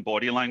watching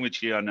body language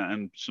here,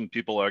 and some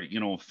people are,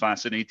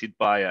 fascinated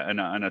by it,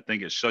 and I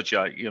think it's such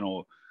a,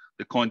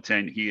 the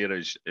content here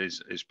is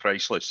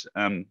priceless.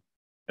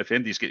 If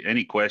anybody's got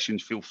any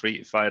questions, feel free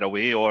to fire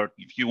away, or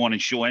if you want to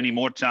show any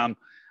more, Tam,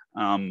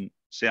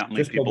 certainly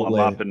just people are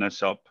lapping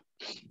this up.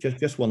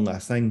 Just one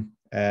last thing.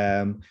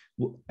 And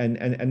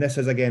this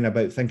is again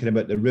about thinking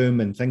about the room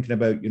and thinking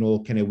about,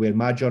 kind of where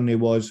my journey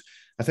was.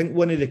 I think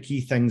one of the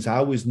key things I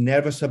was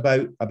nervous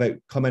about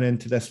coming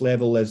into this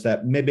level is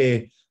that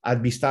maybe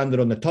I'd be standing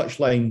on the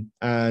touchline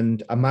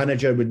and a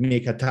manager would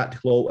make a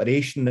tactical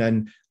alteration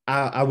and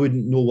I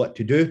wouldn't know what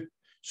to do.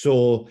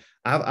 So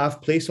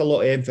I've placed a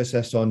lot of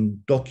emphasis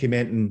on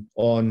documenting,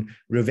 on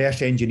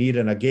reverse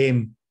engineering a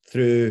game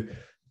through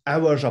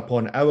hours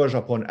upon hours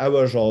upon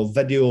hours of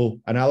video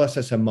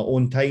analysis in my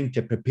own time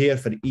to prepare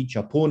for each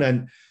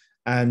opponent.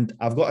 And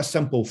I've got a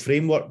simple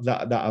framework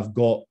that I've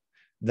got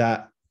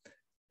that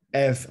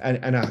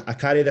I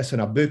carry this in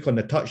a book on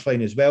the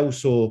touchline as well.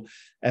 So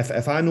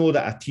if I know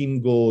that a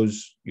team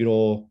goes,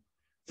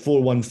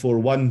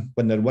 4-1-4-1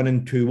 when they're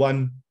winning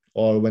 2-1,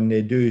 or when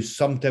they do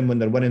something when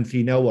they're winning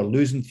 3-0 or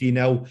losing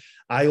 3-0,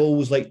 I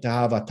always like to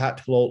have a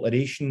tactical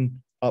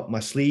alteration up my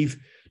sleeve.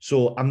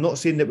 So I'm not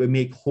saying that we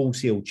make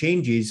wholesale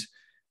changes,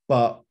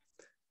 but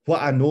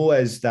what I know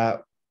is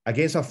that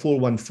against a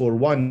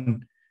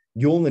 4-1-4-1,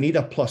 you only need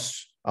a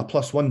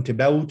plus one to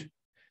build.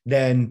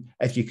 Then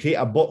if you create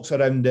a box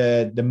around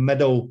the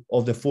middle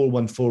of the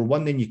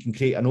 4-1-4-1, then you can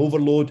create an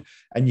overload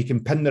and you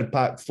can pin their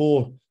back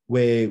four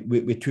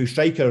with two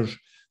strikers.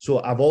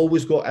 So I've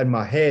always got in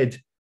my head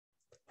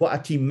what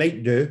a team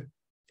might do,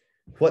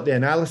 what the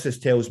analysis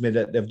tells me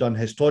that they've done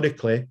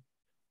historically,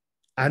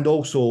 and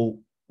also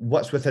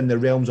what's within the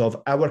realms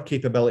of our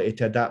capability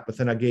to adapt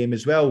within a game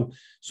as well.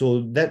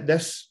 So that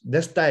this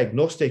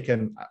diagnostic,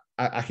 and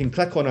I can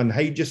click on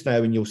hide just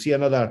now and you'll see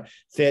another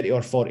 30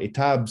 or 40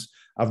 tabs.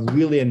 I've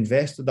really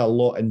invested a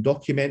lot in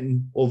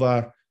documenting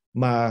over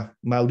my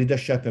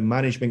leadership and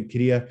management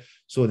career,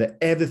 so that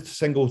every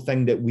single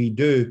thing that we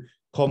do,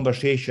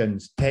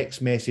 conversations,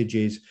 text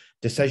messages,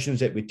 decisions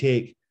that we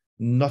take,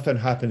 nothing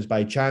happens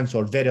by chance,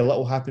 or very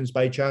little happens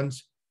by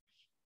chance.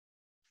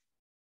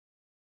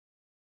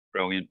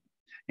 Brilliant.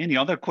 Any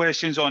other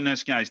questions on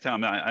this, guys?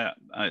 Tam,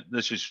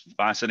 this is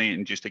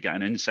fascinating just to get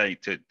an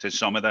insight to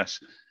some of this.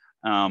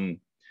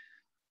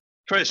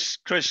 Chris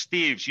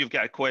Steves, you've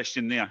got a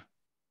question there.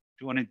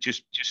 Do you want to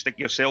just stick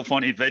yourself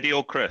onto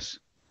video, Chris?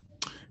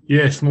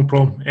 Yes, no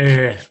problem.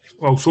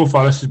 Well, so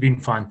far this has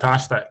been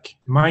fantastic.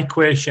 My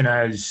question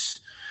is,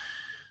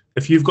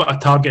 if you've got a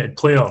targeted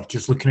player,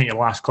 just looking at your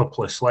last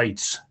couple of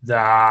slides,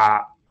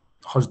 that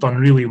has done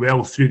really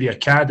well through the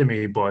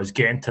academy, but is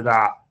getting to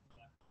that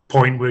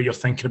point where you're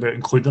thinking about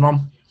including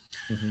him,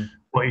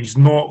 but he's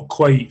not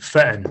quite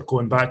fitting,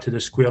 going back to the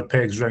square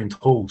pegs round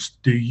holes,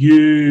 do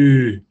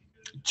you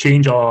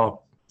change a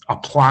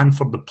plan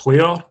for the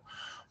player,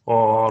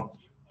 or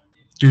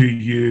do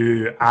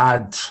you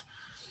kind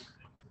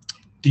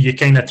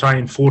of try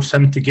and force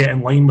him to get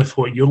in line with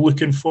what you're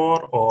looking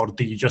for, or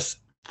do you just,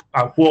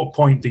 at what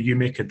point do you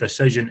make a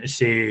decision to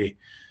say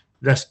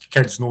this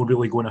kid's not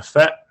really going to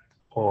fit,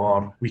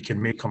 or we can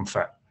make him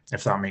fit,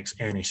 if that makes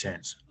any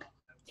sense?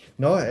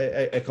 No,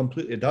 it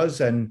completely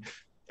does. And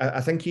I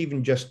think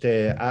even just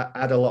to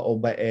add a little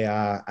bit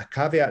of a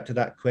caveat to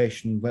that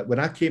question, when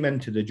I came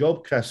into the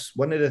job, Chris,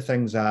 one of the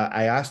things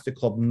I asked the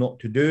club not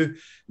to do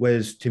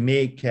was to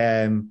make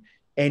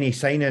any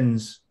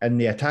signings in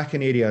the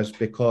attacking areas,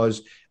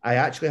 because I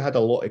actually had a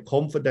lot of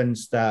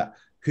confidence that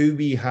who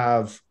we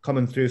have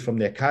coming through from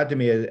the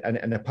academy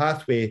and the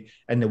pathway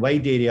in the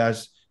wide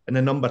areas in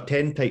the number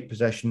 10 type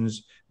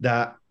positions,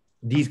 that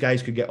these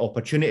guys could get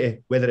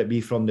opportunity, whether it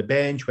be from the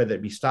bench, whether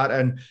it be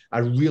starting. I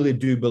really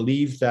do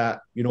believe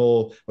that, you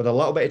know, with a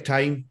little bit of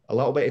time, a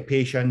little bit of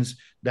patience,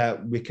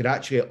 that we could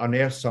actually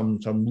unearth some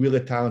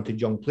really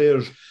talented young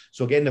players.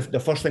 So again, the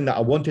first thing that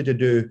I wanted to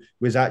do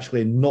was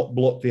actually not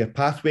block their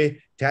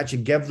pathway, to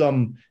actually give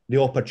them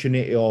the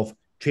opportunity of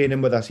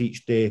training with us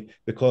each day,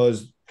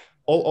 because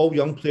all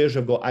young players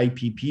have got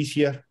IPPs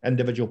here,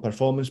 individual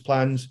performance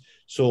plans.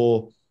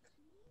 So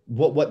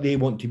what they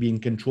want to be in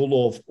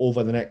control of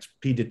over the next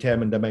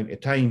predetermined amount of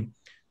time.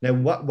 Now,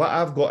 what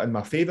I've got in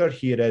my favour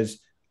here is,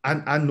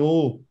 I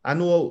know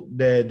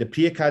the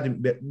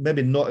pre-academy,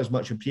 maybe not as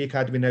much in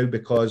pre-academy now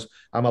because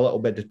I'm a little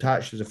bit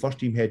detached as a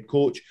first-team head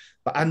coach,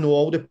 but I know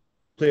all the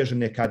players in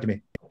the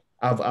academy.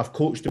 I've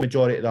coached the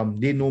majority of them.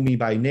 They know me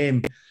by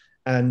name.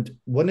 And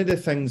one of the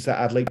things that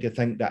I'd like to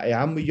think that I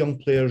am with young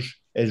players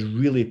is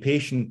really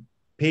patient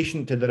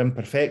to their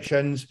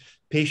imperfections,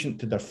 patient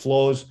to their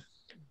flaws.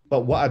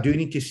 But what I do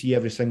need to see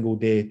every single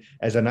day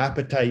is an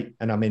appetite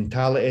and a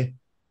mentality.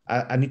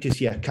 I need to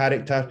see a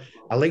character.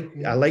 I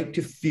like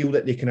to feel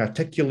that they can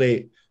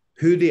articulate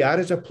who they are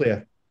as a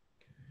player.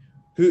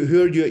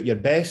 Who are you at your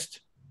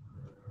best?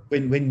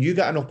 When you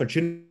get an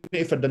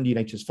opportunity for Dundee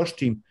United's first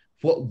team,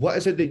 what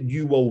is it that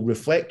you will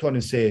reflect on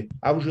and say,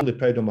 I was really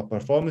proud of my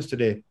performance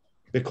today?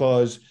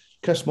 Because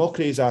Chris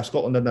Mockery is a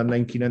Scotland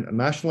under-19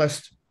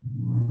 internationalist.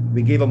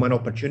 We gave him an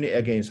opportunity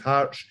against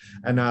Hearts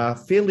in a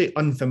fairly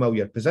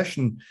unfamiliar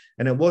position,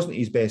 and it wasn't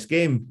his best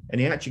game,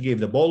 and he actually gave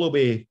the ball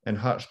away, and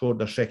Hearts scored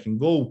their second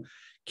goal.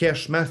 Kerr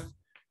Smith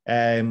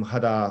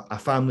had a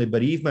family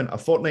bereavement a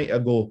fortnight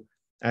ago,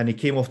 and he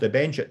came off the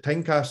bench at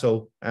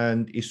Tynecastle,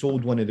 and he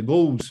sold one of the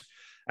goals.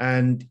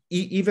 And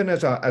even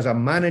as a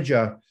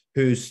manager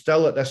who's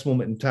still at this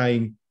moment in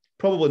time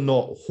probably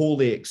not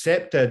wholly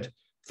accepted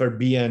for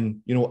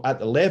being, you know, at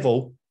the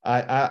level,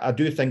 I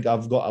do think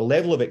I've got a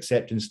level of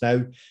acceptance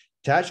now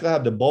to actually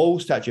have the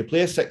balls to actually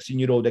play a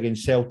 16-year-old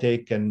against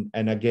Celtic and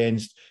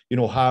against, you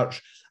know, Hearts,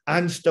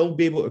 and still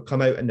be able to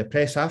come out in the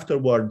press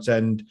afterwards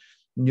and,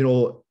 you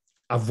know,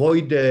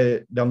 avoid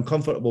the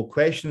uncomfortable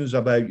questions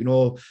about, you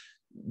know,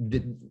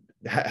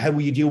 how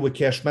will you deal with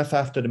Kerr Smith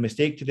after the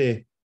mistake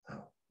today?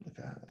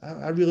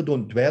 I really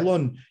don't dwell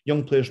on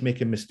young players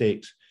making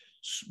mistakes,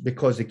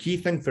 because the key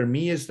thing for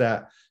me is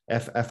that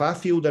if I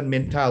feel their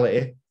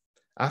mentality,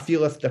 I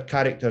feel if their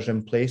character's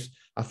in place,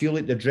 I feel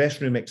like the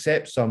dressing room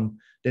accepts them,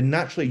 then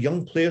naturally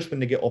young players, when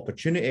they get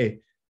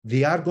opportunity,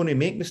 they are going to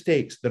make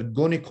mistakes. They're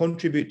going to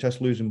contribute to us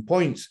losing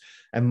points.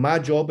 And my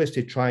job is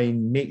to try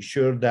and make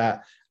sure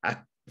that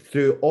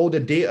through all the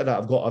data that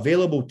I've got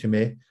available to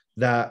me,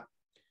 that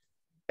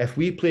if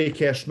we play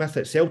Kerr Smith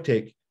at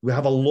Celtic, we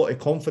have a lot of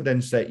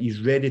confidence that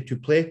he's ready to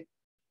play.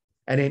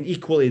 And then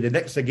equally, the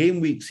next game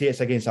week, say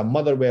it's against a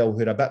Motherwell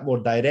who are a bit more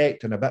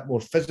direct and a bit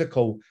more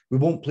physical, we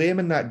won't play them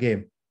in that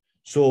game.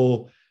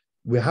 So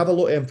we have a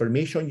lot of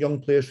information on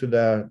young players through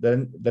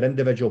their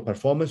individual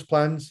performance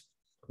plans.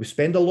 We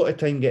spend a lot of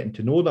time getting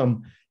to know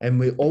them, and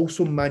we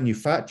also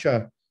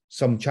manufacture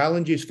some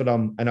challenges for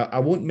them. And I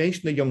won't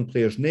mention the young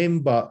player's name,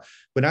 but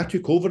when I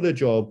took over the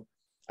job,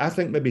 I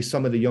think maybe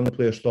some of the young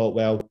players thought,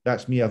 well,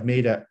 that's me, I've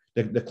made it.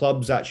 The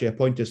club's actually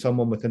appointed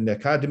someone within the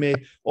academy.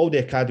 All the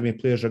academy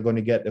players are going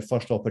to get the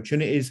first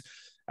opportunities.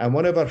 And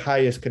one of our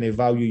highest kind of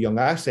value young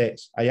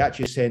assets, I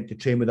actually sent to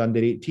train with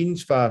under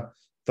 18s for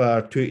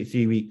 2 to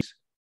 3 weeks.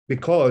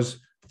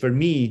 Because for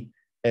me,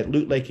 it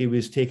looked like he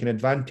was taking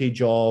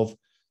advantage of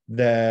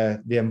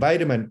the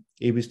environment.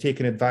 He was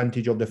taking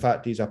advantage of the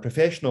fact he's a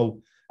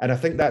professional. And I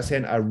think that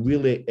sent a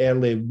really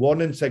early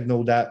warning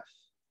signal that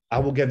I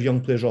will give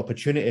young players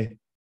opportunity.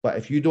 But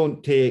if you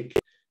don't take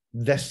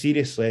this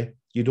seriously,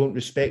 you don't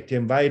respect the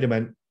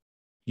environment,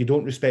 you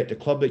don't respect the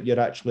club that you're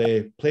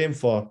actually playing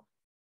for,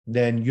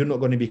 then you're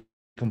not going to be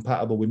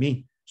compatible with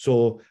me.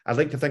 So I'd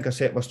like to think I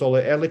set my stall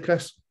out early,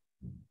 Chris.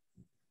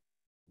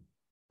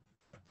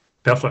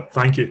 Perfect.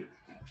 Thank you.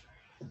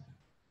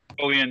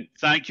 Brilliant.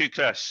 Thank you,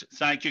 Chris.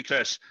 Thank you,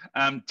 Chris.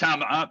 Tam,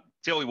 I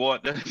tell you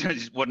what,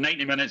 we're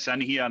 90 minutes in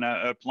here and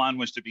our plan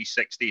was to be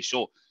 60.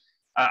 So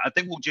I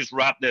think we'll just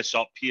wrap this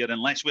up here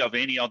unless we have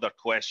any other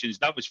questions.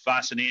 That was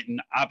fascinating.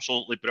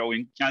 Absolutely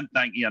brilliant. Can't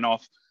thank you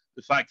enough.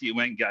 The fact that you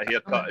went and got a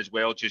haircut as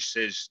well just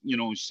says,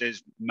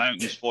 says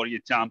mountains for you,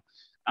 Tam.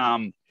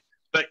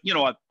 But,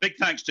 a big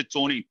thanks to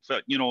Tony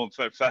for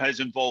his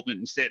involvement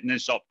in setting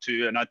this up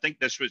too. And I think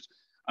this was,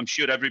 I'm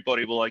sure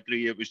everybody will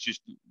agree, it was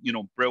just,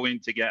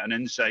 brilliant to get an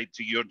insight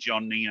to your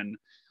journey and,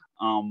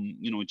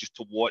 just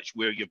to watch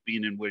where you've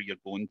been and where you're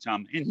going,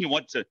 Tam. And you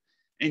want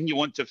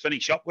to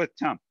finish up with,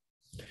 Tam?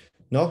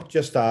 No,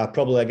 just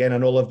probably again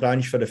an olive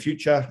branch for the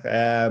future.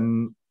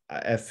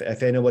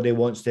 If anybody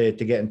wants to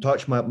get in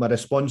touch, my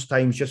response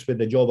times just with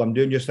the job I'm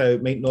doing just now,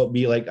 it might not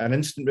be like an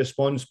instant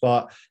response,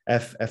 but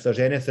if there's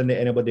anything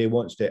that anybody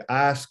wants to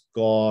ask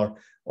or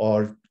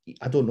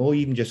I don't know,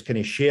 even just kind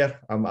of share,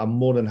 I'm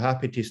more than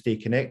happy to stay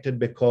connected,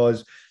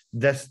 because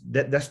this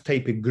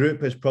type of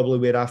group is probably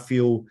where I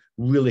feel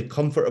really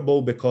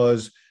comfortable,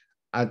 because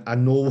I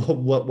know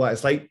what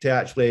it's like to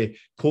actually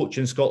coach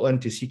in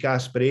Scotland, to seek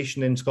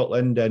aspiration in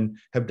Scotland, and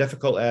how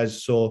difficult it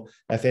is. So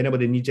if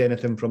anybody needs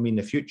anything from me in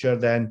the future,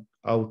 then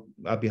I'll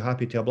be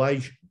happy to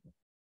oblige.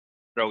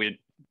 Brilliant.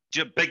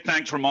 Big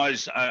thanks from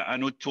us. I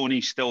know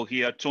Tony's still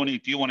here. Tony,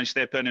 do you want to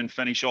step in and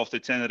finish off the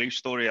Tenerife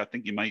story? I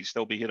think you might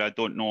still be here. I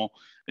don't know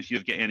if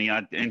you've got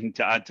anything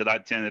to add to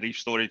that Tenerife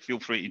story. Feel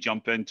free to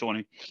jump in,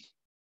 Tony.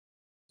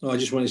 No, I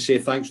just want to say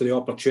thanks for the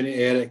opportunity,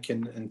 Eric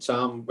and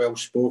Tam. Well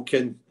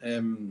spoken.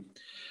 And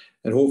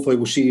hopefully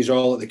we'll see you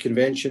all at the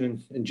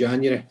convention in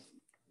January.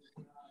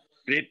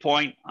 Great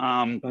point.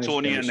 Thanks,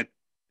 Tony guys.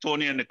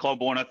 and the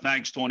club owner.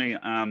 Thanks, Tony.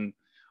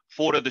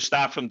 4 of the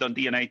staff from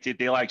Dundee United,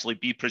 they'll actually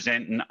be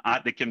presenting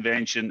at the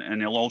convention, and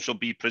they'll also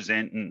be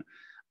presenting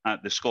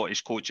at the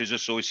Scottish Coaches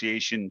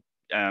Association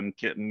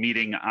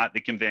meeting at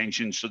the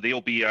convention. So they'll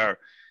be our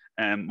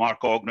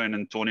Mark Ogren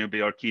and Tony will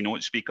be our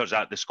keynote speakers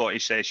at the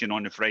Scottish session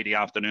on the Friday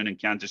afternoon in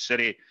Kansas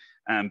City.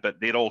 But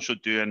they're also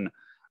doing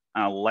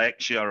a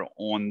lecture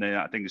on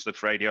I think it's the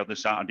Friday or the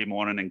Saturday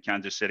morning in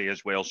Kansas City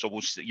as well. So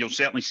you'll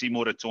certainly see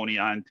more of Tony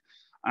and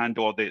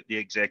all the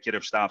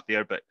executive staff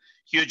there. But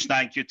huge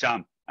thank you,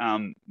 Tam.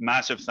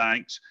 Massive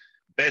thanks.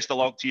 Best of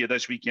luck to you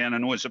this weekend. I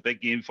know it's a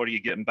big game for you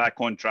getting back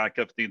on track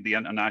after the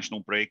international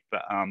break,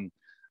 but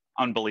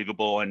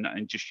unbelievable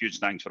and just huge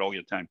thanks for all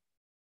your time.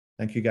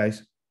 Thank you,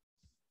 guys.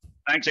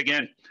 Thanks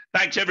again.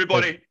 Thanks,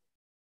 everybody.